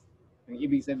 Misplaced ang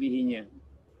ibig sabihin niya.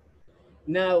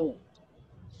 Now,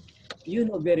 you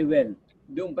know very well,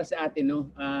 doon pa sa atin,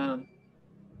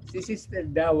 si Sister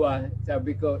Dawa,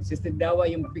 sabi ko, Sister Dawa,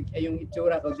 yung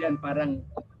itsura ko dyan, parang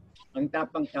ang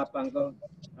tapang-tapang ko.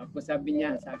 Ako sabi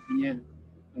niya,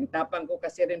 ang tapang ko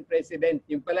kasi rin President.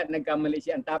 Yung pala, nagkamali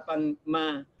siya, ang tapang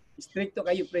stricto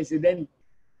kayo President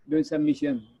doon sa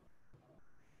mission.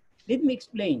 Let me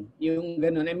explain yung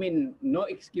ganun. I mean, no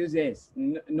excuses,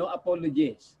 no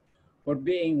apologies for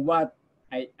being what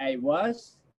I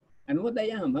was and what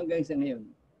I am hanggang sa ngayon.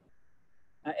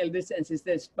 Elders and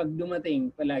sisters, pag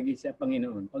dumating palagi sa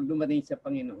Panginoon,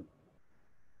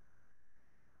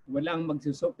 walang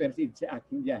magsusupersede sa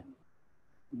akin dyan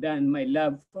than my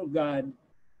love for God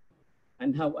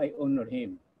and how I honor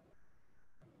Him.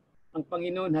 Ang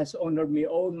Panginoon has honored me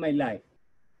all my life.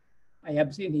 I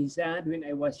have seen His hand when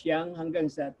I was young hanggang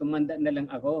sa tumanda na lang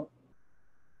ako.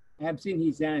 I have seen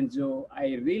His hand, so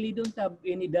I really don't have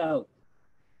any doubt.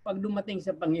 Pag dumating sa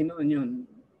Panginoon yun,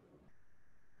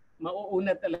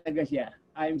 mauuna talaga siya.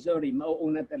 I'm sorry,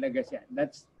 mauuna talaga siya.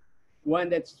 That's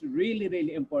one that's really,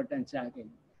 really important sa akin.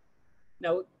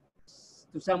 Now,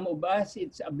 to some of us,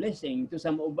 it's a blessing. To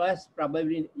some of us,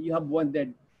 probably you have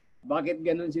wondered, bakit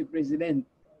ganun si President?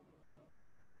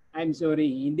 I'm sorry,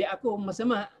 hindi ako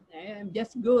masama. I'm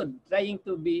just good, trying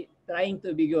to be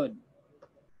good.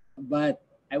 But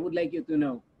I would like you to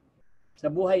know, sa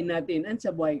buhay natin and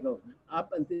sa buhay ko,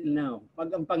 up until now,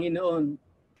 pag ang Panginoon,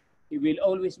 He will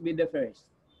always be the first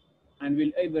and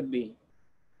will ever be.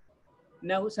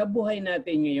 Now, sa buhay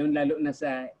natin ngayon, lalo na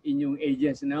sa inyong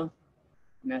ages, no?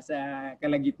 nasa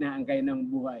kalagitnaan kayo ng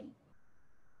buhay.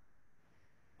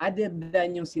 Other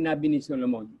than yung sinabi ni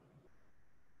Solomon,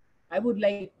 I would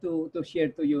like to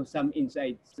share to you some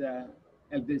insights,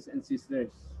 elders and sisters.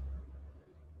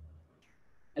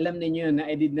 Alam niyo na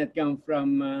I did not come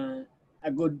from a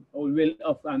good or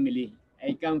well-off family.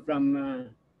 I come from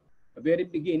the very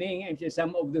beginning. I'm sure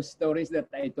some of the stories that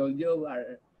I told you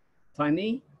are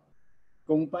funny,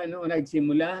 kung paano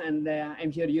nagsimula, and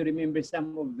I'm sure you remember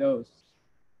some of those.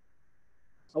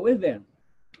 However,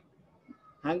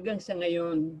 hanggang sa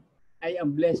ngayon, I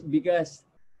am blessed because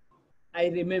I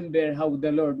remember how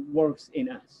the Lord works in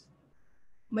us.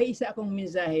 May isa akong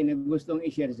mensahe na gustong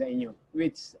i-share sa inyo,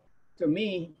 which to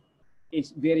me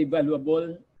is very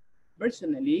valuable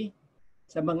personally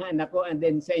sa mga anak ko and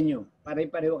then sa inyo.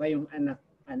 Pare-pareho kayong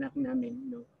anak namin.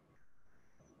 No?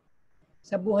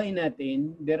 Sa buhay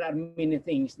natin, there are many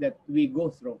things that we go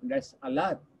through. There's a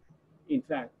lot, in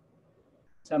fact.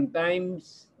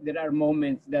 Sometimes there are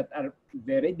moments that are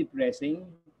very depressing.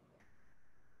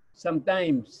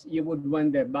 Sometimes you would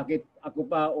wonder, bakit ako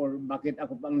pa or bakit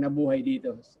ako pang nabuhay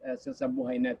dito sa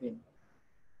buhay natin.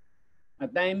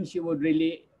 At times you would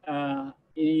really,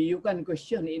 you can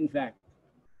question, in fact,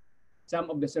 some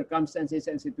of the circumstances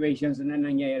and situations na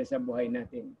nangyayari sa buhay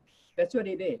natin. That's what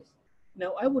it is.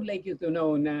 Now, I would like you to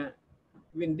know na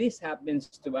when this happens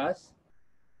to us,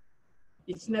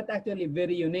 it's not actually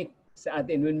very unique sa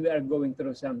atin when we are going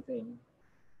through something.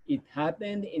 It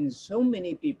happened in so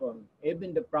many people,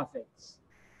 even the prophets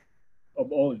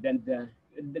of old and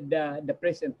the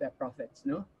present prophets,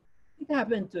 no? It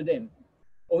happened to them.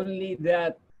 Only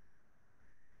that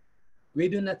we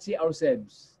do not see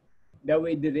ourselves the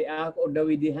way they react or the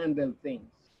way they handle things.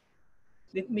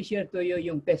 Let me share to you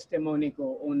yung testimony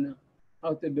ko on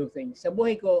how to do things. Sa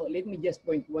buhay ko, let me just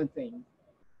point one thing.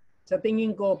 Sa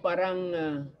tingin ko, parang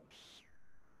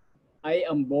I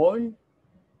am born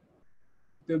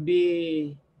to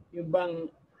be yung bang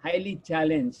highly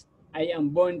challenged. I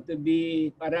am born to be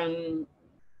parang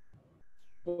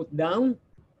put down,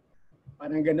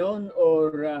 parang ganon,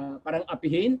 or parang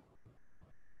apihin.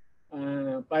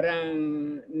 Parang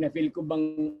na-feel ko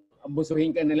bang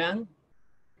abusuhin ka na lang.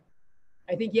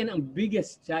 I think yan ang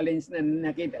biggest challenge na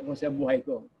nakita ko sa buhay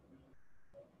ko.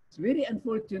 It's very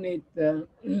unfortunate,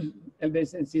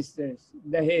 elders and sisters,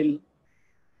 dahil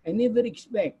I never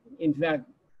expect, in fact,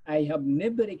 I have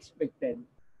never expected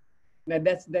na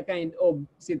that's the kind of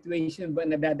situation ba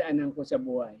nadadaanan ko sa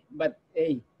buhay. But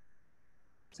hey,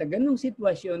 sa ganung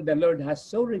sitwasyon, the Lord has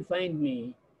so refined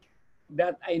me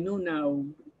that I know now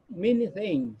many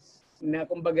things na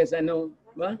kumbaga sa ano,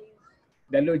 ba?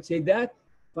 The Lord said that,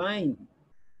 fine.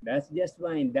 That's just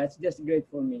fine. That's just great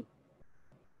for me.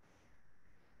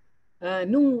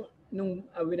 When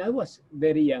I was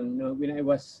very young,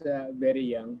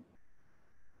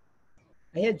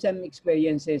 I had some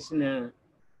experiences na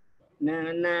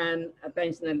at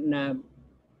times na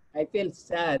I felt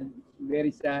sad, very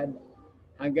sad,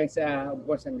 hanggang sa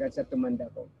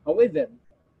tumanda ko. However,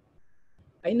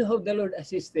 I know how the Lord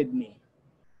assisted me.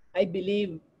 I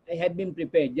believe I had been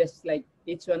prepared, just like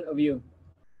each one of you.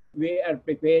 We are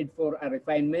prepared for a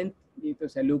refinement dito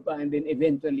sa lupa, and then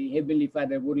eventually, Heavenly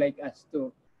Father would like us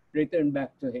to return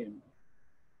back to Him.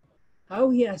 How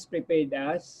He has prepared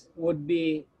us would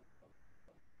be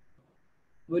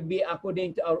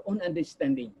according to our own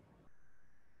understanding.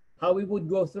 How we would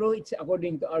go through, it's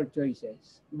according to our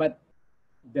choices. But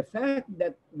the fact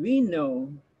that we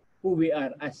know who we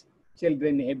are as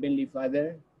children ni Heavenly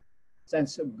Father,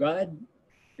 sons of God,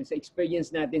 and sa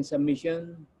experience natin sa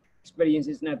mission,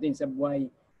 experiences natin sa buhay,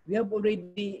 we have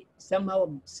already somehow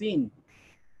seen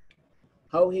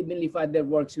how Heavenly Father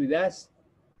works with us.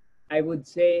 I would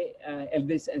say,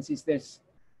 elders and sisters,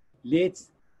 let's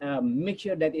make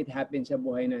sure that it happens sa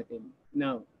buhay natin.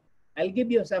 Now, I'll give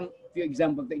you some few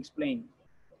examples to explain.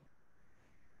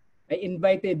 I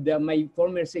invited my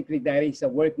former secretary sa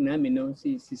work namin, no,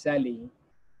 si Sally.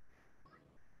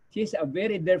 She's a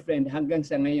very dear friend hanggang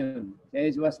sa ngayon.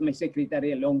 She was my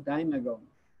secretary a long time ago.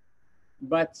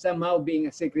 But somehow being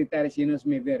a secretary, she knows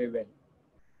me very well.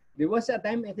 There was a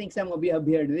time, I think some of you have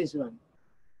heard this one,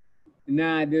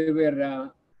 na there were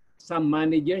some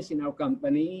managers in our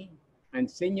company and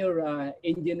senior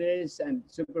engineers and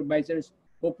supervisors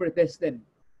who protested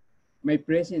my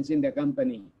presence in the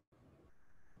company.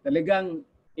 Talagang,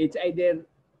 it's either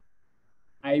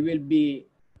I will be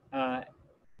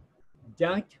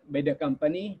junked by the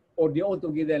company or they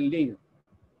altogether leave.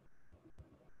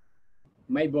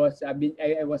 My boss,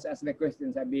 I was asked the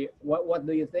question, sabi, what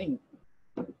do you think?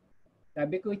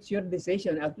 Sabi ko, it's your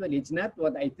decision. Actually, it's not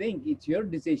what I think. It's your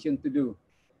decision to do.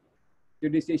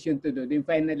 decision to do. Then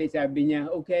finally, sabi niya,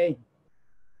 okay,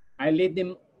 I let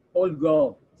them all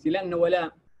go. Sila ang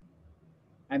nawala.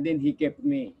 And then he kept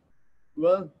me.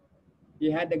 Well, he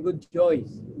had a good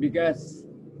choice because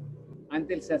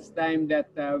until such time that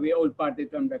we all parted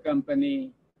from the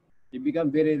company, he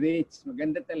became very rich.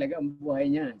 Maganda talaga ang buhay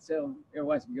niya. So, it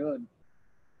was good.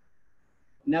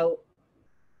 Now,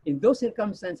 in those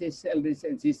circumstances, elders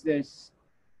and sisters,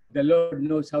 the Lord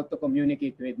knows how to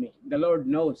communicate with me. The Lord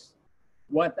knows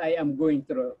what I am going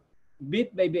through.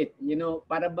 Bit by bit, you know,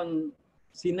 para bang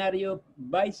scenario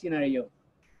by scenario.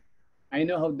 I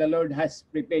know how the Lord has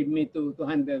prepared me to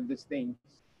handle these things.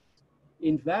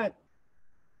 In fact,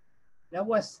 that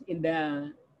was in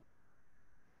the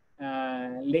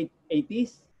late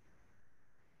 80s.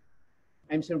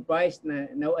 I'm surprised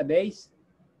na nowadays,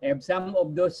 I have some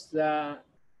of those, yung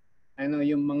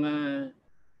mga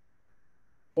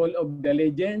Fall of the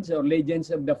Legends or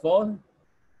Legends of the Fall,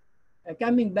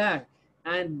 coming back.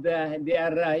 And they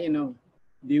are,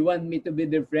 they want me to be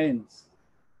their friends.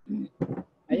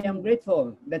 I am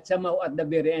grateful that somehow at the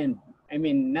very end, I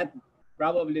mean, not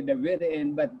probably the very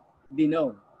end, but they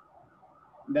know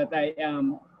that I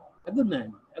am a good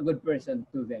man, a good person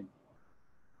to them.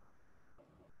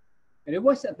 And there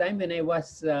was a time when I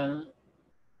was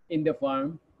in the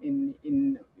farm,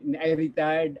 I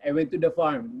retired, I went to the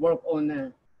farm, work on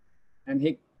an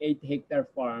 8-hectare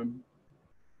farm.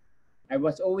 I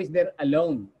was always there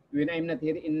alone. When I'm not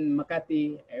here in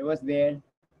Makati, I was there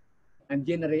and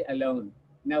generally alone.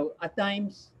 Now, at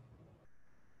times,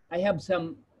 I have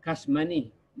some cash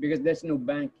money because there's no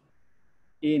bank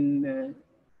in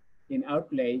our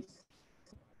place.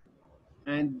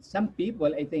 And some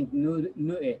people, I think, knew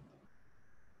it.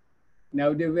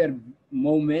 Now, there were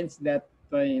moments that,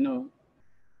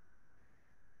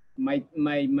 my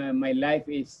life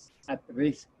is at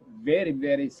risk. Very,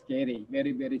 very scary.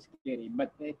 Very, very scary.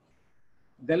 But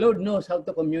the Lord knows how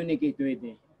to communicate with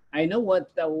me. I know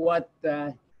what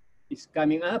is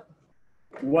coming up,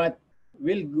 what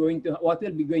will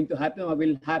be going to happen, what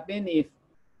will happen if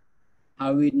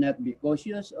I will not be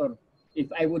cautious or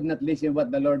if I would not listen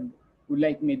what the Lord would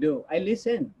like me do. I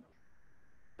listen.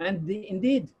 And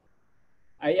indeed,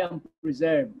 I am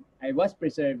preserved. I was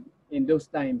preserved in those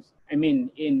times. I mean,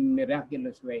 in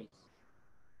miraculous ways.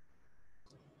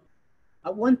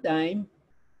 At one time,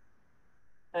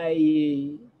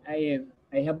 I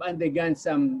have undergone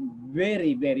some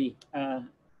very, very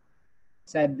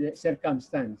sad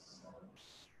circumstance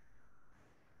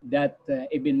that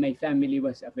even my family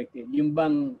was affected. Yung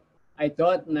bang I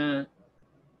thought na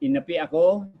inapi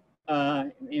ako,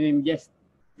 and just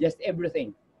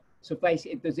everything. Suffice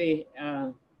it to say,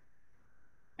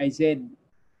 I said,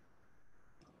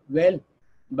 well,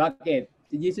 bakit?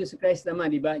 Si Jesus Christ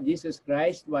naman, di ba? Jesus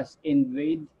Christ was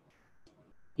invaded.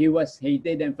 He was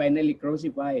hated and finally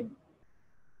crucified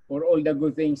for all the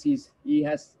good things he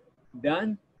has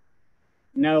done.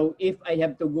 Now, if I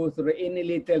have to go through any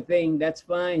little thing, that's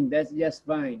fine. That's just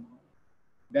fine.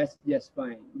 That's just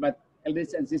fine. But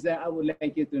elders and sisters, I would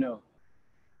like you to know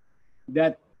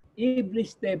that every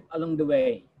step along the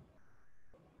way,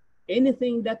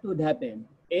 anything that would happen,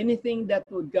 anything that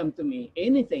would come to me,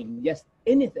 anything, just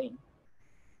anything,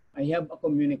 I have a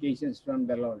communications from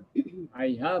the Lord.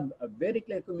 I have a very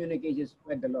clear communications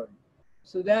with the Lord.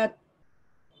 So that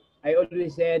I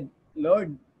always said,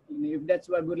 Lord, if that's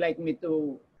what would like me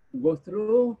to go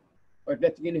through or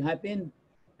that's going to happen,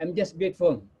 I'm just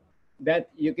grateful that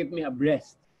you keep me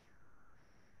abreast.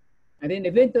 And then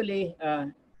eventually,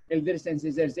 elders and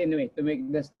sisters, anyway, to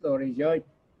make the story short,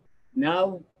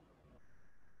 now,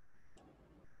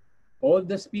 all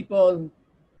those people,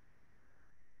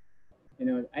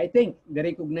 I think they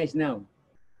recognize now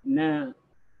na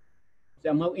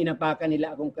somehow inapakan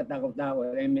nila akong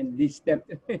katakot-takot. I mean, this step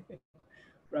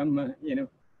from,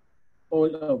 all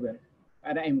over.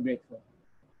 Para I'm grateful.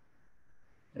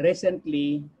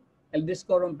 Recently, eldest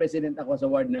quorum president ako sa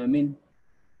ward namin.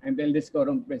 I'm the eldest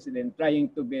quorum president,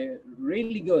 trying to be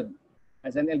really good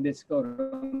as an eldest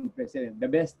quorum president, the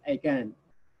best I can.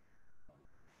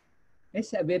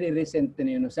 It's a very recent,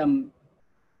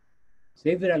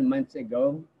 several months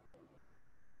ago,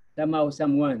 somehow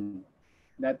someone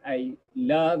that I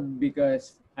love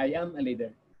because I am a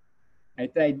leader. I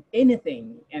tried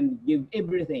anything and give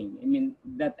everything,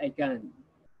 that I can.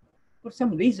 For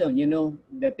some reason,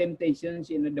 the temptations,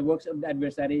 the works of the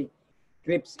adversary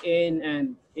creeps in,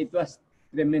 and it was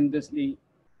tremendously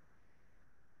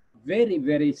very,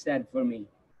 very sad for me.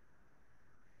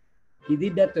 He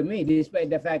did that to me, despite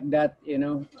the fact that,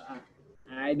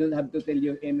 I don't have to tell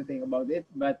you anything about it,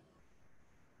 but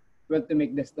well, to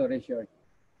make the story short,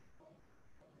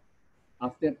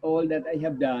 after all that I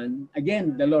have done,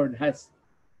 again, the Lord has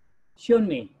shown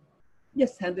me,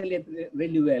 just handle it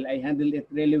really well. I handle it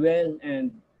really well,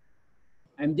 and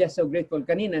I'm just so grateful.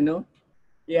 Kanina, no?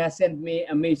 He has sent me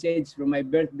a message for my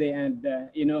birthday, and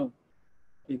you know,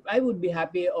 if I would be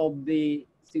happy of the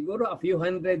siguro a few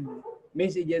hundred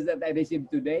messages that I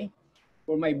received today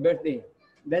for my birthday,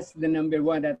 that's the number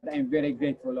one that I'm very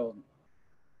grateful of.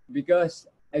 Because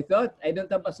I thought I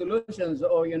don't have a solution,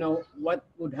 or you know, what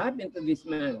would happen to this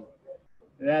man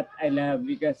that I love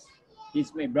because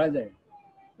he's my brother.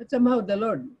 But somehow the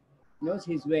Lord knows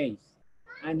his ways,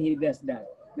 and he does that.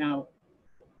 Now,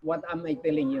 what am I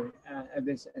telling you,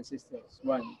 brothers and sisters?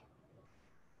 One,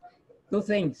 two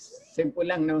things. Simple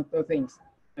lang, no? Two things.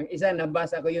 Ang isa,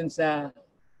 nabasa ko yun sa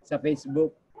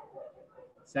Facebook.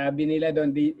 Sabi nila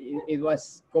doon, it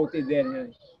was quoted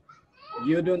there,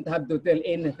 you don't have to tell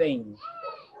anything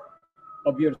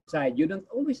of your side. You don't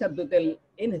always have to tell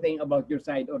anything about your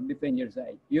side or defend your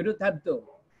side. You don't have to.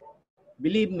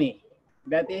 Believe me,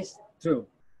 that is true.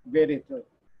 Very true.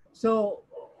 So,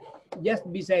 just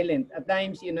be silent. At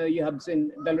times, you know, you have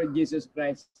seen the Lord Jesus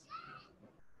Christ.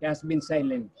 He has been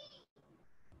silent.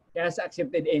 He has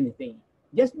accepted anything.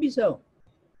 Just be so.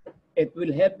 It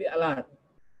will help you a lot.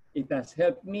 It has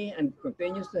helped me and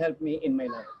continues to help me in my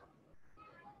life.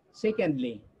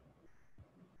 Secondly,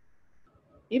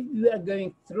 if we are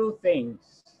going through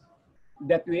things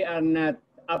that we are not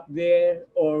up there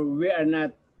or we are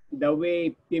not the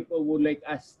way people would like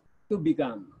us to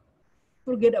become,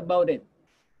 forget about it.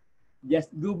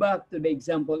 Just go back to the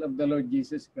example of the Lord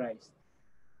Jesus Christ.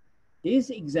 His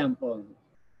example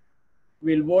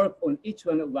will work on each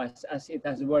one of us as it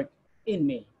has worked in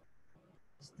me.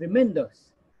 It's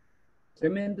tremendous.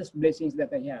 Tremendous blessings that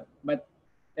I have. But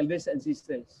elders and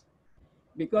sisters,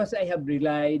 because I have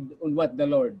relied on what the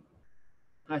Lord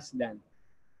has done,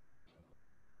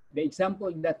 the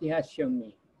example that He has shown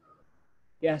me,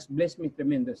 He has blessed me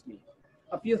tremendously.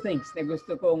 A few things na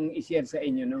gusto kong i-share sa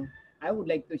inyo, no? I would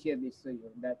like to share this to you,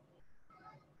 that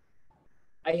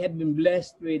I had been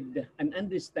blessed with an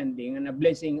understanding and a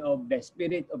blessing of the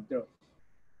Spirit of truth.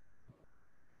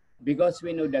 Because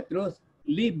we know the truth,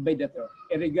 live by the truth,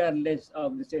 regardless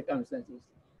of the circumstances.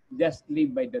 Just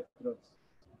live by the truth.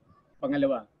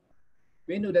 Pangalawa,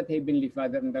 we know that Heavenly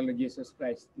Father and the Lord Jesus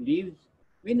Christ lives.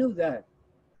 We know that.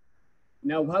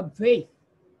 Now have faith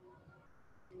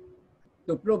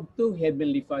to prove to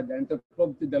Heavenly Father and to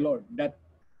prove to the Lord that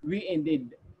we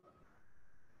indeed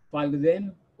follow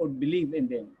them or believe in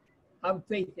them. Have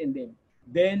faith in them.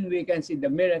 Then we can see the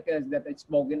miracles that are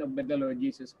spoken of by the Lord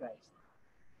Jesus Christ.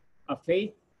 A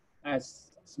faith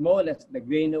as small as the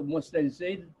grain of mustard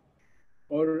seed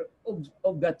or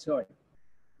of that sort.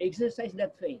 Exercise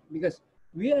that faith because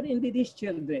we are indeed His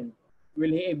children.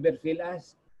 Will He ever fail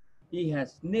us? He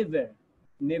has never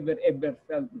ever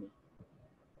failed me.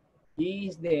 He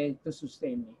is there to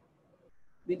sustain me.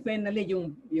 Then finally,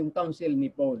 yung counsel ni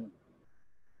Paul.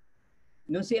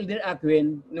 Nung si Elder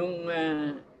Aquin, nung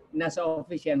nasa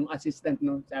office siya, nung assistant,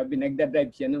 no, sabi, nagda-drive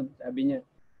siya, no, sabi niya,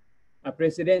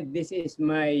 President, this is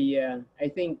my, I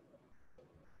think,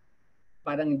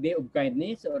 parang day of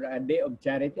kindness or a day of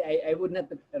charity. I would not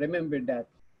remember that.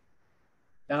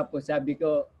 Tapos sabi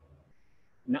ko,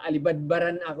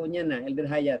 naalibadbaran ako niya na, Elder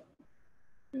Hayat.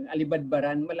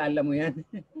 Alibadbaran, malala mo yan.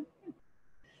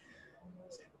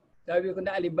 Sabi ko,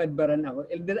 naalibadbaran ako.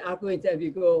 Elder ako, sabi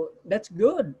ko, that's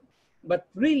good. But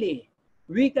really,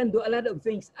 we can do a lot of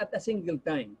things at a single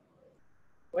time.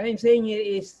 What I'm saying here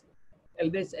is,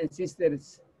 elders and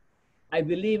sisters, I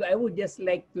believe I would just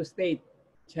like to state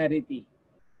charity.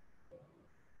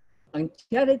 Ang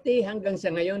charity hanggang sa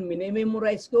ngayon,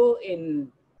 minimemorize ko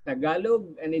in Tagalog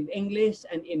and in English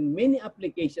and in many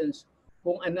applications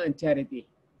kung ano ang charity.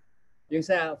 Yung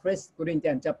sa 1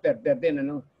 Corinthians chapter 13,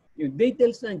 ano, yung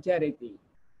details ng charity.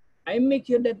 I make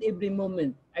sure that every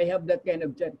moment I have that kind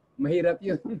of charity. Mahirap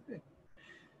yun.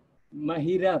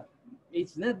 Mahirap.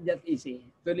 It's not that easy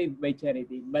to live by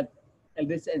charity. But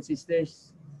elders and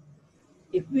sisters,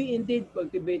 if we indeed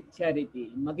cultivate charity,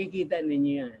 makikita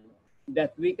ninyo yan,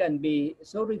 that we can be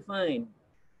so refined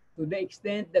to the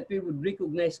extent that we would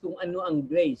recognize kung ano ang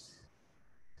grace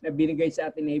na binigay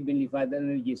sa atin ni Heavenly Father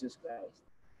and Jesus Christ.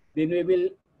 Then we will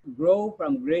grow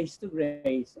from grace to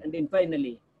grace. And then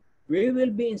finally, we will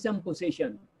be in some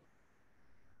position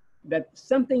that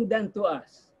something done to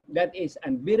us that is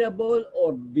unbearable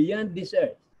or beyond this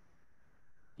earth,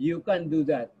 you can do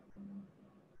that.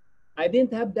 I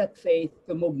didn't have that faith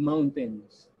to move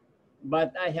mountains,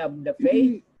 but I have the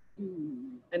faith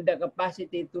and the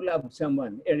capacity to love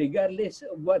someone, regardless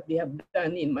of what they have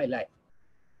done in my life.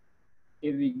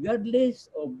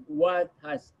 Regardless of what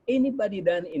has anybody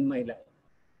done in my life,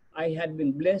 I had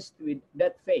been blessed with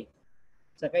that faith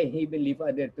sa kay Heavenly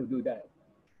Father to do that.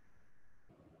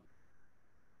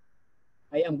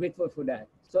 I am grateful for that.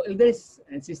 So elders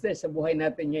and sisters sa buhay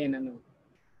natin ngayon,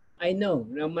 I know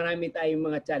na marami tayong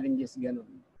mga challenges ganun.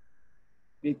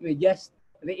 Let me just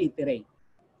reiterate.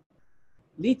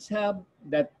 Let's have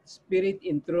that spirit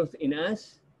in truth in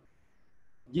us.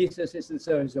 Jesus is the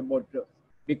source of all truth.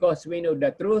 Because we know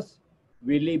the truth,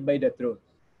 we live by the truth.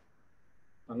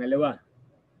 Pangalawa,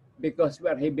 because we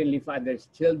are Heavenly Father's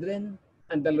children,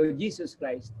 and the Lord Jesus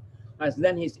Christ has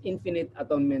done His infinite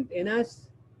atonement in us,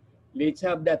 let's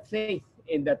have that faith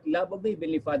in that love of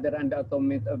Heavenly Father and the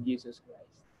atonement of Jesus Christ.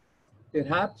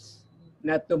 Perhaps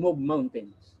not to move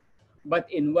mountains, but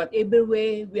in whatever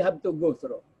way we have to go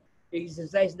through,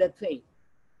 exercise that faith.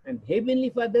 And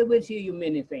Heavenly Father will show you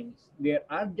many things. There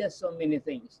are just so many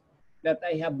things that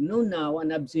I have known now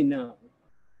and have seen now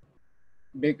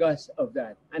because of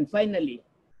that. And finally,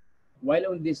 while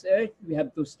on this earth, we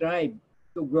have to strive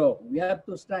to grow. We have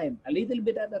to strive a little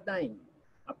bit at a time,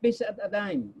 a piece at a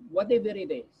time, whatever it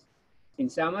is. In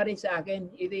summary sa akin,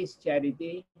 it is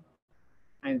charity.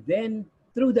 And then,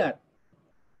 through that,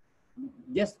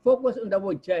 just focus on the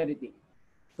word charity.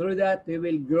 Through that, we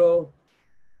will grow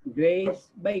grace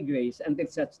by grace until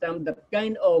such time that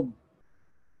kind of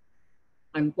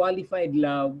unqualified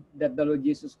love that the Lord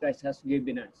Jesus Christ has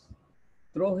given us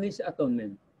through His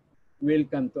atonement will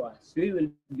come to us. We will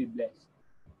be blessed.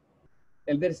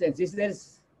 Elders and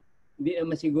sisters, hindi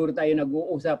naman siguro tayo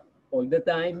nag-uusap all the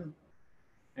time.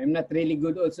 I'm not really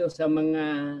good also sa mga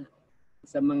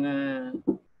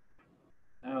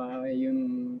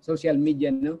yung social media,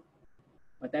 no?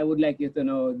 But I would like you to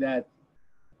know that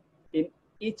in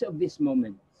each of these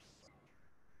moments,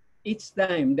 each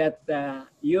time that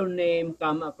your name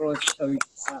come across or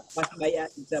pass by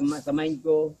sa mind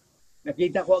ko,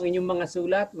 nakita ko ang inyong mga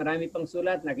sulat, marami pang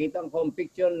sulat, nakita ko ang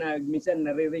picture na minsan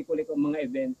nare-recall ko mga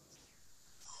events.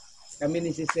 Kami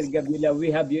ni Sister Gaviola, we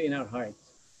have you in our hearts.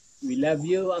 We love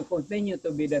you and continue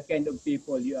to be that kind of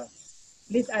people you are.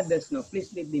 Let others know, please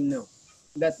let them know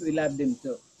that we love them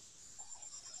too.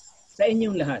 Sa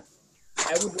inyong lahat,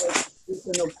 I would like you to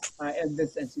know,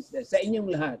 elders and sisters, sa inyong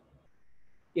lahat,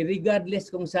 irregardless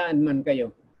kung saan man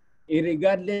kayo,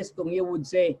 irregardless kung you would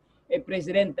say,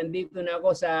 President, nandito na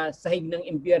ako sa sahig ng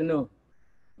impyerno,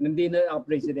 nandito na ako,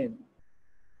 President.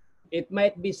 It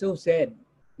might be so sad,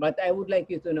 but I would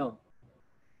like you to know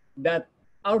that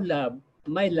our love,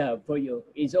 my love for you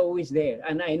is always there.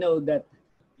 And I know that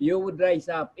you would rise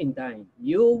up in time.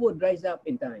 You would rise up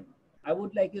in time. I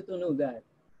would like you to know that.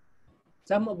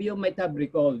 Some of you might have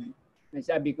recalled, na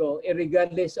sabi ko,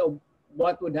 regardless of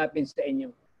what would happen sa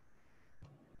inyo,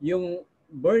 yung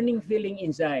burning feeling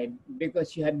inside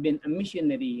because you had been a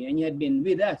missionary and you had been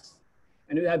with us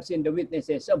and we have seen the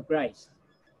witnesses of Christ,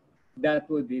 that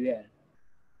would be there.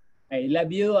 I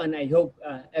love you and I hope,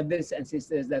 brothers and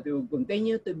sisters, that we will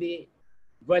continue to be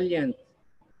valiant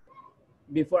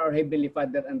before our Heavenly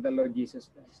Father and the Lord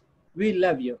Jesus Christ. We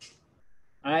love you.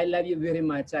 I love you very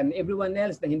much. And everyone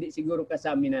else na hindi siguro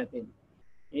kasama natin.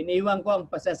 Iniwan ko ang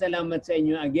pasasalamat sa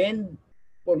inyo again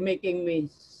for making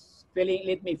me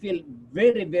let me feel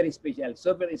very, very special,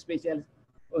 so very special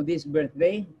on this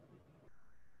birthday.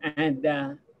 And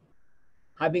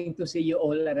having to see you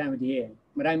all around here.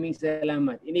 Maraming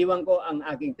salamat. Iniwan ko ang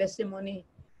aking testimony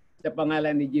sa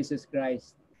pangalan ni Jesus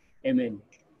Christ. Amen.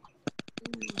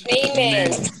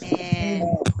 Amen.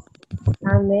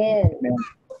 Amen.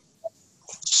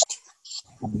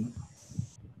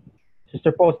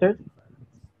 Sister Foster?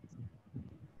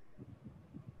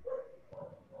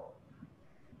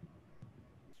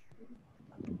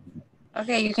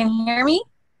 Okay, you can hear me?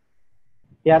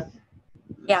 Yes.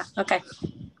 Yeah, okay.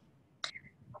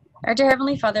 Our dear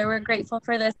Heavenly Father, we're grateful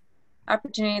for this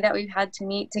opportunity that we've had to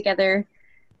meet together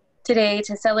today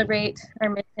to celebrate our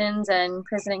missions and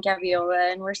President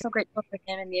Gaviola. And we're so grateful for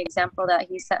him and the example that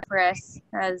he set for us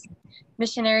as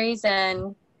missionaries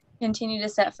and continue to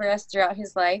set for us throughout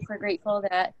his life. We're grateful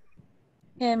that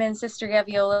him and Sister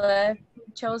Gaviola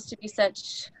chose to be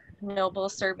such noble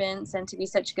servants and to be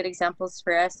such good examples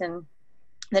for us, and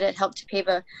that it helped to pave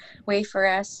a way for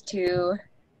us to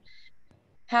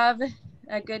have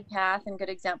a good path and good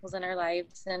examples in our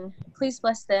lives. And please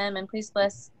bless them, and please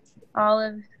bless all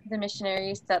of the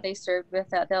missionaries that they served with,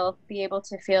 that they'll be able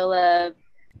to feel the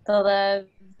love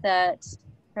that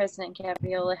President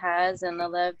Gaviola has and the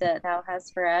love that thou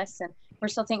has for us. And we're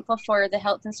so thankful for the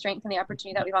health and strength and the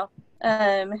opportunity that we've all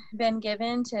been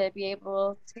given to be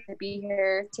able to be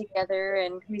here together.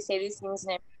 And we say these things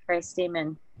in Christ.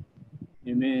 Amen.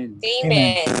 Amen.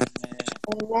 Amen.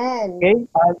 Amen. Okay,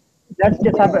 let's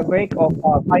just have a break of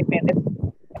 5 minutes,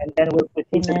 and then we'll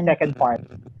proceed to the second part.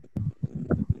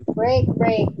 Break.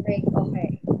 Okay.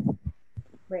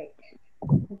 Break.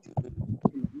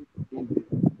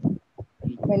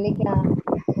 Balik na.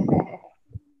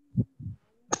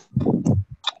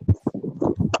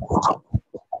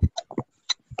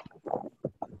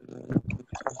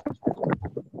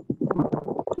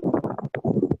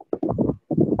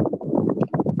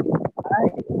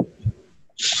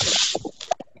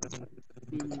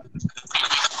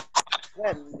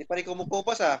 Yan, hindi pa rin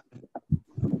kumukupas ah.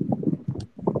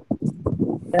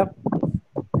 Yep.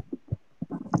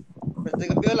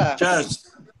 President Gaviola. Chaz.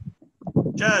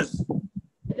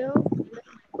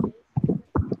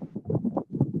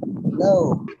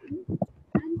 Hello.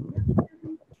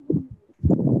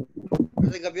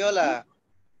 President Gaviola.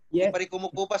 Yes. Hindi pa rin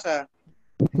kumukupas ah.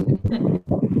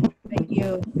 Thank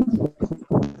you.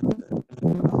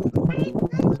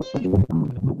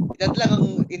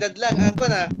 Edad lang ang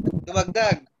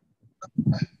dumagdag.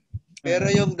 Pero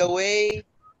yung the way,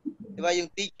 di ba, yung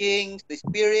teachings, the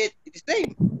spirit, it is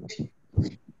same.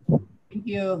 Thank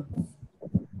you.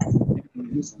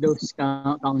 Those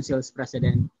councils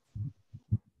president.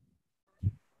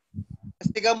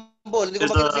 Si Gambol, hindi ko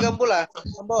makita si Gambol ah.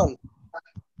 Gambol.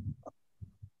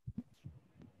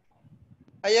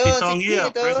 Ayun, Itong si year,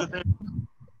 ito.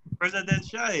 President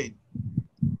Shahid.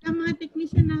 Ang mga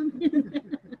technician namin.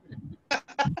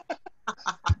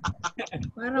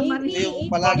 Para marinig. Yung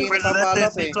palagi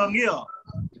napapalap eh. Itong year.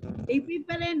 AP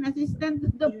pa rin, assistant to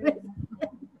the president.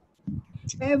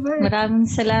 Ever. Maraming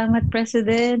salamat,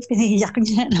 President. Piniyak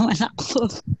niya naman ako.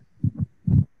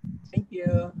 Thank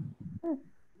you.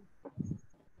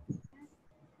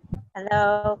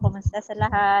 Hello, kumusta sa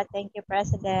lahat? Thank you,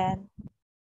 President.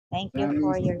 Thank you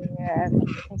for your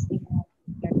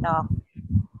talk.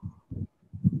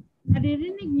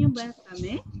 Naririnig niyo ba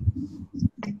kami?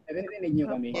 Naririnig niyo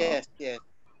kami? Yes.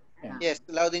 Yes,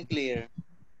 loud and clear.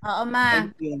 Oo, ma.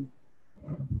 Thank you.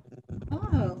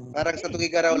 Oh. Parang sa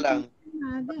Tugigaraw lang.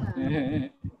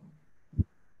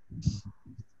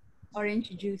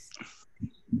 Orange juice.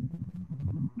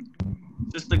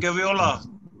 Sister Gaviola.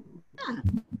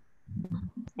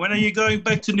 When are you going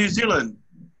back to New Zealand?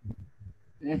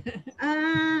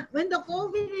 When the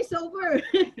COVID is over.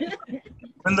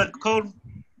 When the cold...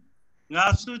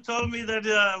 Ngasu told me that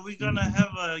we're going to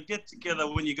have a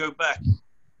get-together when you go back.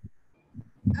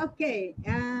 Okay.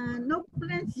 No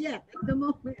plans yet at the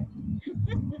moment.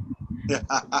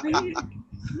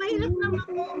 Mahirap naman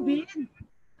COVID.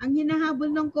 Ang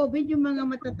hinahabol ng COVID, yung mga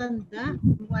matatanda.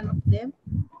 One of them.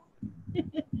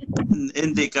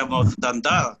 Hindi ka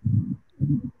matanda.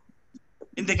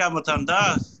 Hindi ka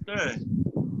matanda.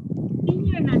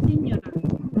 Senior na. Senior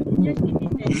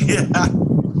citizen. Yeah.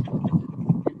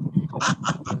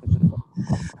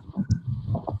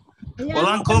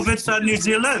 Walang COVID sa New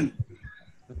Zealand.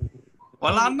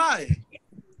 Wala na eh.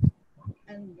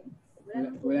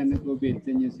 Wala na COVID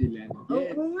sa New Zealand.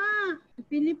 Yes. Oo nga.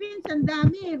 Philippines, ang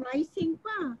dami. Rising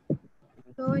pa.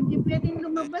 So, hindi pwedeng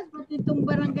lumabas. Pati itong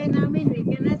barangay namin, we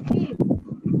cannot leave.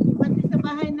 Pati sa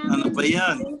bahay namin. Ano ba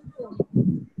yan?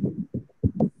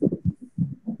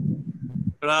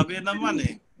 Grabe naman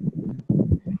eh.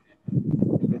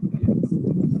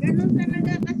 Ganun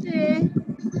talaga kasi.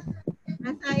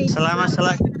 Salamat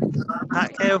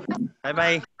kayo.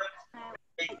 Bye-bye.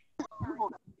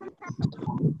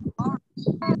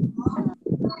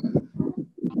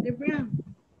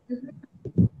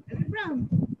 Lebram,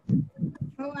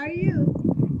 how are you?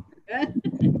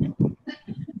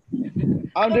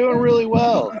 I'm doing really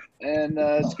well, and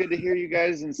it's good to hear you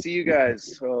guys and see you guys.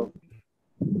 So,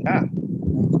 yeah.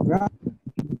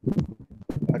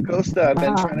 Acosta, I've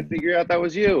been trying to figure out that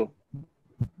was you.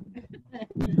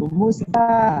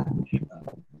 Kumusta?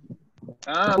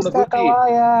 Kumusta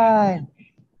kawayan?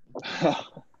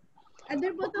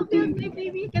 Other bottom field, may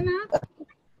baby ka na?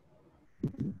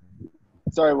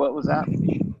 Sorry, what was that?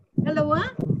 Dalawa?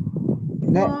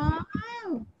 Wow.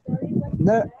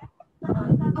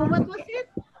 Oh, what was it?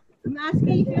 I'm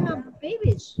asking if you have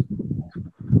babies.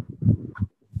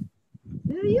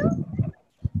 Do you?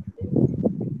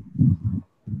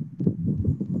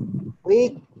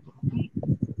 Wait.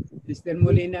 Sister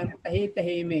Molina,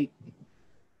 tahimik.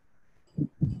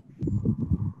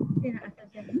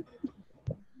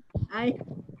 Ay.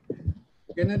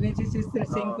 Ganun din si Sister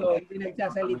Cinco, hindi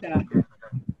nagsasalita.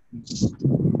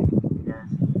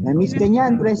 Na-miss ka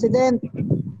niyan, President.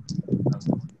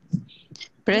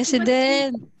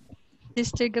 President,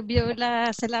 Sister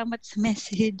Gaviola, salamat sa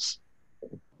message.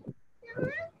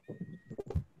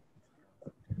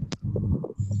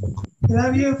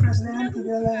 Love you, President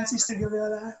Gaviola and Sister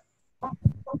Gaviola.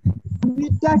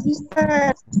 Mute ka,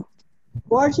 sister.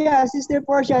 Portia, sister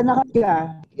Portia,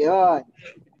 naka. Yun.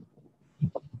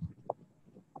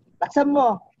 Laksan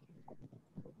mo.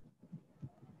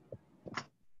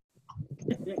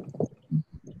 Sister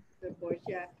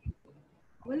Portia.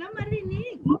 Wala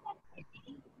marinig.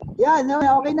 Yan,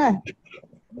 okay na.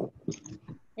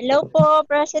 Hello po,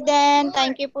 President.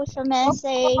 Thank you po sa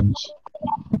message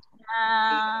na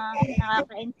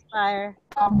nakaka-inspire.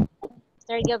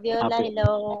 Sir Gaviola,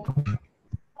 hello.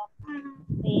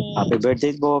 Happy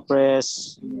birthday po,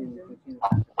 Pres.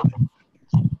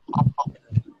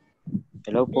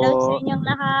 Hello po. Hello sa inyong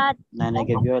lahat. Nanay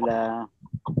Gaviola.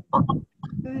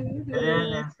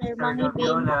 Ellen and Sir Sister Mangi Bin.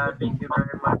 Gaviola, thank you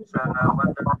very much sa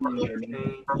wonderful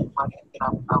message.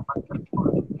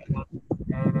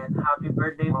 And happy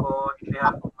birthday po to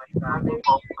behalf of my family.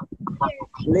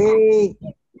 Lay.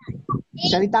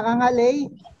 Salita ka nga, Lay.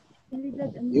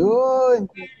 Yun.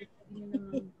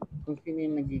 Kung sino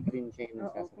yung nag-green siya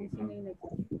yung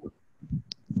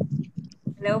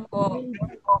Hello po.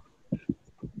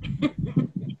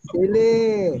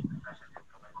 Sili.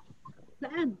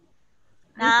 Saan?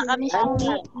 Nakakamiss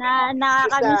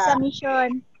sa mission.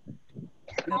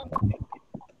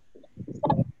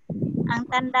 Ang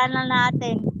tanda na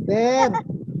natin. Per.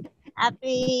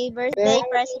 Happy birthday,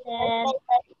 President.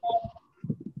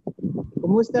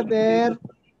 Kumusta, Per?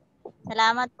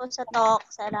 Salamat po sa talk.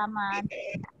 Salamat.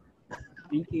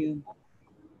 Thank you.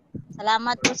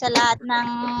 Salamat po sa lahat ng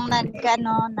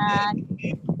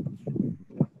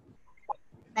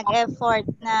nag-effort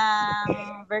ng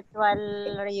virtual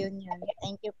reunion.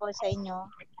 Thank you po sa inyo.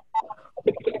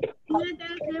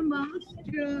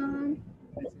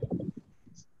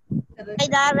 Hi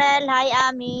Darrell, hi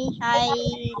Ami, hi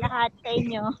lahat sa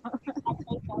inyo.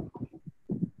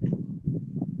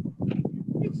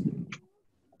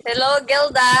 Hello,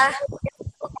 Gilda.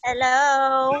 Hello.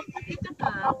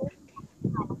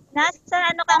 Nasa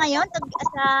ano ka ngayon?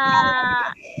 Sa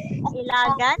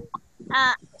Ilagan?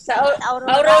 Sa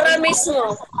Aurora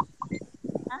mismo.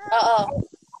 Oo.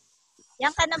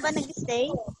 Yan ka na ba nag-stay?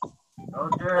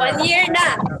 1 year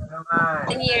na.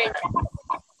 1 year na.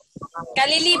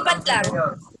 Kalilipat lang.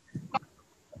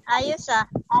 Ayos ah.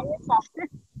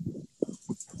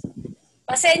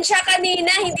 Pasensya kanina,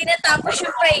 hindi natapos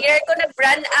yung prayer ko,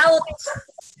 nag-run out.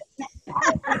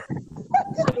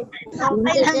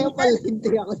 Okay lang.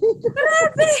 Grabe.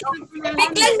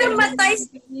 Biglang namatay.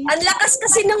 Ang lakas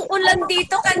kasi ng ulan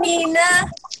dito kanina.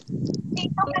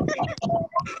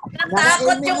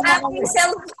 Natakot yung aking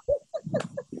cellphone.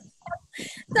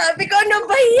 Sabi ko, ano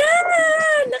ba yan?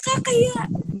 Nakakaya.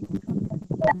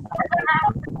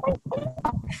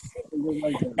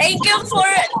 Thank you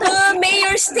to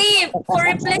Mayor Steve for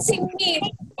replacing me.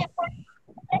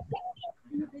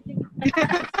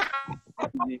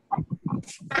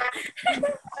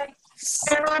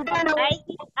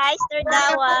 Hi, Sir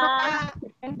Dawa.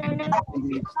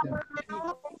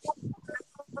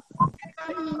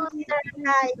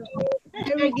 Hi.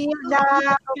 Sir Gilda.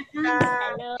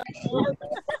 Hello.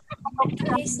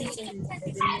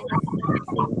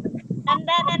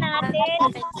 Tanda na natin.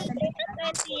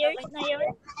 20 years na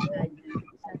yun.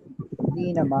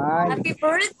 Hindi naman. Happy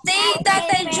birthday,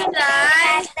 Tatay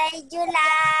July. Tatay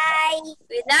July.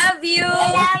 We love you. I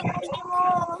love you.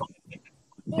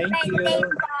 Thank you.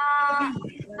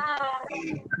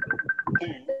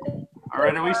 All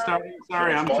right, are we starting?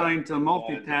 Sorry, I'm trying to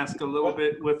multitask a little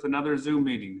bit with another Zoom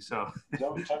meeting. So,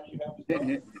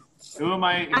 who am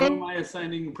I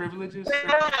assigning privileges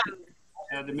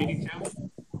to the meeting to?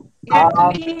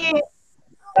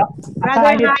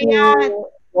 Brother Ryan.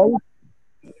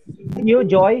 You,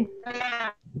 Joy?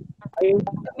 Kayo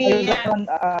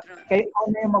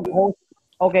na yung mag-host.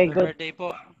 Okay, good. Birthday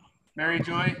po. Mary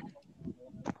Joy?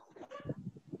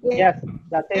 Yes,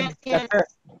 that's it. Yes, sir.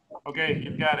 Okay,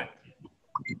 you've got it.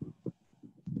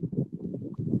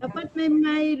 Dapat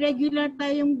may regular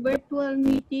tayong virtual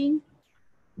meeting.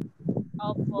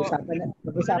 Opo.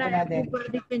 Pag-usapan natin.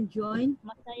 Everybody can join.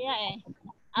 Masaya eh.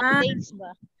 Updates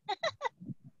ba?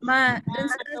 Dun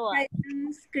sa side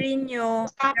ng screen nyo,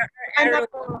 there are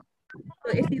arrows.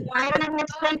 So if you want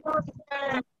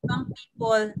some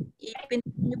people,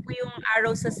 ipindot nyo po yung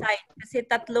arrow sa side. Kasi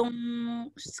tatlong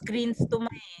screens to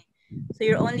So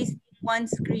you're only seeing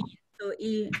one screen. So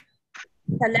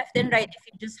sa left and right, if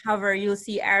you just hover, you'll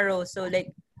see arrows. So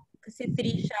like, kasi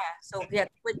 3 siya. So yeah,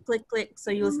 click.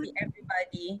 So you'll see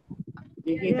everybody.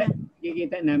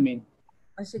 Kikita namin.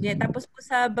 O sige, tapos po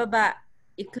sa baba,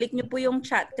 i-click nyo po yung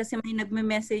chat kasi may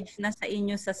nagme-message na sa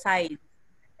inyo sa side.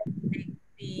 Like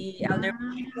si Elder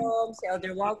Prom, si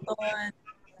Elder Walton,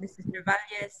 this is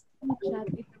Revalles. Chat,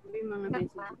 ito po yung mga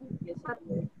messages.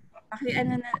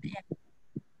 Ano na, yan.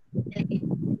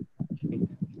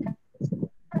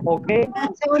 Okay.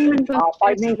 5 minutes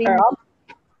are up.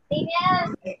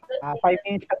 5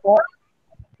 minutes na po.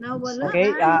 Nawala. Okay,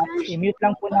 i-mute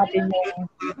lang po natin yung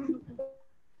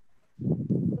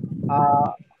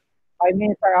 5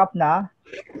 minutes are up na.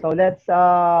 So let's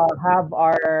have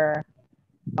our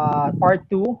part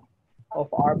 2 of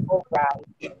our program.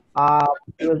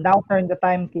 We will now turn the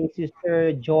time to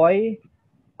Sister Joy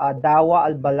Dawa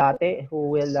Albalate, who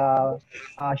will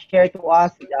share to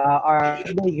us our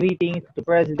greetings to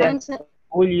President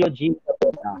Julio G.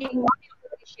 Gaviola.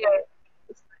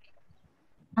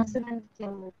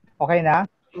 Okay na?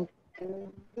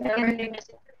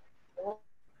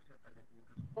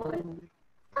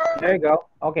 There you go.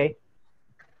 Okay.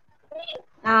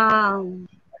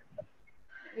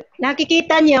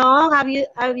 Nakikita nyo? Have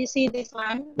you seen this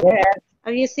one? Yes.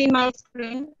 Have you seen my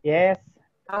screen? Yes.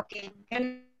 Okay.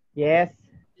 Yes.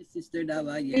 Sister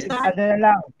Dawa, yes. Ano na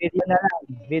lang, video na lang.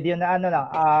 Video na ano lang,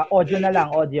 audio na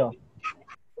lang, audio.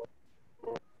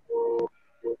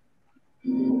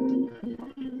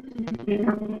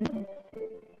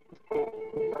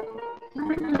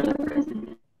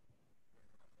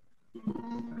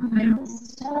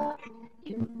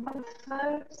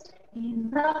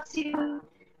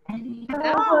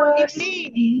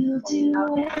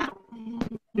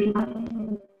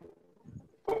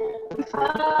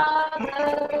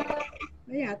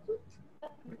 Ayan.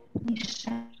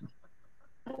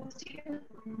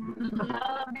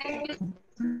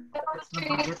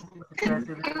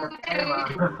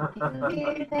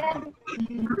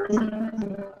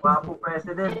 Wapo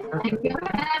President.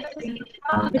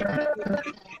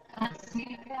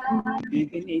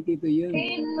 1982 yun.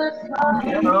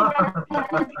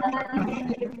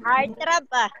 Hard trap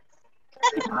ah.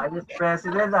 Ayos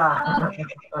President ah.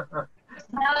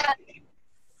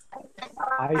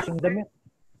 Ayos yung damit.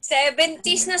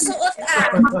 70s na suot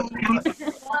ah.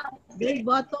 Big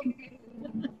bottom.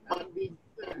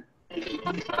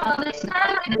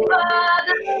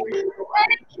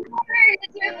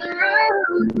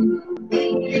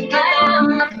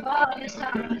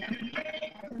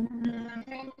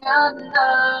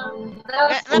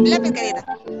 Lapit ka dito.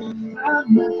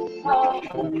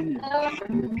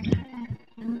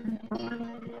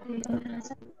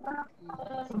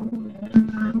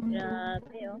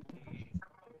 Grabe oh.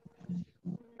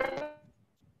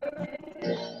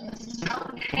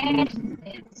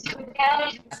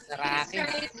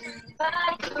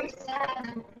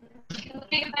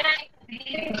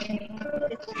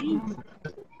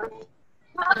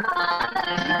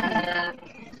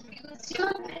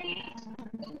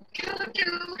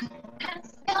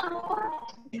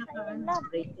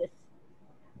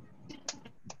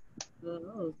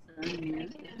 Oo, saan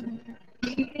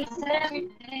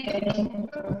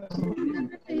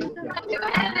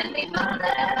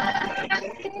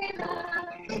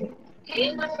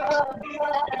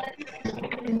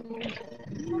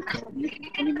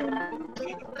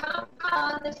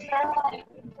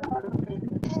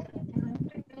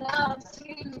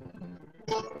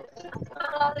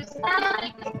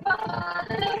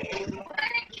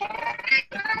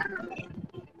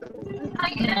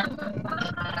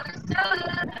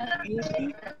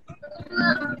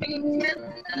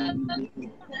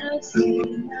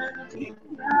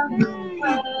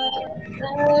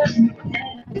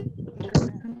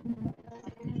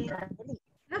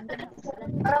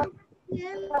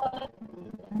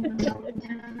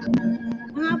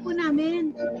Mga po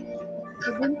namin.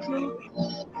 Ubuntu.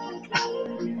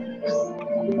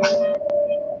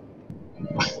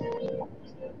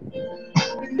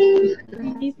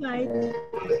 Unified.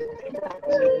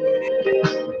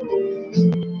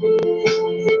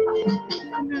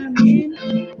 Namin.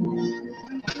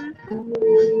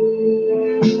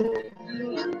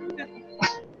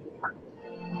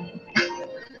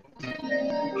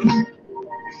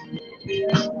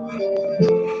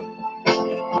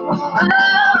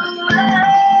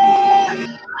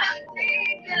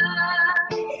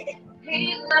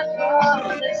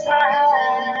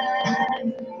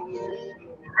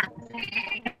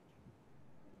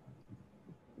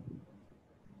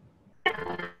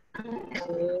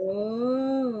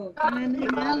 Oh, panganay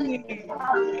namin.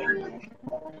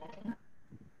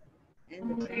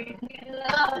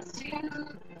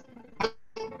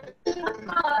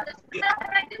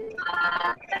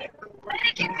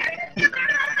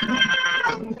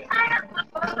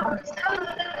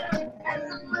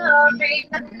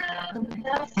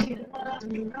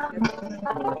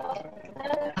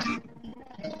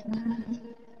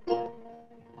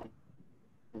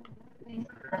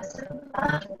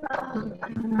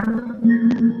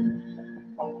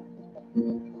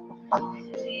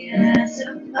 Yes,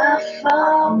 my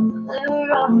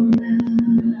Father on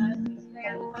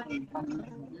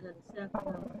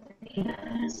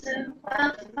yes,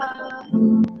 my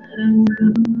Father.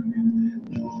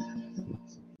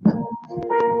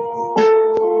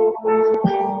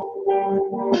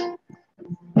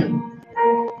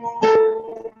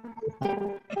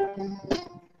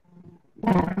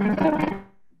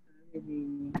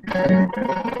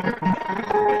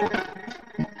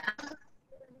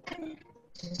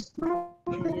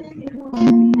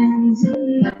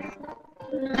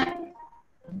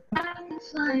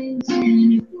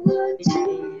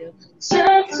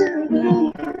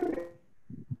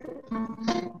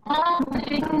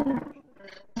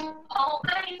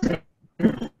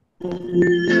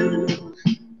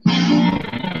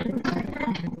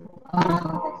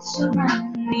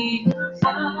 Surround me,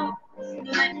 Father.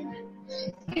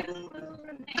 You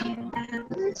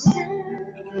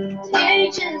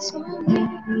contagious for me.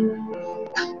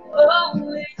 Oh,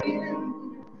 with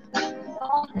you,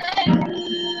 all day.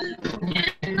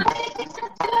 And nothing to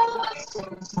do.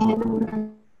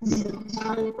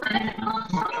 When all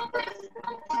hope is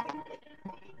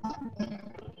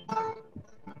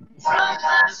from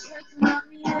us,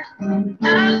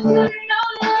 I could no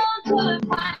longer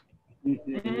find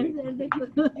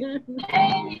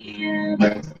any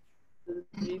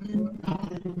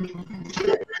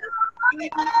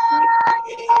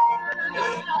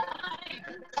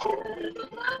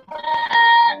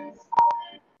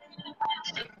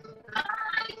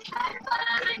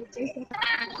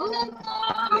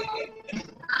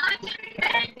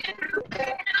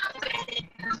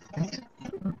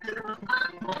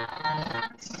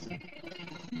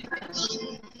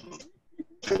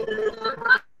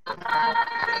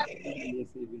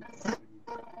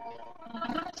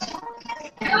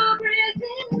You're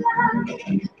breathing life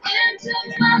into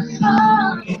my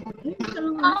heart.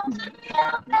 All the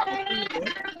love that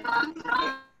comes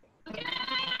from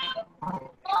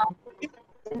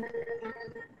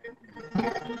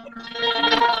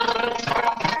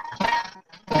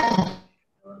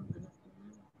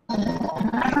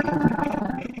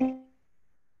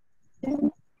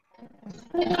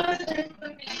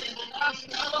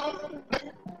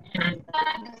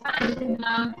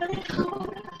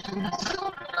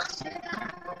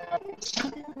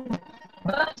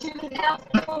but you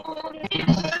have told me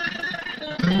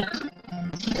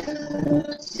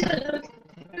to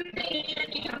be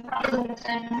in your arms,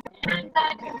 and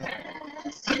I can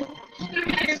rest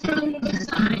here from the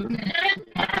sun. And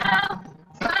now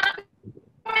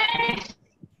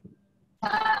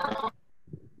I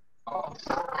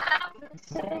also have to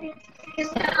say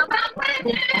is now I'm with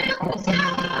you.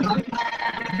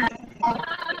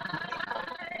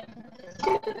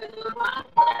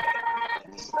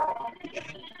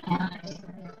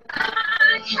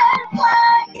 I can't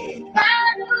wait,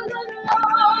 I don't know.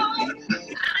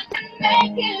 I can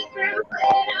make it through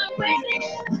when I'm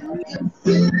with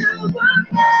you. You are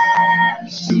my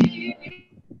shield.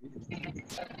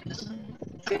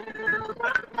 You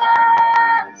are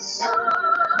my soul.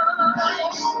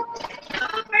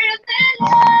 You're breathing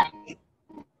life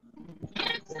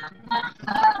into my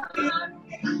heart.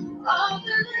 All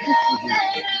the love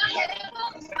that I have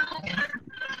from you.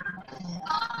 I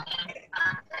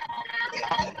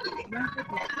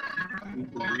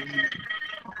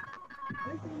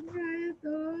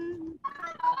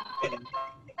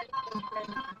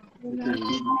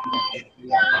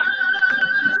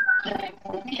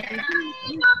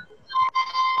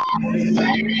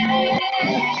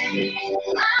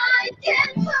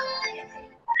can't find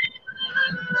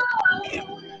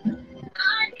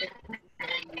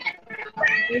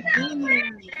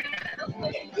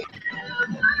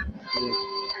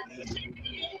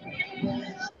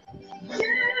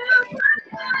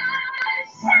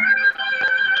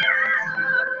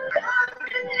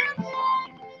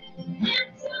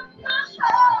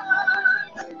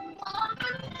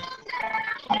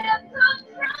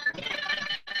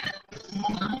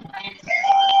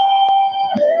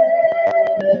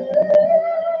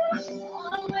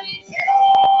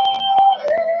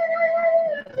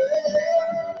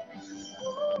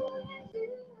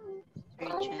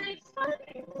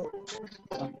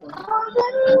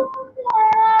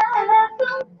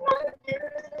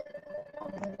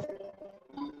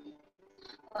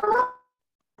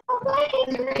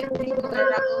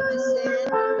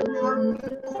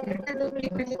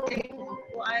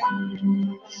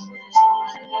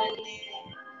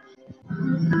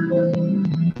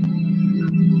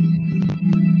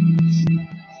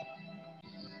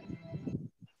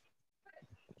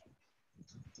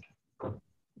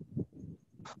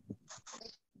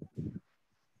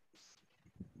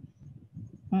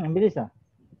Ang bilis ah.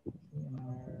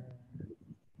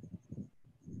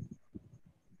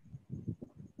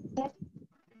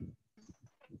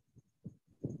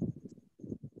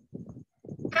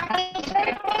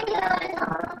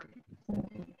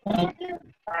 Thank you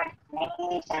for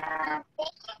making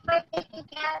Thank you for taking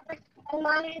care of us. And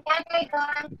mom and dad are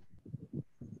gone.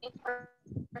 Before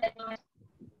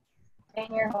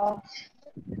in your home.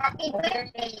 Happy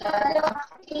birthday, Lolo.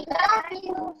 We love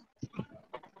you.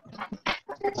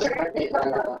 Happy birthday,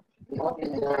 Lolo. We hope you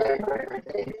enjoy your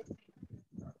birthday.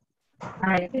 All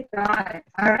right, good God.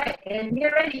 All right, and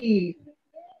get ready.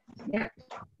 Yeah.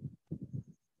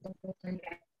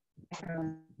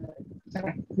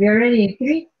 Okay, we are ready.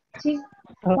 3, 2,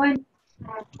 1.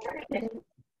 Happy birthday.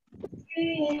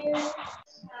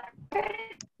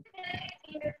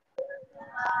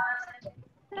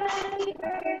 Happy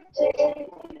birthday.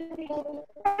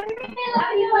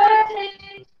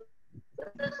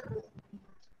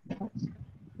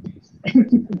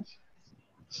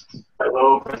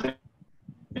 Hello, President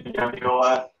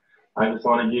Gaviola. I just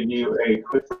want to give you a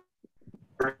quick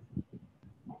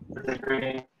birthday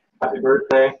greeting. Happy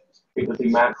birthday. Ito si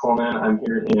Matt Coleman. I'm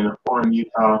here in Orem,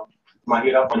 Utah.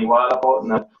 Mahirap maniwala po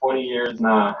na 20 years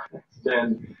na.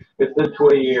 It's been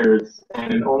 20 years,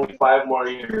 and in only 5 more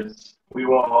years, we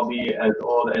will all be as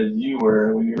old as you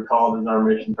were when you were called as our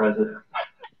mission president.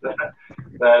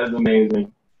 That is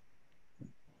amazing.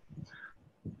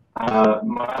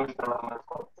 Maraming salamat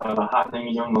po sa lahat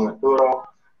ng inyong mga turo.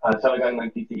 Talagang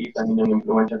nagtitiis ang inyong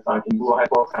impluensya sa aking buhay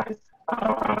po.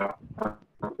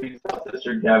 Please tell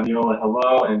Sister Gaviola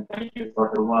hello, and thank you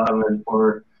for her love and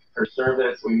for her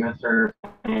service. We miss her,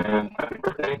 and happy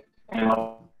birthday, and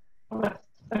all the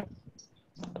best.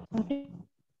 Thanks.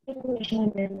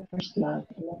 First love,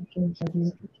 and then kids are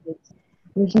beautiful kids.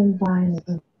 Vision by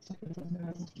the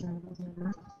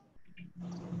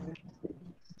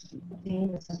pain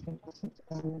is something possible to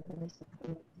God, and this is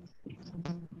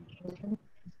children,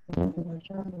 and the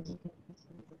children is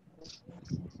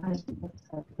I think that's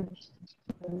God first.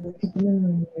 And the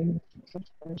community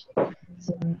first.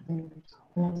 So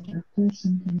all the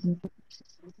person can do it.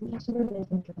 So they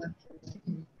think about it.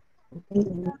 They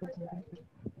look at it.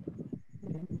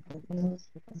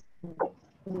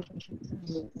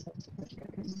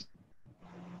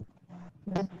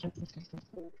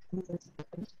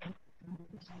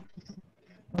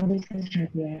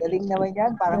 Galing naman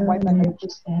yan. Parang wife na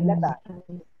nagsilat ah.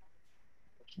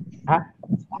 Ha?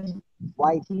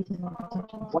 Wife. Wife na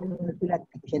nagsilat.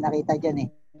 Hindi ko siya nakita dyan eh.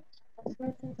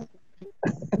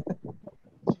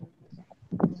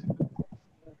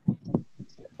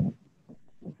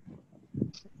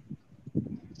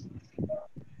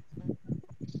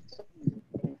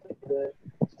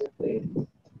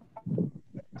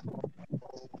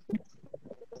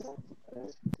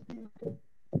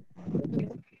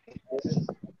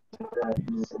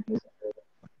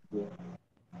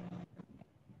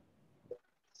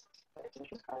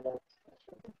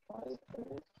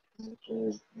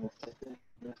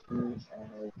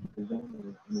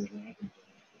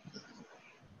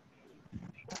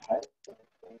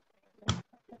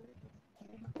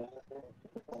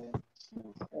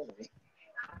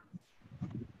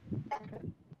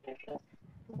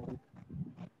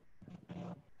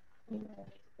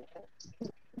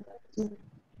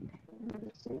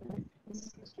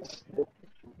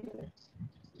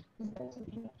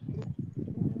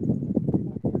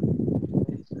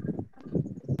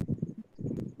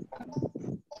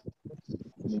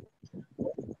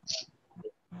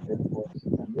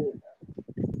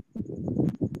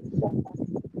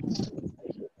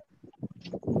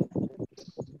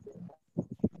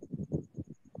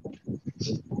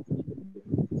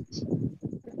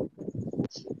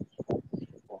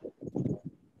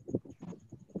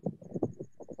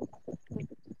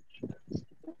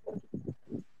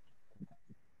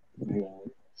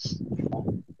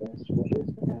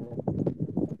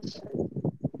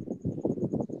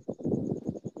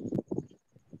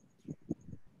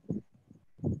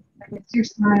 It's your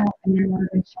smile and your love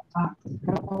and shall talk.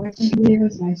 I'll always think of you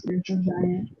as my spiritual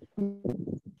giant.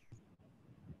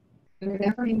 You're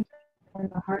definitely one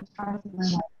of the hardest trials of my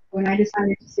life. When I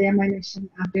decided to stay on my mission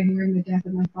after hearing the death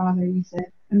of my father, you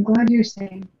said, I'm glad you're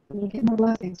staying. And you get more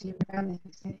blessings to your family if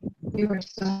you stay. You are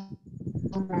so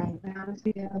right. And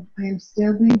honestly, I am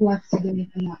still being blessed today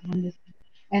from that one decision.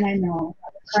 And I know,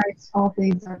 with Christ, all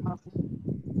things are possible.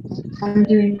 I'm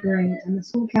doing great. I'm a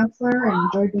school counselor and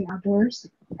enjoy being outdoors.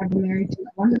 I've been married to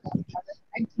a wonderful mother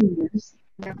for 19 years.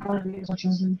 I have 4 beautiful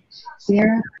children.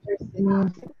 Sierra,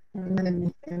 Denise, and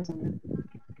Lynn, and Susan.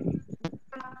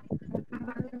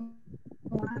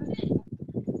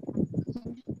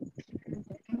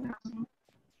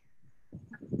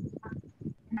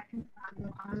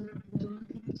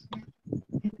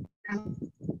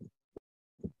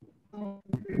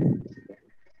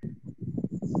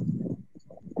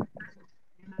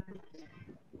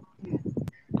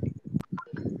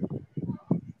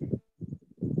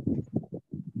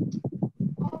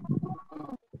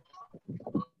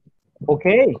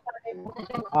 Okay.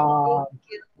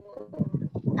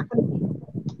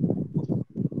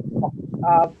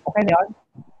 Okay na yun?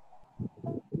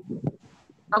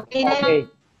 Okay na Okay.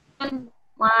 yun,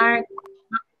 Mark.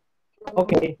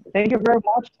 Okay. Thank you very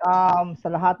much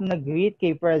sa lahat na nag-greet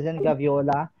kay President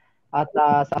Gaviola at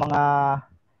sa mga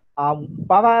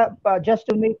just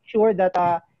to make sure that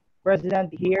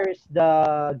President hears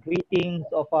the greetings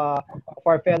of our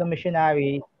fellow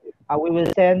missionaries, we will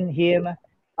send him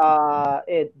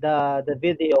the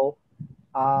video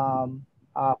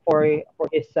for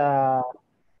his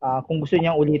kung gusto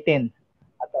niyang ulitin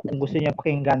at kung gusto niya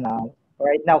pakinggan.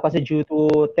 Right now kasi due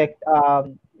to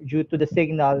the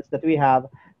signals that we have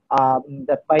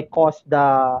that might cause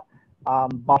the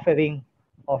buffering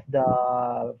of the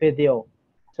video.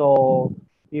 So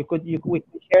we could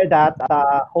share that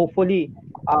hopefully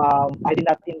pwede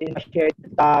natin din ma-share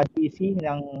sa GC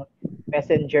ng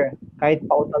Messenger kahit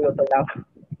pautal-utal lang.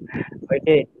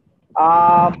 Okay.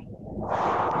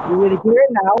 We will hear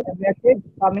now a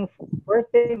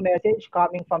birthday message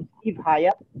coming from Steve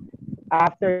Hyatt.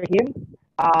 After him,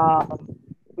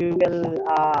 we will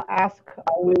have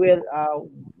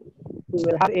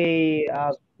a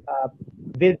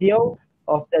video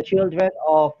of the children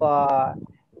of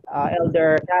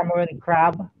Elder Cameron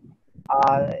Crabb.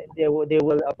 They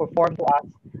will perform to us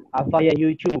via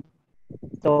YouTube.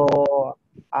 So,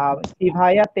 Steve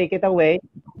Hyatt, take it away.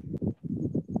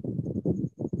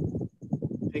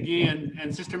 Iggy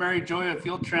and Sister Mary Joy, if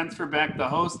you'll transfer back the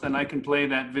host, then I can play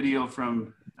that video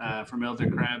from Elder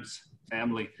Crabb's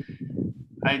family.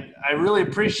 I really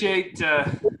appreciate.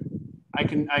 I'll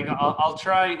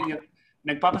try.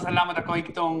 Nagpapasalamat ako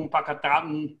itong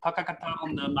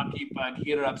pagkakataon na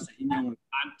makipaghirap sa inyong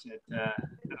lahat at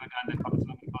talaga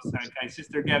nagpapasalamat ako sa kay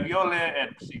Sister Gaviola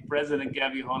at si President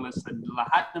Gaviola sa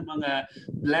lahat ng mga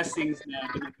blessings na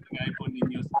binibigay po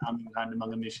ninyo sa aming lahat ng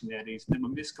mga missionaries.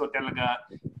 Namamiss ko talaga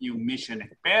yung mission.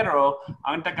 Pero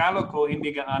ang Tagalog ko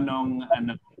hindi gaanong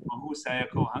mahusay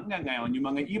ako hanggang ngayon. Yung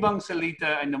mga ibang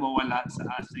salita ay namawala sa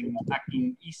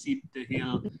aking isip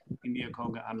dahil hindi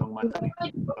ako gaanong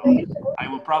matalino. So I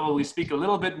will probably speak a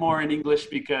little bit more in English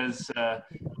because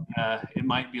it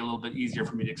might be a little bit easier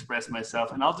for me to express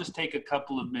myself. And I'll just take a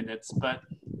couple of minutes. But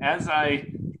as I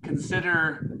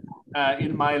consider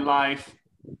in my life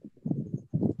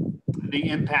the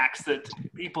impacts that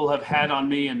people have had on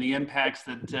me and the impacts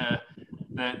that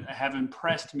have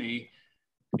impressed me,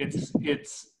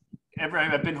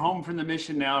 I've been home from the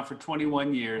mission now for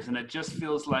 21 years, and it just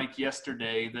feels like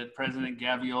yesterday that President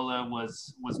Gaviola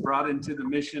was brought into the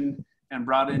mission and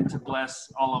brought in to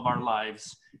bless all of our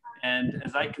lives. And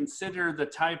as I consider the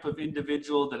type of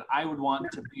individual that I would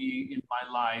want to be in my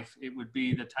life, it would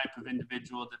be the type of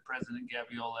individual that President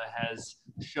Gaviola has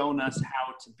shown us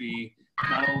how to be,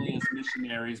 not only as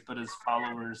missionaries, but as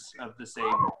followers of the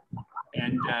Savior.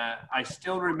 And I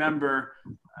still remember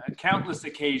countless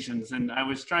occasions, and I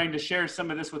was trying to share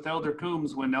some of this with Elder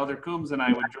Coombs when Elder Coombs and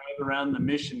I would drive around the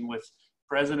mission with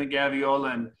President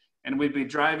Gaviola, and we'd be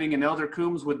driving, and Elder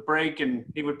Coombs would brake, and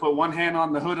he would put one hand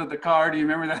on the hood of the car. Do you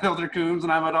remember that, Elder Coombs?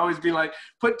 And I would always be like,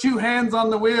 put two hands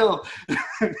on the wheel.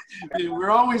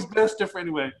 We're always best if,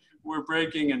 anyway, we're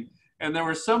braking, and there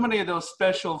were so many of those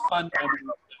special fun memories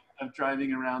of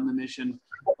driving around the mission.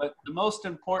 But the most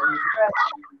important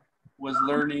was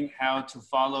learning how to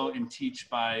follow and teach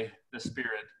by the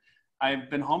Spirit.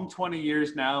 I've been home 20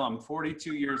 years now. I'm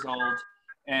 42 years old,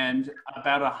 and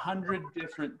about 100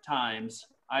 different times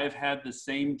I have had the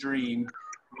same dream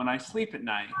when I sleep at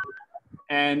night.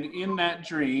 And in that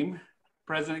dream,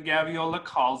 President Gaviola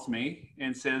calls me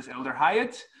and says, Elder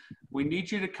Hyatt, we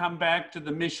need you to come back to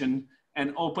the mission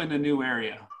and open a new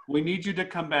area. We need you to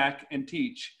come back and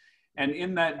teach. And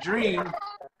in that dream,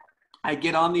 I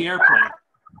get on the airplane.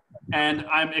 And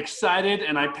I'm excited,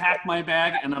 and I pack my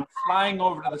bag, and I'm flying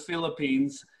over to the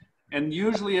Philippines. And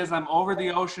usually as I'm over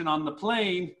the ocean on the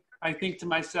plane, I think to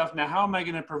myself, now how am I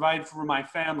going to provide for my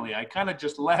family? I kind of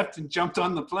just left and jumped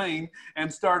on the plane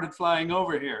and started flying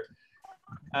over here.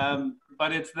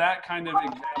 But it's that kind of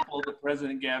example that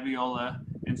President Gaviola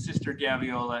and Sister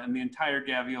Gaviola and the entire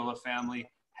Gaviola family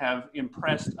have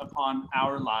impressed upon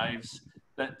our lives,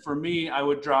 that for me, I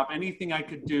would drop anything I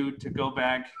could do to go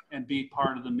back and be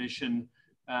part of the mission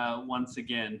once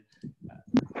again.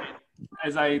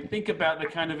 As I think about the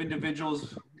kind of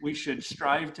individuals we should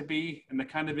strive to be and the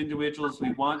kind of individuals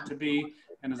we want to be,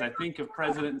 and as I think of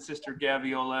President and Sister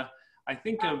Gaviola, I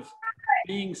think of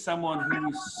being someone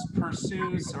who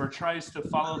pursues or tries to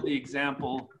follow the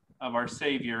example of our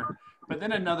Savior. But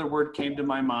then another word came to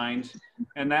my mind,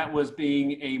 and that was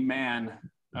being a man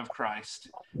of Christ.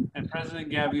 And President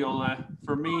Gaviola,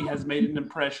 for me, has made an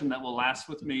impression that will last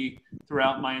with me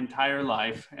throughout my entire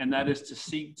life, and that is to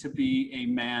seek to be a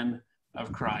man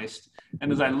of Christ.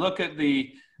 And as I look at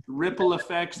the ripple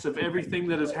effects of everything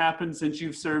that has happened since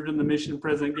you've served in the mission,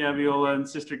 President Gaviola and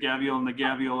Sister Gaviola and the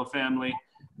Gaviola family,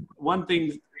 one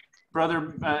thing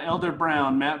Brother Elder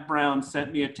Brown, Matt Brown,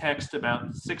 sent me a text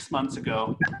about 6 months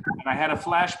ago, and I had a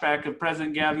flashback of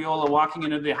President Gaviola walking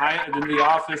into the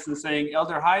office and saying,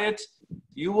 "Elder Hyatt,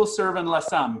 you will serve in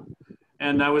Lasam."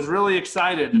 And I was really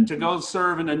excited to go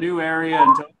serve in a new area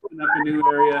and to open up a new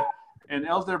area. And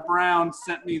Elder Brown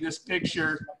sent me this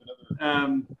picture.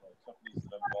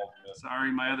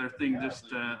 Sorry, my other thing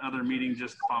other meeting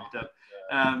just popped up.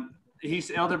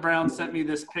 Elder Brown sent me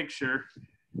this picture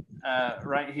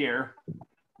right here.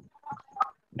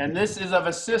 And this is of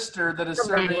a sister that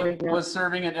was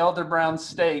serving at Elder Brown's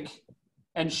stake,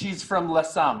 and she's from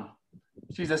Lasam.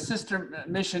 She's a sister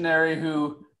missionary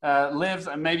who lives,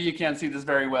 maybe you can't see this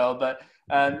very well, but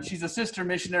she's a sister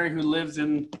missionary who lives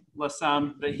in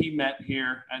Lasam that he met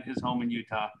here at his home in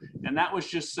Utah. And that was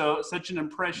just such an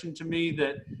impression to me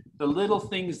that the little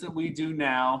things that we do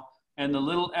now and the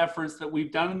little efforts that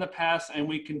we've done in the past and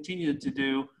we continue to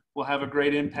do will have a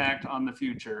great impact on the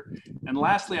future. And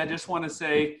lastly, I just want to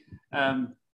say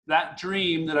that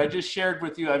dream that I just shared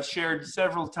with you, I've shared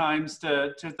several times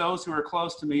to those who are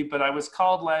close to me, but I was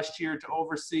called last year to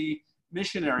oversee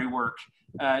missionary work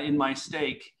in my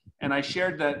stake. And I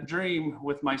shared that dream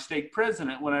with my stake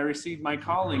president when I received my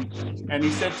calling. And he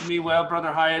said to me, "Well,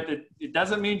 Brother Hyatt, it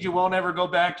doesn't mean you won't ever go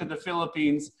back to the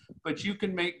Philippines, but you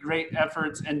can make great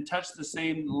efforts and touch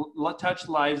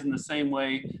lives in the same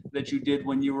way that you did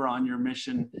when you were on your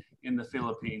mission in the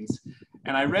Philippines."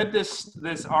 And I read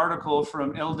this article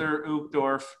from Elder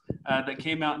Uchtdorf that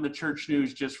came out in the Church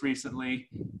News just recently.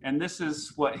 And this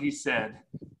is what he said.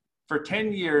 For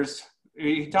 10 years,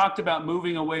 he talked about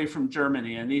moving away from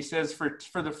Germany. And he says,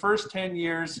 for the first 10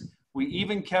 years, we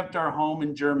even kept our home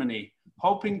in Germany,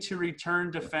 hoping to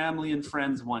return to family and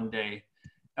friends one day.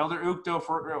 Elder Uchtdorf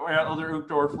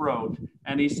wrote,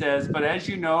 and he says, "But as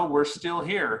you know, we're still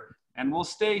here and we'll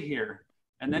stay here."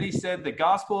 And then he said, "The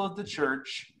gospel of the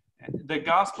church, the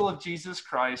gospel of Jesus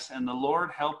Christ, and the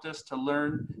Lord helped us to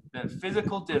learn that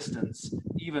physical distance,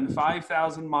 even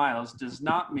 5,000 miles, does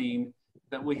not mean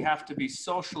that we have to be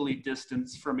socially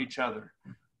distanced from each other.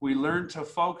 We learned to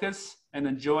focus and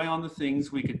enjoy on the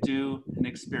things we could do and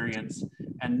experience,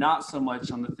 and not so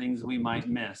much on the things we might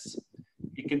miss."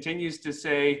 He continues to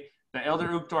say that Elder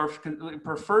Uchtdorf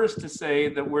prefers to say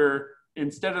that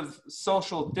instead of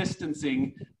social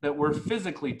distancing, that we're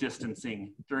physically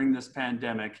distancing during this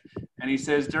pandemic. And he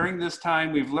says, during this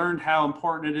time, we've learned how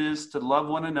important it is to love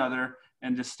one another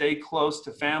and to stay close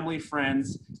to family,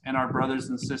 friends, and our brothers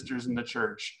and sisters in the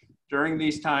church. During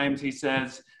these times, he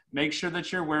says, make sure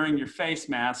that you're wearing your face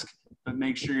mask, but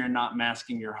make sure you're not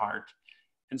masking your heart.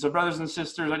 And so, brothers and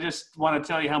sisters, I just want to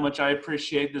tell you how much I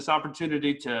appreciate this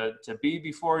opportunity to be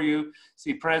before you.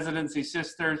 Si President, si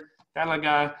Sisters,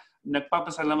 talaga,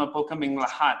 nagpapasalamat po kaming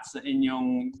lahat sa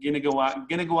inyong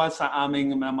ginagawa sa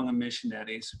aming mga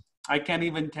missionaries. I can't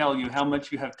even tell you how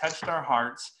much you have touched our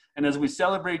hearts. And as we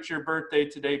celebrate your birthday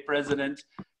today, President,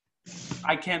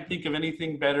 I can't think of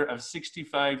anything better of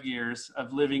 65 years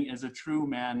of living as a true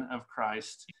man of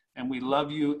Christ. And we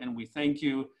love you and we thank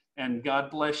you. And God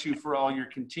bless you for all your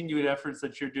continued efforts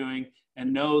that you're doing.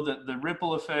 And know that the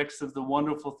ripple effects of the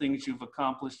wonderful things you've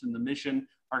accomplished in the mission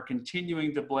are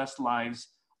continuing to bless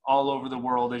lives all over the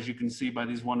world, as you can see by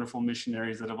these wonderful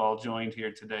missionaries that have all joined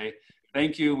here today.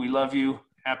 Thank you. We love you.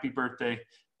 Happy birthday.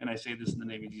 And I say this in the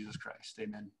name of Jesus Christ.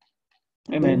 Amen.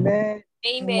 Amen.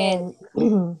 Amen.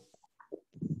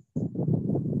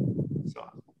 So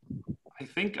I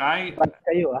think I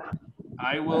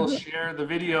will share the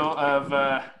video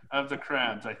of the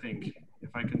crabs, I think,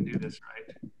 if I can do this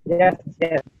right.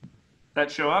 Yes.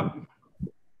 That show up?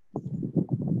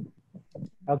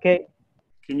 Okay.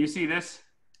 Can you see this?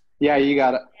 Yeah, you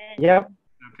got it. Yep.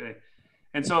 Okay.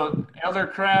 And so Elder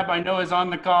Crab, I know, is on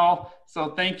the call.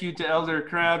 So thank you to Elder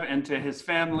Crab and to his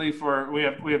family for, we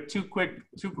have two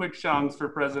quick songs for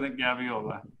President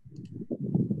Gaviola.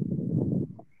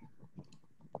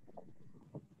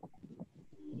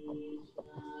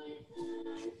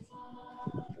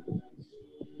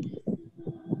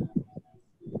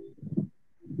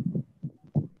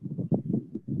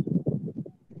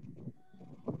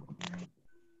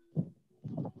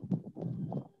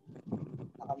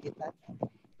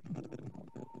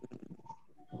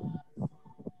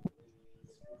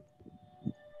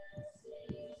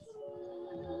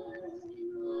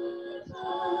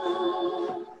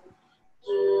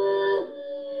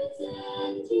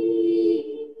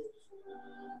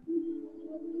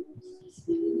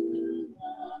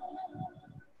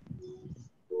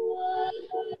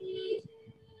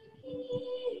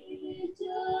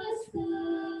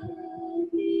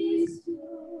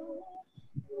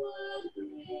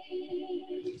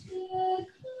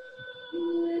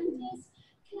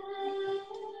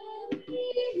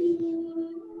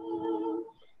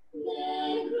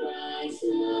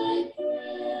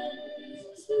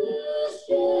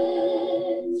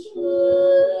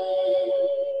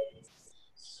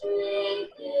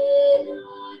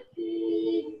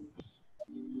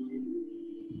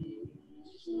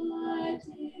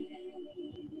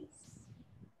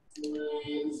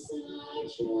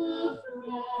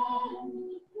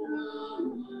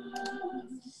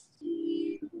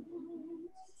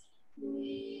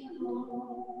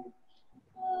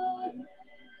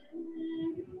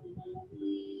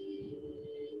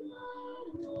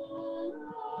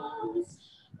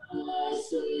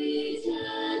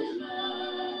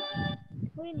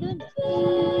 Uy, dun.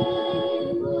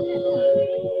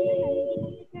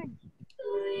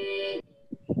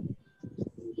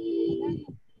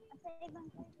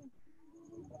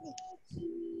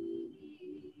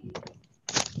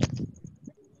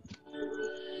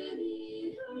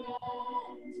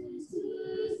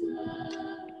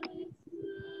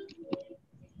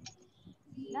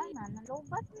 Wala na,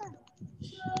 nalobat na.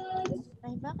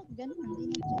 Ay, bakit ganun?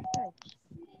 Hindi nag-charge.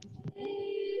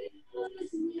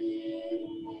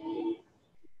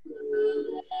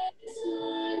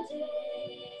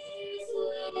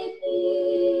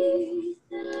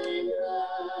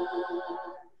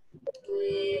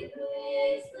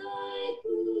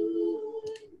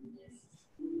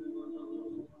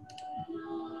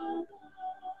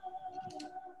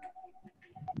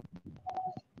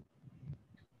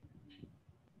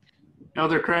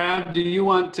 Elder Crab, do you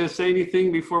want to say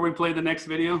anything before we play the next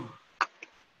video?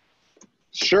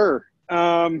 Sure.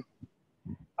 I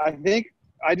think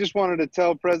I just wanted to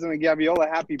tell President Gaviola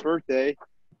happy birthday.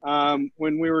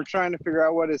 When we were trying to figure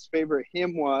out what his favorite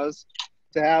hymn was,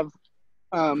 to have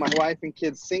my wife and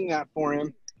kids sing that for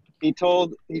him, he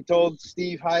told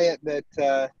Steve Hyatt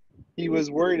that he was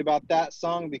worried about that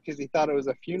song because he thought it was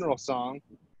a funeral song.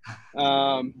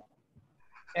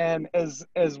 And as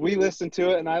we listened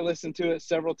to it, and I listened to it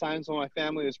several times when my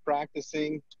family was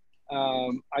practicing,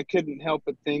 I couldn't help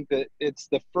but think that it's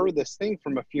the furthest thing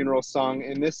from a funeral song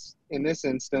in this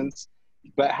instance,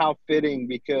 but how fitting,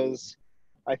 because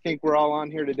I think we're all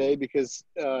on here today because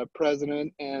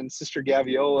President and Sister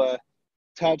Gaviola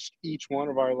touched each one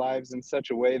of our lives in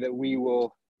such a way that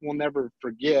we'll never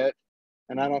forget.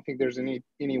 And I don't think there's any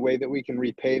way that we can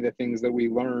repay the things that we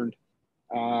learned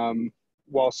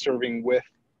while serving with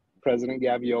President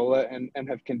Gaviola and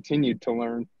have continued to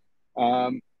learn.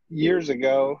 Years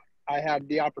ago, I had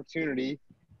the opportunity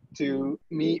to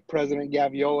meet President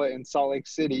Gaviola in Salt Lake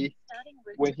City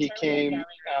when he came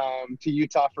to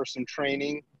Utah for some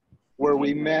training, where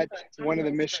we met one of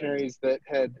the missionaries that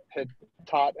had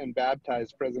taught and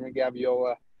baptized President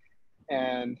Gaviola.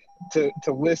 And to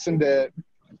listen to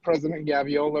President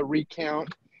Gaviola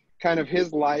recount kind of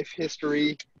his life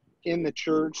history in the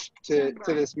church to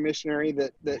this missionary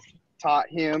that taught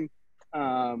him,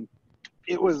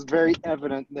 it was very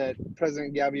evident that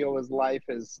President Gaviola's life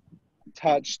has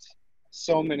touched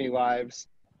so many lives.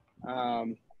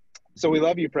 So we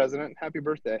love you, President. Happy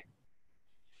birthday.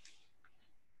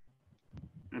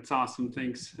 That's awesome.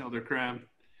 Thanks, Elder Crab.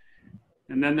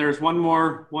 And then there's one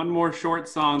more short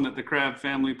song that the Crab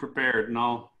family prepared, and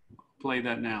I'll play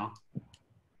that now.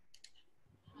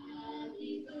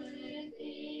 Happy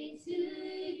birthday to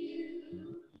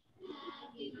you.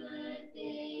 Happy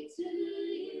birthday to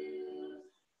you.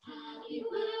 Happy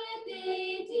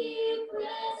birthday, dear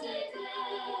President.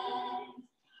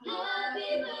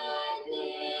 Happy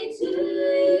birthday to you.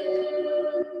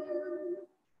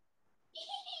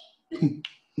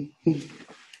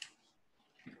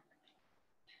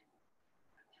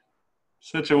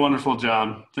 Such a wonderful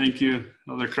job. Thank you,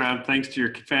 Elder Crab. Thanks to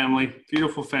your family,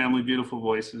 beautiful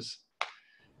voices.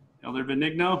 Elder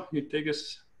Benigno, you take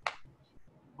us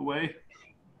away.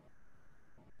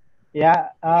 Yeah.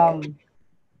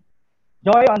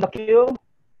 Joy on the queue.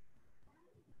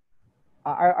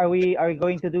 Are we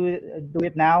going to do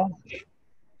it now?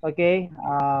 Okay.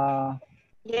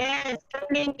 Yes,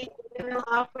 coming. We will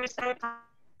offer our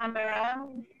camera.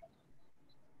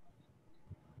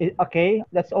 Okay,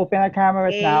 let's open our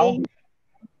cameras now.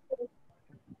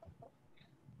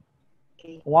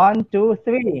 Okay. 1, 2,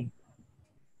 3.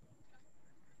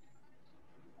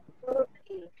 1,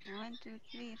 2,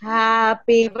 3.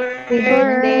 Happy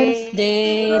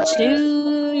birthday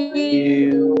To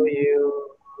you.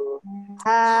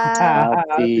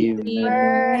 Happy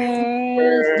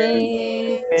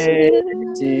birthday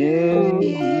to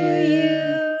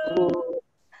you.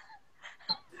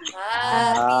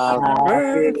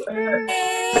 Happy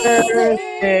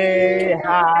birthday.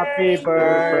 Happy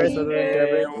President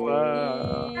birthday.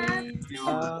 Gaviola.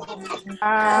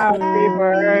 Happy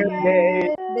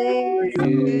birthday To to you.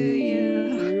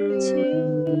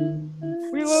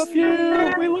 We love you.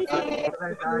 We love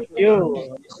you.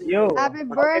 Happy Okay, there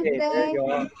birthday. you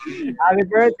go. Happy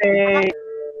birthday.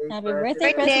 Happy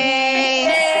birthday,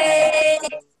 Birthday.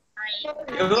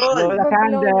 Blow the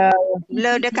candle.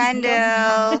 Blow the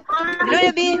candle. Blow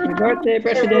the bee. Happy birthday,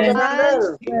 President.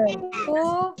 1, 2,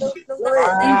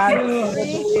 1, 2, 3.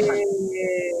 3.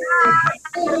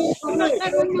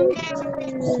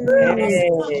 Hey.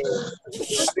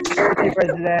 Happy birthday,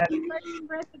 President.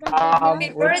 Happy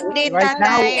birthday, Right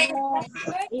now, Tatay.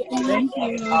 Thank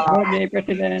you. Birthday,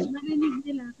 President.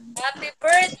 Happy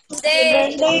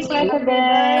birthday! Birthday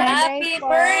Happy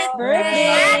po.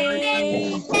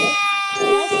 birthday!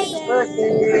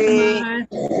 Birthday!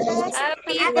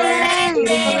 Happy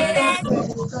birthday!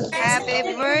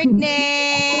 Happy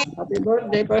birthday! Happy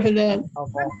birthday, President.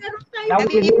 Okay. Now we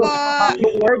will hear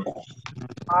few words.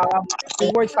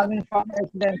 Few words coming from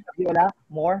President Gaviola.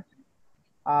 More.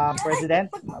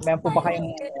 President, meron po ba kayong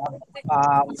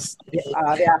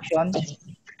reaction?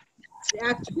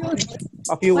 Reaction.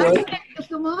 A few words?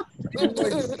 Gusto mo?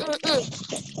 President,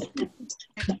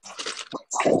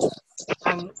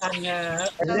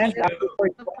 a few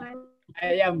words po.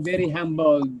 I am very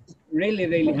humbled, really,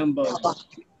 really humbled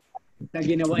sa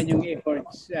ginawa niyong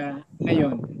efforts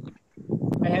ngayon.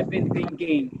 I have been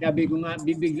thinking, sabi ko nga,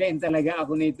 bibiglayin talaga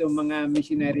ako nito mga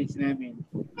missionaries namin.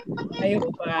 I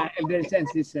hope, elders and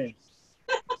sisters,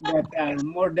 that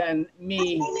more than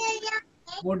me,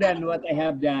 more than what I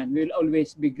have done, we'll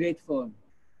always be grateful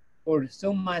for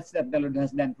so much that the Lord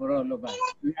has done for all of us.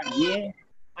 We are here.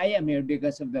 I am here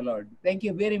because of the Lord. Thank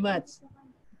you very much.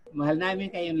 Mahal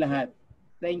namin kayong lahat.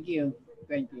 Thank you.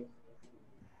 Thank you.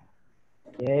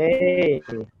 Yay!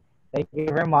 Thank you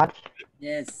very much.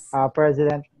 Yes.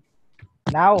 President.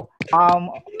 Now,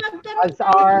 as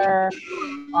our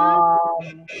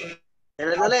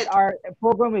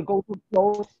program will go to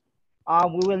close,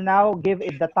 we will now give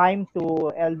it the time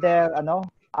to Elder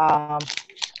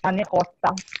Tanya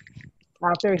Costa.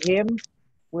 After him,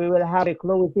 we will have a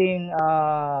closing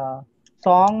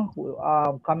song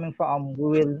coming from,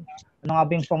 ano nga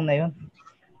ba yung song na yun?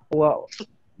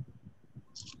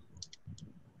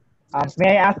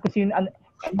 May I ask kung ano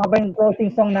ba yung closing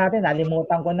song natin?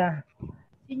 Nalimutan ko na.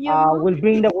 We'll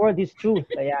bring the world is truth.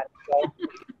 Ayan. So,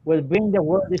 we'll bring the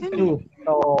world is truth.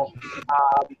 So,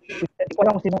 hindi ko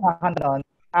lang kung sino kakanta nun.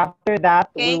 After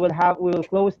that, we will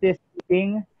close this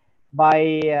meeting by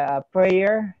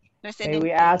prayer. May we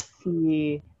ask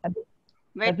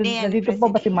nandito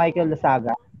pa ba si Michael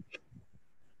Lasaga?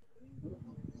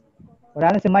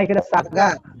 Wala na si Michael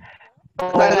Lasaga.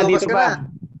 Nandito pa.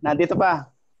 Nandito pa.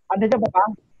 Nandito pa ba?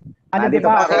 Nandito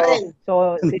pa ako.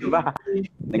 So, si Michael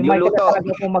Nagluluto. talaga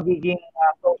po magiging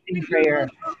closing prayer.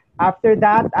 After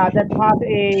that, let's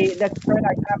turn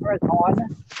our cameras on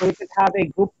so we could have a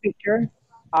group picture.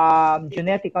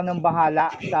 Jeanette, ikaw nang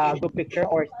bahala sa group picture,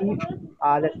 or Steve,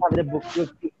 let's have the group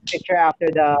picture after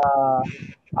the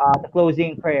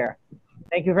closing prayer.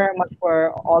 Thank you very much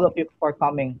for all of you for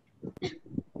coming.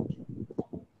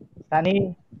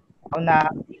 Sunny, ikaw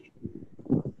na.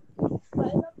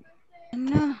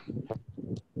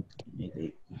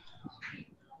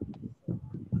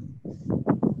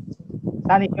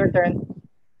 Sunny, it's your turn.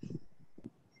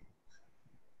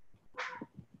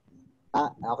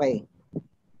 Okay.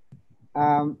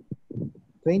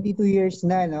 22 years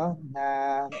na, no,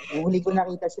 na huli ko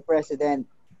nakita si President.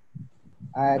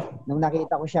 At nung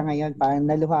nakita ko siya ngayon, parang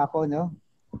naluha ako, no?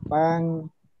 Parang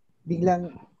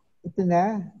biglang ito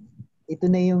na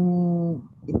yung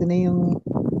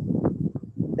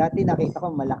dati nakita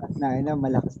ko malakas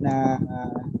na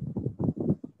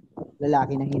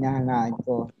lalaki na hinahangaan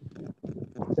ko.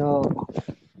 So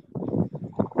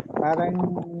parang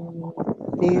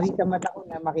theory sa mata ko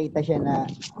na makita siya na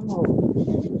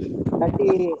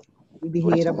kasi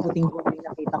bibihirang puting buhok na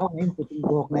nakita ko, ngayon puting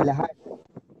buhok na lahat.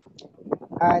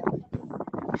 At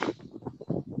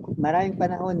maraming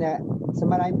panahon na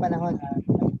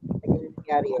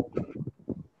nangyari yun.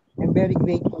 I'm very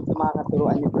grateful sa mga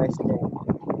katuruan ni President.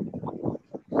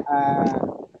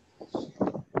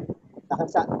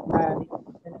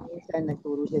 Minsan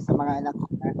nagturo siya sa mga anak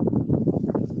niya.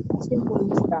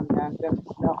 Simple wisdom na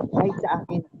kahit sa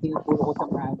akin, tinuturo ko sa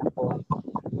mga anak ko.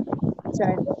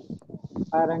 Minsan,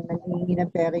 parang nanghihingi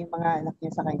ng pera yung mga anak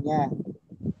niya sa kanya.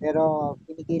 Pero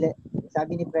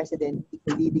sabi ni President, hindi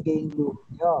ko bibigay yung luho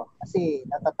niyo. Kasi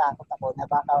natatakot ako na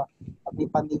baka pag may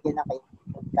pamilya na kayo,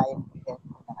 kayang bigyan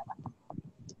ng anak.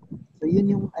 So yun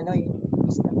yung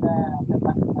wisdom na anak.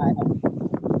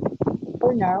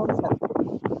 For now, gusto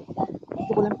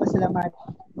ko lang pasalamat.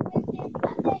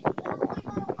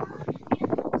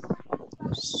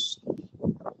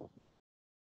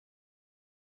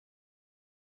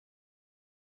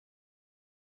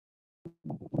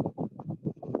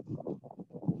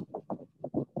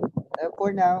 For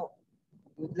now,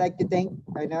 would like to thank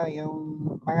yung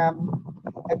mga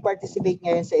nag-participate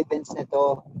ngayon sa events na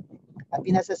to. At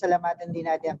pinasasalamatan din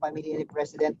natin ang pamilya ni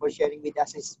President for sharing with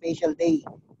us a special day.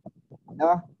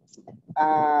 No?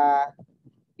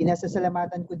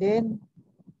 Pinasasalamatan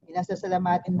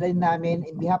rin namin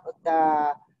in behalf of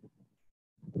the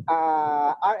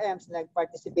RMs na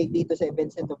nag-participate dito sa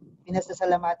events na to.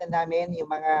 Pinasasalamatan namin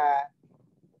yung mga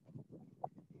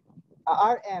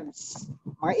RMs,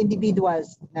 mga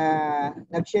individuals na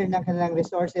nag-share ng kanilang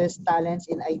resources, talents,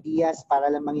 and ideas para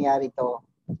lang mangyari to.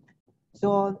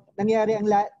 So, nangyari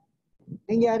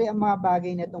ang mga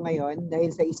bagay na to ngayon dahil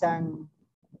sa isang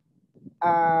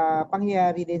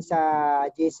pangyayari din sa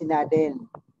JC natin.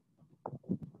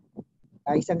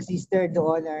 Isang sister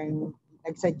doon ang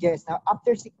nag-suggest na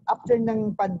after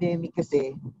ng pandemic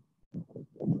kasi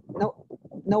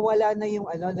nawala na yung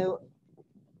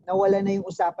nawala na yung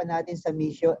usapan natin sa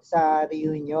mission, sa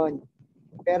reunion.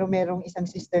 Pero merong isang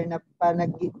sister na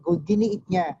giniit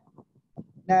niya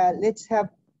na let's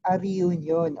have a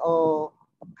reunion o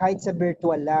kahit sa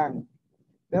virtual lang.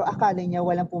 Pero akala niya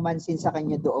walang pumansin sa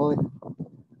kanya doon.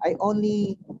 I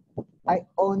only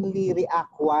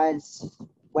react once.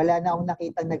 Wala na akong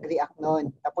nakitang nag-react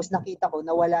noon. Tapos nakita ko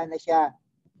na wala na siya.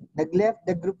 Nag-left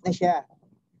the group na siya.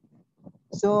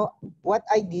 So, what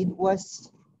I did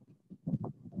was,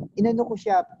 inano ko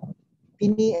siya,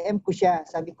 piniem ko siya.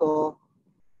 Sabi ko,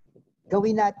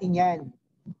 gawin natin yan.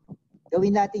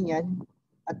 Gawin natin yan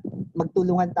at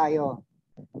magtulungan tayo.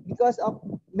 Because of,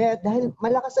 dahil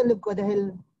malakas ang loob ko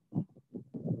dahil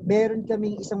meron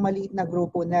kaming isang maliit na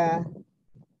grupo na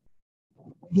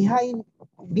behind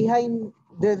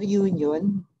the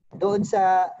reunion, doon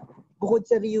sa, bukod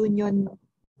sa reunion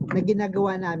na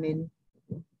ginagawa namin,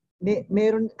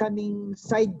 meron kaming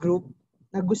side group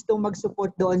na gustong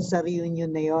mag-support doon sa reunion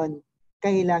na yon.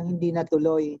 Kaya lang hindi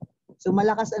natuloy. So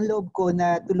malakas ang loob ko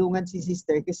na tulungan si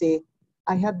sister kasi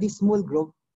I have this small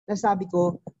group na sabi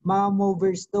ko, mga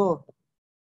movers to.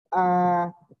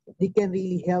 They can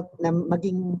really help na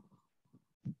maging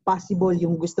possible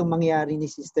yung gustong mangyari ni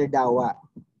Sister Dawa.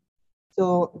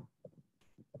 So,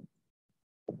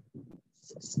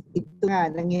 ito nga,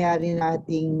 nangyari na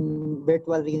ating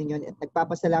virtual reunion at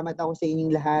nagpapasalamat ako sa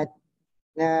inyong lahat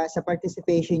na sa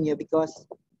participation niyo because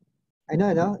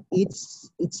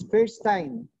it's first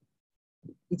time.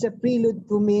 It's a prelude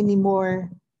to many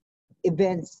more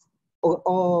events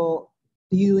o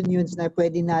reunions na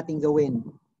pwede nating gawin.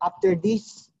 After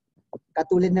this,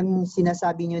 katulad ng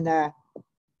sinasabi niyo na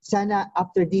sana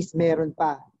after this meron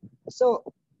pa. So,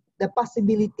 the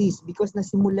possibilities because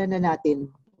nasimulan na natin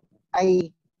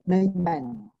ay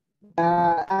nandiyan.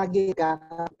 Agi ka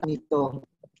nito.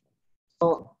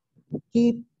 So,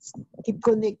 keep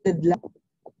connected lang.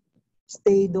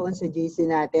 Stay doon sa JC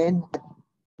natin. At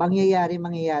mangyayari.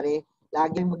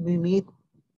 Laging mag-meet.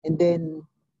 And then,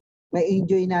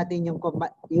 ma-enjoy natin yung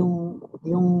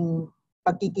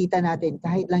pagkikita natin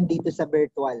kahit lang dito sa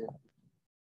virtual.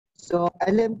 So,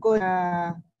 alam ko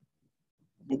na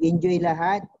nag-enjoy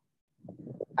lahat.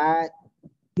 At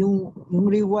yung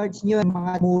rewards nyo,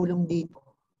 mga tumulong dito.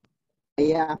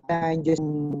 Kaya ang Diyos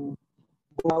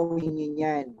buwawin nyo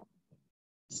yan.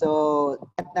 So,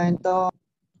 at to,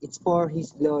 it's for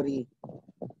His glory.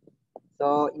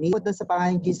 So, iniikot na sa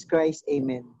pangalan ng Jesus Christ.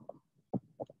 Amen.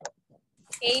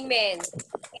 Amen.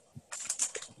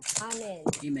 Amen.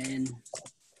 Amen.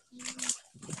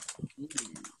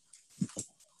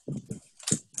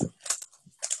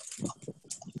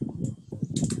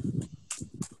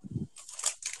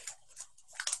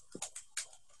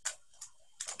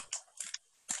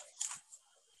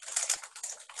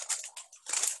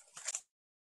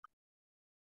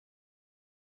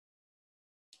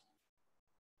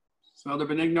 So Elder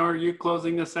Benigno, are you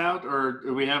closing us out, or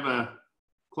do we have a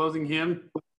closing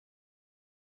hymn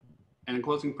and a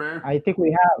closing prayer? I think we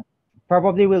have.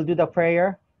 Probably we'll do the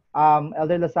prayer.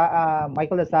 Elder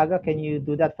Michael Lasaga, can you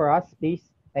do that for us, please?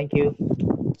 Thank you.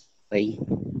 Okay.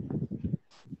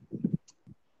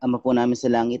 Ama po namin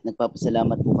sa langit,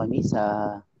 nagpapasalamat po kami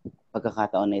sa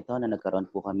pagkakataon na ito na nagkaroon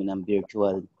po kami ng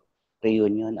virtual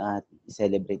reunion at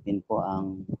celebrate din po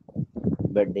ang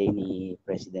birthday ni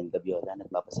President Gaviola.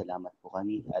 Nagpapasalamat po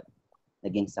kami at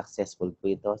naging successful po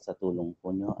ito sa tulong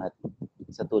po nyo at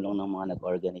sa tulong ng mga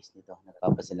nag-organize nito.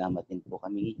 Nagpapasalamat din po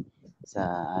kami sa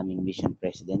aming mission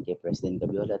president, kay President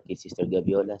Gaviola at kay Sister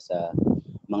Gaviola sa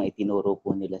mga itinuro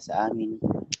po nila sa amin.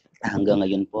 Hanggang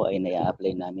ngayon po ay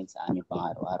nai-apply namin sa aming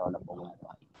pang-araw-araw na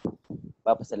pangungkuhan.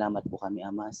 Papasalamat po kami,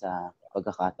 Ama, sa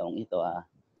pagkakataong ito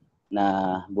na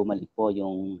bumalik po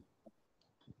yung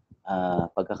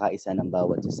pagkakaisa ng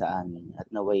bawat isa sa amin at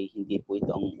naway hindi po ito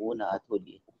ang una at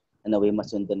huli, naway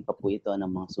masundan pa po ito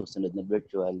ng mga susunod na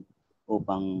virtual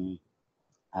upang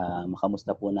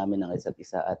makamusta po namin ang isa't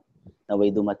isa at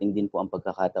naway dumating din po ang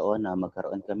pagkakataon na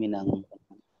magkaroon kami ng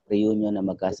reunion na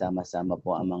magkasama-sama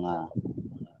po ang mga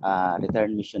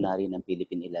return missionary ng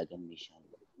Philippine Ilagan Mission.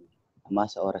 Ama,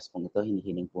 sa oras pong ito,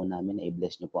 hinihiling po namin na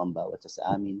i-bless niyo po ang bawat isa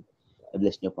sa amin,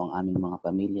 i-bless niyo po ang aming mga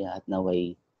pamilya at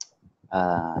naway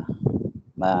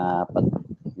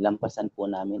lampasan po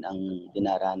namin ang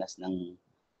dinaranas ng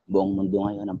buong mundo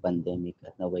ngayon ng pandemic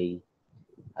at naway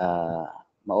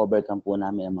ma-overcome po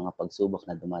namin ang mga pagsubok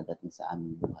na dumadating sa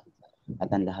aming buhay.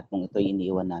 At ang lahat pong ito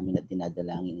iniiwan namin at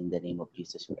dinadalangin in the name of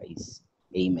Jesus Christ.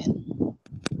 Amen.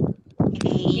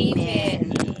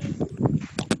 Amen.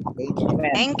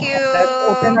 Thank you. Let's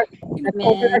open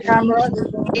our cameras.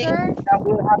 Sure.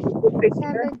 We'll have a group Let's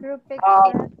have picture. a group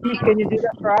picture. Steve, can you do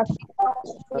that for us?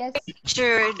 Yes.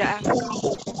 Picture the.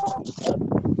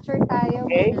 Picture tayo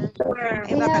Okay.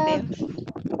 muna.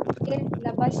 We have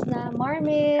labas na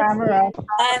marmits. Camera.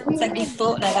 Saglit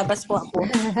po, lalabas po ako.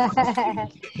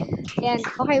 Yan.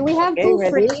 Okay, we have Okay, two ready?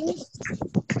 frames.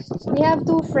 We have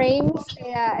two frames.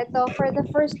 Kaya ito, for the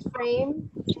first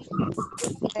frame.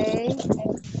 Okay.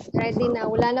 Ready na.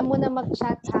 Wala na muna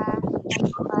mag-chat ha.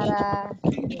 Para,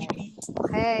 yan.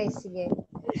 Okay, sige.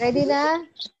 Ready na?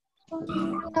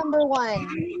 Number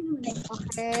 1.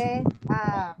 Okay.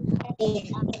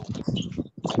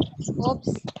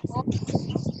 Oops.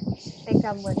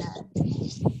 Teka muna.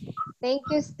 Thank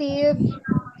you, Steve.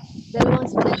 Dalawang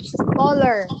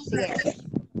smaller. Sige.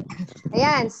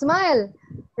 Ayan, smile.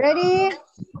 Ready?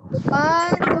 1,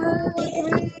 2,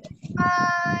 3,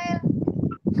 smile.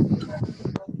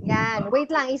 Yan. Wait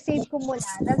lang, i-save ko muna.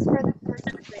 That's for the first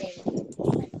frame.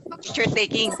 Picture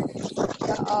taking.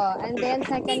 Oo. And then,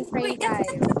 second frame tayo.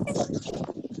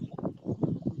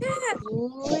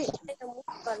 Uy.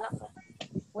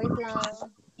 Wait lang.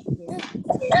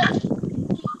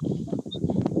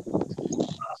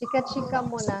 Chika-chika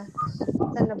muna.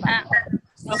 Saan na ba?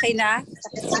 Okay na?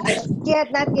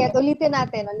 Not yet. Ulitin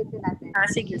natin.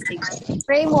 Sige.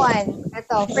 Frame 1.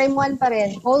 Ito, frame 1 pa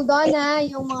rin. Hold on ha,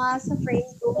 yung mga sa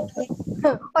frame 2.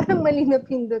 Parang mali na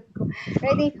pindot ko.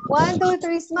 Ready? 1, 2,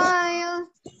 3, smile!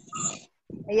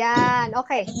 Ayan.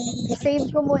 Okay.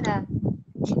 I-save ko muna.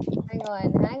 Hang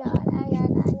on.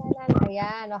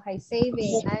 Ayan. Okay.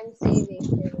 Saving. I'm saving.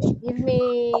 Give me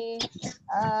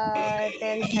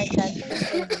 10 seconds to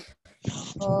save.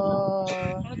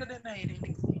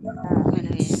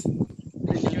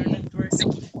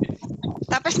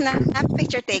 Tapos na,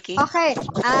 picture taking. Okay.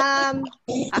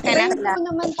 Okay Frame na. 2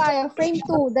 naman tayo. Frame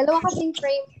 2. Dalawa kasing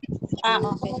frame.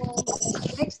 Okay.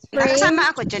 Next frame. Nakasama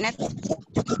ako, Janet.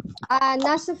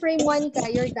 Nasa frame 1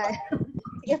 ka. You're done.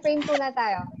 Sige, frame 2 na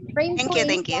tayo. Frame 2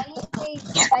 Thank you.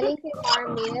 galing kay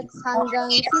Marmits hanggang,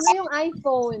 sino yung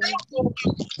iPhone?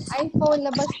 iPhone,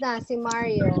 labas na, si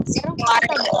Mario. Meron pa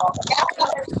katabi.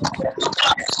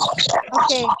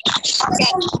 Okay.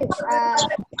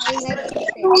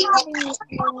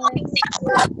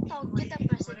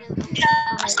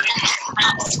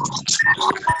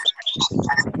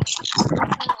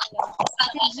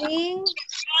 Si Jing,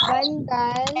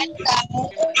 Bandan,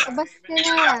 labas ka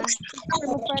na.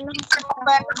 Ano pa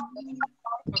nakasama?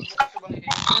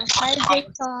 Hi,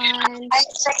 Jason.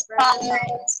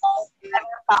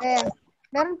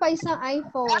 Meron pa isang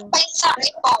iPhone.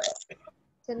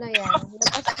 Sino yan?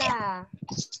 Labas na.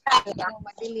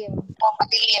 Madilim.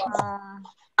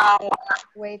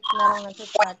 Wait, merong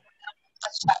nagtutat.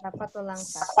 Dapat walang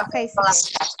chat. Okay,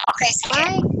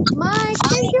 sige. Mike,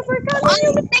 thank you for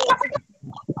coming.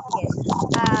 Okay.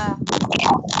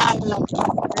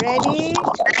 Ready?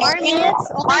 Marmits,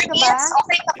 okay ka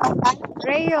ba?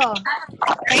 Rayo.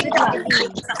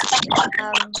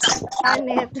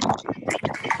 Janet.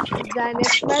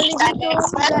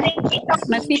 Smile dito.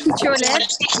 Mag-picture ulit?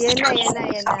 Yan na.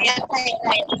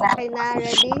 Okay na,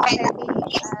 ready? Steady.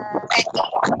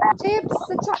 Chips,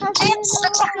 at saka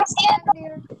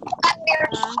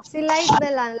si Light na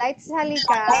lang. Light,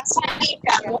 halika.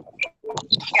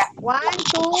 1,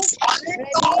 2,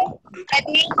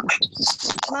 ready?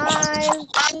 Smile.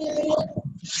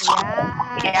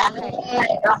 Yan.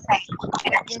 Okay.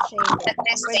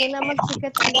 Pwede na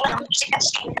magsikat-sikat.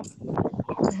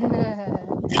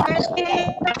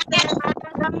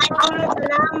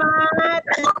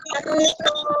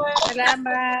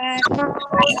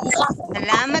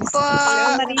 Salamat po.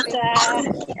 Hello, Marisa.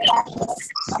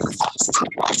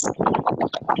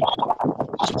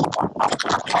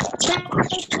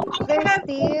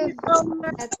 Steve,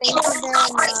 thank you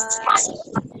very much.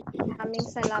 Maraming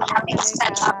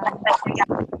salamat talaga.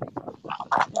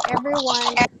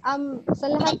 Everyone, sa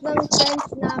lahat ng friends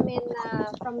namin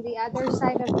from the other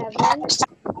side of heaven,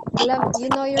 you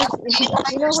know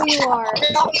who you are.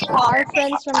 Our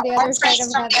friends from the other side of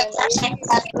heaven.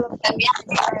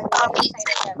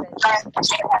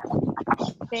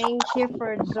 Thank you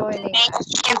for joining us.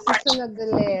 Susunod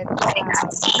ulit.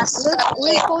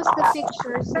 We'll post the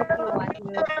pictures if you want.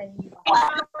 We'll send you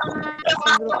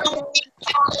sa group.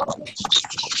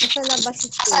 Nasaan na ba si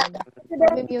Steve?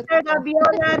 Mute Sir ako.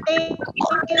 Gaviola, thank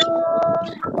you.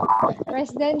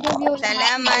 President Gaviola.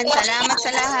 Salamat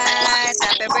sa lahat.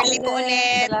 Happy birthday po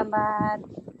ulit. Salamat.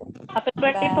 Happy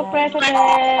birthday po, Bye.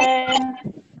 President.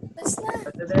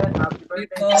 President, happy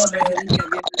birthday po ulit.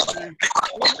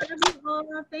 I love you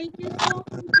all. Thank you so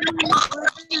much.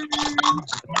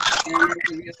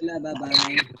 Bye-bye.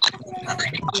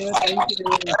 Thank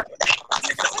you.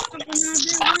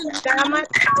 Salamat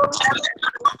po.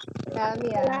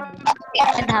 Kami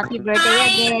And happy birthday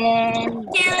again.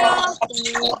 Thank you.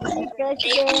 Thank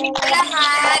you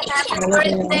lahat. Happy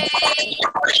birthday.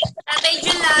 Tatay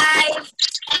July.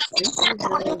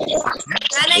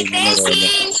 Nanay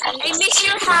Tessie. I miss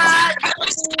your hug.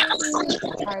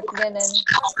 Heart, ganun.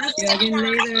 See you again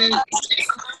later.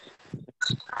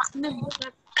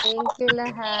 Thank you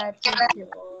lahat. Thank you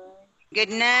all. Good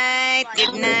night.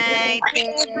 Good night.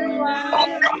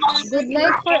 Good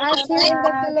night for us here in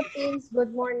the Philippines.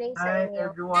 Good morning sa Night,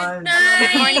 inyo. everyone.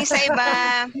 Good morning sa iba.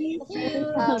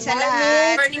 Sa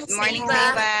lahat. Morning, Good morning sa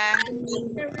iba.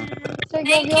 Sir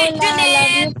Thank you, Gaviola, love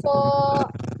you Janet. po.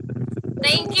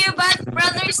 Thank you,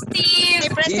 Brother Steve.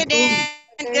 Hey, President.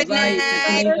 Good Bye.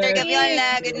 night. Sir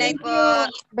Gaviola, good night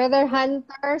po. Brother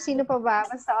Hunter, sino pa ba?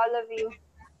 Basta all of you.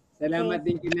 Salamat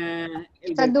din kina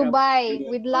Sa Dubai,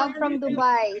 with love from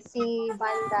Dubai, si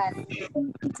Bandan.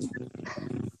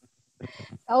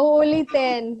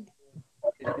 Uulitin.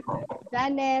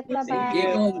 Janet, bye-bye.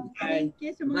 Jacob. Thank you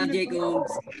sa mga Bye, Jacob.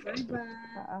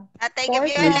 Bye-bye. Tatay Four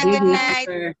Gaviola, times. good night.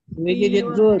 We did it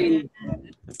good.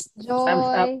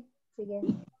 Thumbs up. Joy. Sige.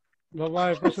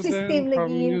 Bye-bye, Si President Steve from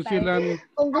New naghihintay. Zealand.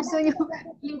 Kung gusto niyo,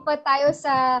 lipat tayo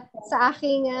sa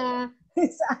aking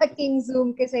sa aking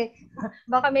Zoom kasi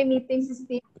baka may meeting si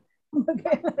Steve.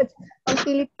 Pang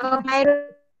Pilipino. Sige,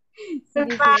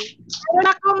 sige. Mayroon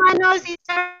akong si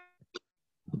Sir.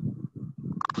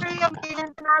 Yung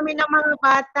bilang namin ng mga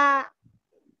bata.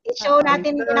 I-show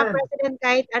natin na President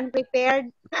kahit unprepared.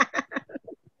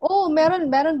 Oh, meron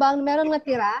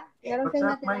natira? Meron kang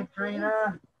What's up, natira? my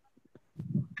trainer?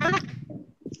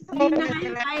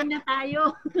 Kain na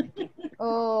tayo.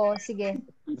 Oh, sige.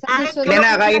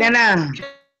 Kain na.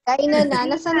 Kainan na.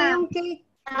 Nasaan na yung cake?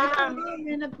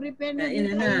 May nag-prepare na.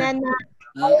 Kainan na.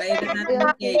 Kainan natin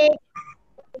yung cake.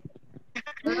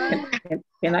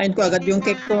 Kinain ko agad yung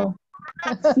cake ko.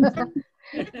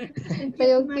 Ito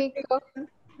yung cake ko.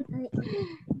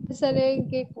 Nasaan na yung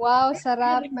cake? Wow,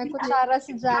 sarap. May kutsara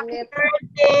si Janet.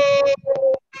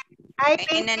 Ay,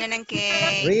 kainan na ng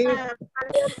cake.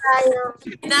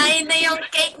 Kinain na yung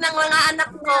cake ng mga anak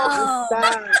ko.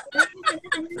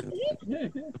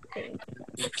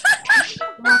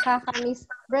 Nakakamiss.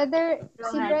 Brother.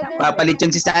 Papalit yun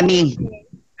si Sunny.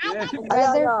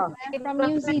 Brother from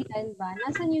New Zealand ba?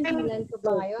 Nasa New Zealand ko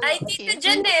ba ngayon? Ay, Tita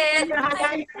Janet.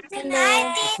 Hello.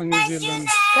 Sa New Zealand.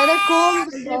 Brother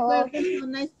Coombs. So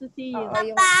nice to see you.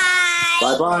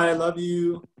 Bye-bye. Love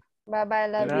you. Bye-bye.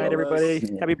 Love Good you. night, everybody.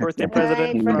 Happy birthday, Good night,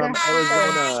 President from Brother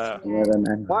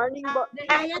Arizona. Morning,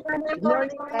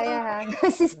 Kaya ha.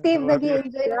 Si Steve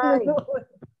nag-i-enjoy na nanonood.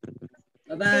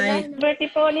 Bye-bye. Birthday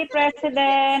po ni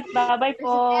President. Bye-bye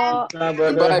po.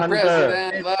 Brother Goodbye, Hunter.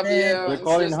 President. Love you. We're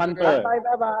calling Hunter.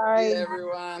 Bye-bye.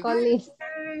 Everyone. Colin.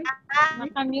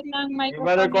 Nakamute ang mic.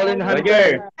 Brother Colin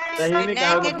Hunter. Tahimik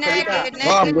ka. Good night. Good night.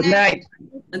 Mom, good night.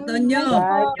 Antonio.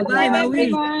 Bye, Maui.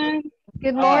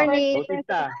 Good morning.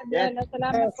 Bautista. Yes.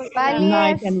 Salamat po. Bye,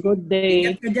 yes. and good day.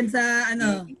 Ingat ka dyan sa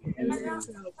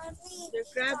The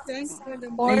crab, thanks for the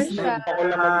Porsche.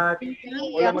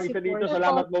 Wala mag-isa dito.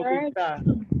 Salamat, Bautista.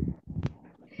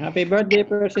 Happy birthday,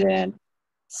 President.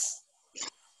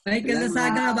 Michael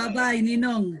Lasaga. Bye-bye,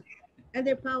 Ninong.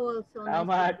 Elder Powell. So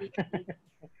Salamat.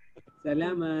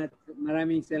 Salamat.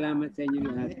 Maraming salamat sa inyo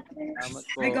lahat. Salamat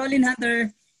po. Hi, Colin Hunter.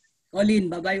 Colin,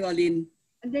 bye-bye, Colin.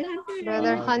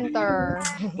 Brother Hunter.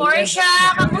 Portia,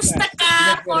 kamusta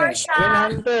ka? Portia.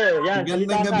 Hunter. Yan,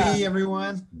 Magandang gabi,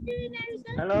 everyone.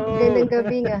 Hello. Gandang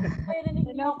gabi nga.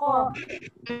 Hello po.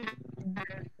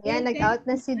 Yan, nag-out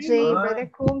na si Jay. Brother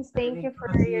Coombs, thank you for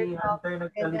your talk.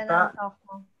 Ganda ng talk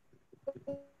mo.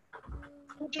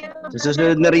 Sa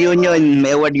susunod na reunion,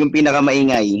 may award yung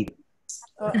pinakamaingay.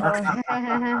 Oo.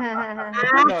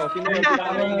 Sino yung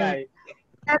pinakamaingay?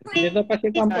 Dito pa si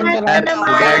Pampon At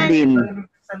si Gardin.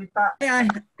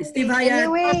 Ay, Steve Hayat.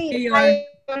 Anyway,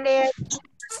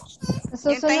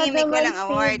 sa Yung susunod tahimik naman, walang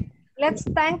award. Steve, let's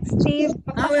thank Steve.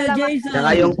 Howell Jason.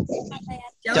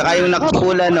 Tsaka yung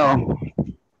nakapula, no?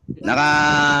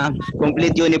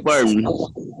 Naka-complete uniform.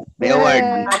 May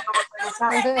award.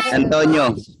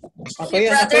 Antonio. Si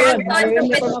Brother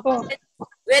Antonio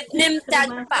with name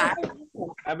tag pa.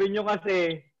 Sabi nyo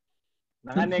kasi,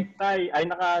 Naka-necktie. Ay,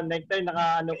 naka-necktie,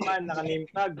 naka-name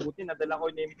tag. Buti nadala ko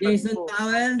yung name tag Jason ko.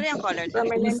 Powell. Ano yung color?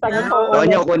 Name tag ko.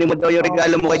 Tonyo, kunin mo daw yung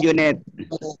regalo mo kay Junet.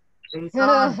 Jason.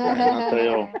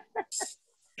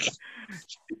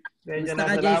 Basta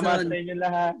ka, Salamat Jason. sa inyo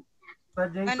lahat. Sa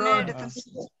Jason.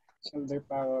 Shoulder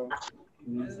power.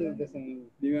 Still the same.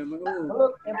 Di ba?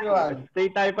 Hello, everyone. Stay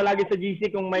tayo palagi sa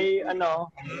GC kung may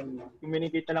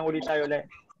communicate na lang ulit tayo ulit.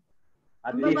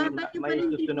 At least may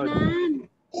susunod.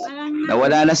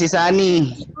 Nawala na si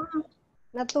Sunny.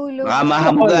 Natulog. Baka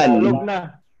mahamugan.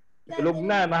 Tulog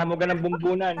na. Mahamugan ng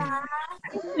bumbunan.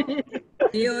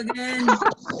 See you again.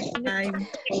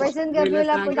 President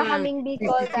Gaviola, punta kaming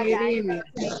Bicol. Dadaan ko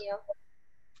sa inyo.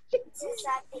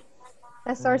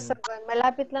 Sa Sorsogon.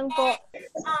 Malapit lang po.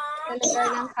 Sa lugar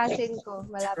ng cousin ko.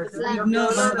 Malapit lang.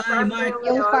 Bye, Mark.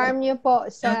 Yung farm niyo po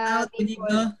sa Shout out,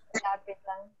 Bicol. Malapit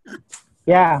lang.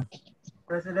 Yeah.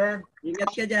 President. Ingat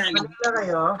ka dyan. Malapit na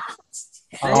kayo.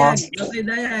 Dayag. Okay,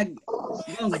 Dayag.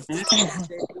 Gong.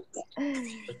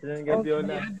 President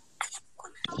Gaviola.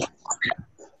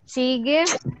 Sige.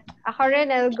 Ako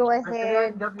rin, I'll go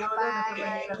ahead. Bye.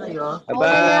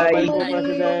 Bye.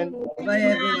 President. Bye,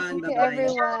 everyone. Thank you,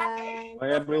 everyone.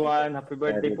 Bye, everyone. Happy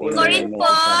birthday po. Ko rin po.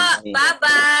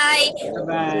 Bye-bye.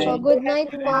 Bye. So, good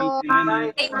night po.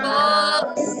 Bye po.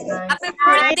 Happy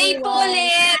birthday po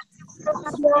ulit.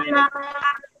 Happy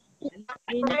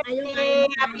birthday.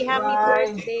 Happy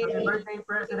birthday,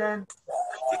 President.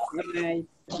 Good night.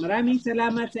 Maraming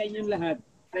salamat sa inyong lahat.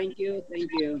 Thank you. Thank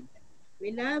you.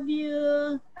 We love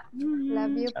you.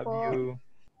 Love you po.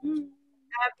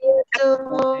 Love you too.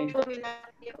 We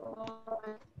love you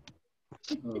all.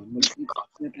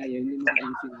 Mag-na tayo. Hindi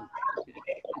makaisip.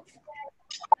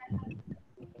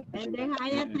 And then,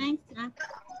 Haya, thanks.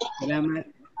 Salamat.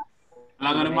 Wala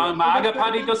nga naman. Maaga pa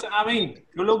dito sa amin.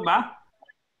 Tulog ba?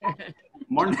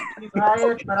 Morning.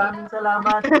 Hayat, maraming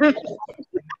salamat.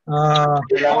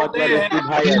 Salamat po, Steve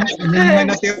Hayat. May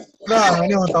natira.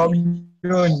 Ano, tawag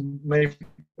yun. May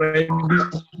private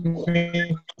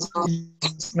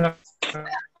na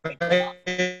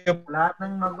lahat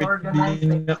ng mag-organize,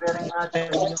 preparing natin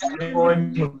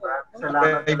yung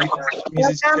salamat.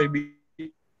 Mrs. Kirby.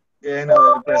 Kaya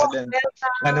President.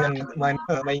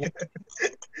 May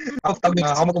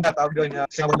ako magtatawag doon.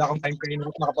 Kasi wala akong time kanina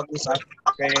makapag-usap.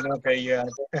 Kaya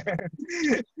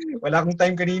wala akong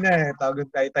time kanina. Tawag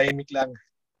tayo, tahimik lang.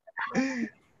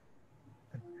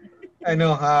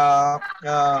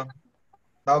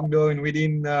 Tawag doon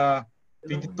within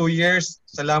 22 years.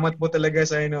 Salamat po talaga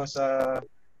sa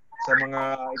sa mga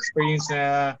experience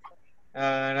na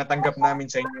natanggap namin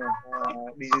sa inyo.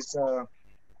 This is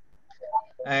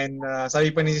and sabi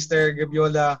pa ni Sister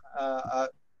Gaviola,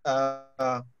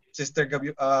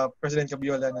 President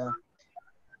Gaviola, na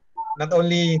not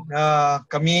only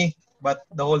kami but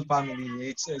the whole family.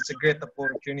 It's a great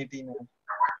opportunity na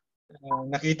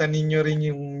nakita ninyo rin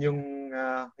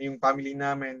yung family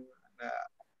namin.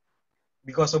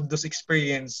 Because of this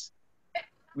experience,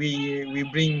 we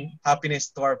bring happiness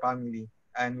to our family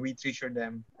and we treasure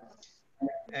them.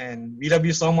 And we love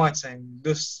you so much, and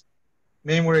those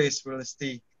memories will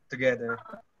stay together.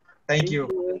 Thank you,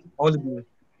 all of you.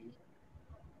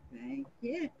 Thank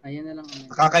you. Ayan na lang.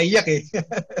 Nakakaiyak eh.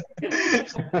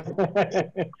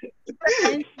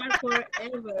 Thanks for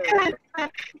forever.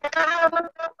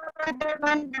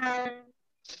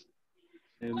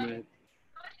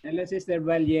 Hello, Sister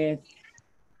Valle.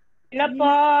 Hello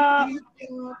po.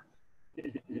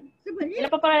 Hello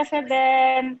po,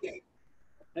 President.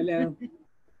 Hello.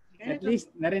 At least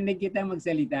narinig kita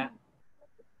magsalita.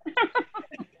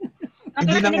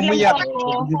 Hindi na umiyak.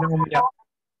 Hindi na umiyak.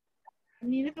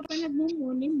 Hindi na ka pa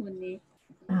nagmumuni-muni.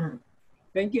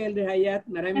 Thank you, Elder Hayat.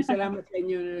 Maraming salamat sa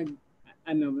inyo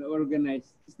na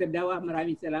organize. Sister Dawa,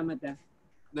 maraming salamat ha.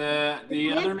 The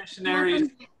other missionaries,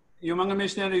 yung mga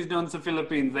missionaries doon sa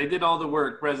Philippines, they did all the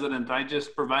work, President. I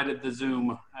just provided the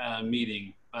Zoom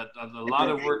meeting, but a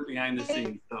lot of work behind the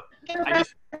scenes. So I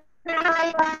just...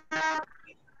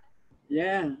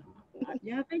 Yeah.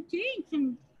 Yata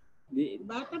change.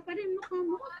 Bata pa rin mukha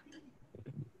mo.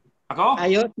 Ako?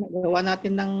 Ayos, magawa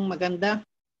natin ng maganda.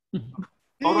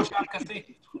 Photoshop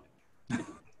kasi.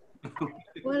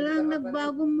 Walang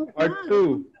nagbagong mukha. Part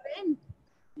 2.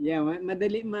 Yeah,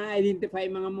 madali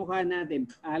ma-identify mga mukha natin.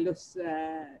 Halos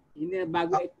hindi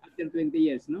bago after 20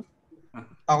 years, no?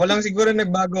 Ako lang siguro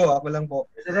nagbago. Ako lang po.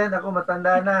 President, ako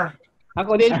matanda na.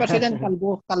 Ako din, President.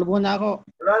 Kalbo na ako.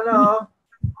 Wala na, oh.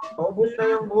 Paubos na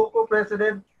yung buhok ko,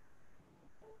 President.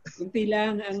 Kunti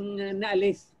lang ang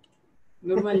naalis.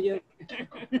 Normal yun.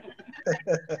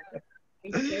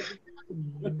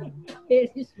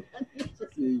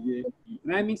 Sige.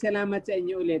 Maraming salamat sa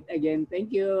inyo ulit. Again,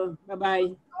 thank you.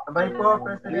 Bye-bye. Bye po,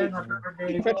 President.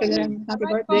 Happy birthday. President, happy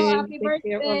Bye po, birthday. happy Take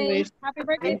care birthday. always. Happy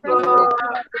birthday, Thank you. President.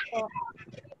 Happy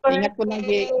po. Ingat po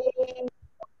lagi.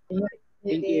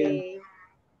 Thank you.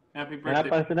 Happy Mga birthday.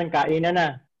 President, kainan na.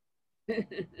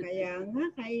 Kaya nga,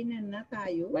 kainan na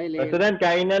tayo. Bye, Len. President,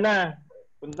 kainan na.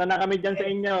 Punta na kami dyan sa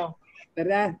inyo.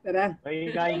 Tara, tara.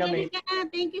 May kain kami.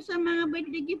 Thank you sa mga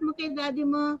birthday gift mo kay daddy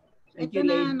mo. Thank Ito you,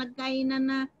 na, Lane. nagkainan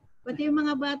na. Pati yung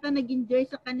mga bata nag-enjoy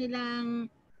sa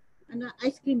kanilang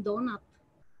ice cream donut.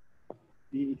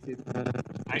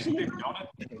 Ice cream donut?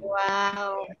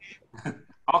 Wow.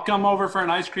 I'll come over for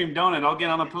an ice cream donut. I'll get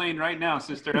on a plane right now,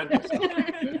 Sister Edmonds.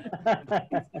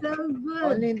 So good.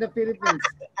 Only in the Philippines.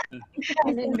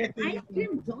 Ice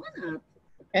cream donut.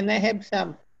 And I have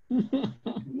some.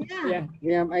 Yeah.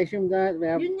 We have ice cream donut. We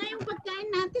have Yun nga yung pagkain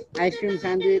natin. ice cream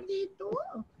sandwich. Dito.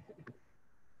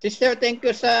 Sister, thank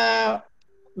you sa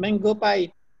mango pie.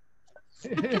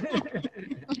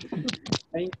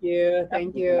 Thank you.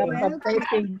 Thank you.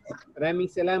 Baptizing. Maraming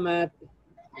salamat.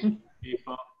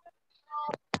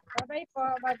 Bye-bye po.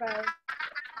 Bye-bye.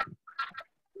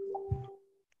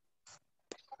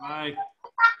 Bye.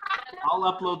 I'll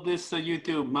upload this to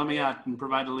YouTube, mamaya, and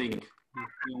provide a link.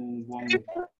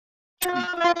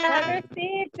 Brother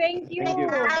Steve, thank you. Thank you.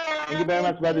 Thank you very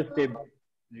much, Brother Steve.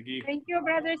 Thank you. Thank you,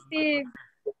 Brother Steve.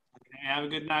 Have a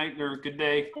good night or good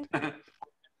day,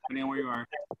 depending on where you are.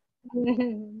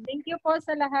 Thank you po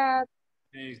sa lahat.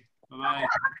 Hey, bye-bye.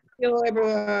 Thank you,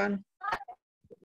 everyone.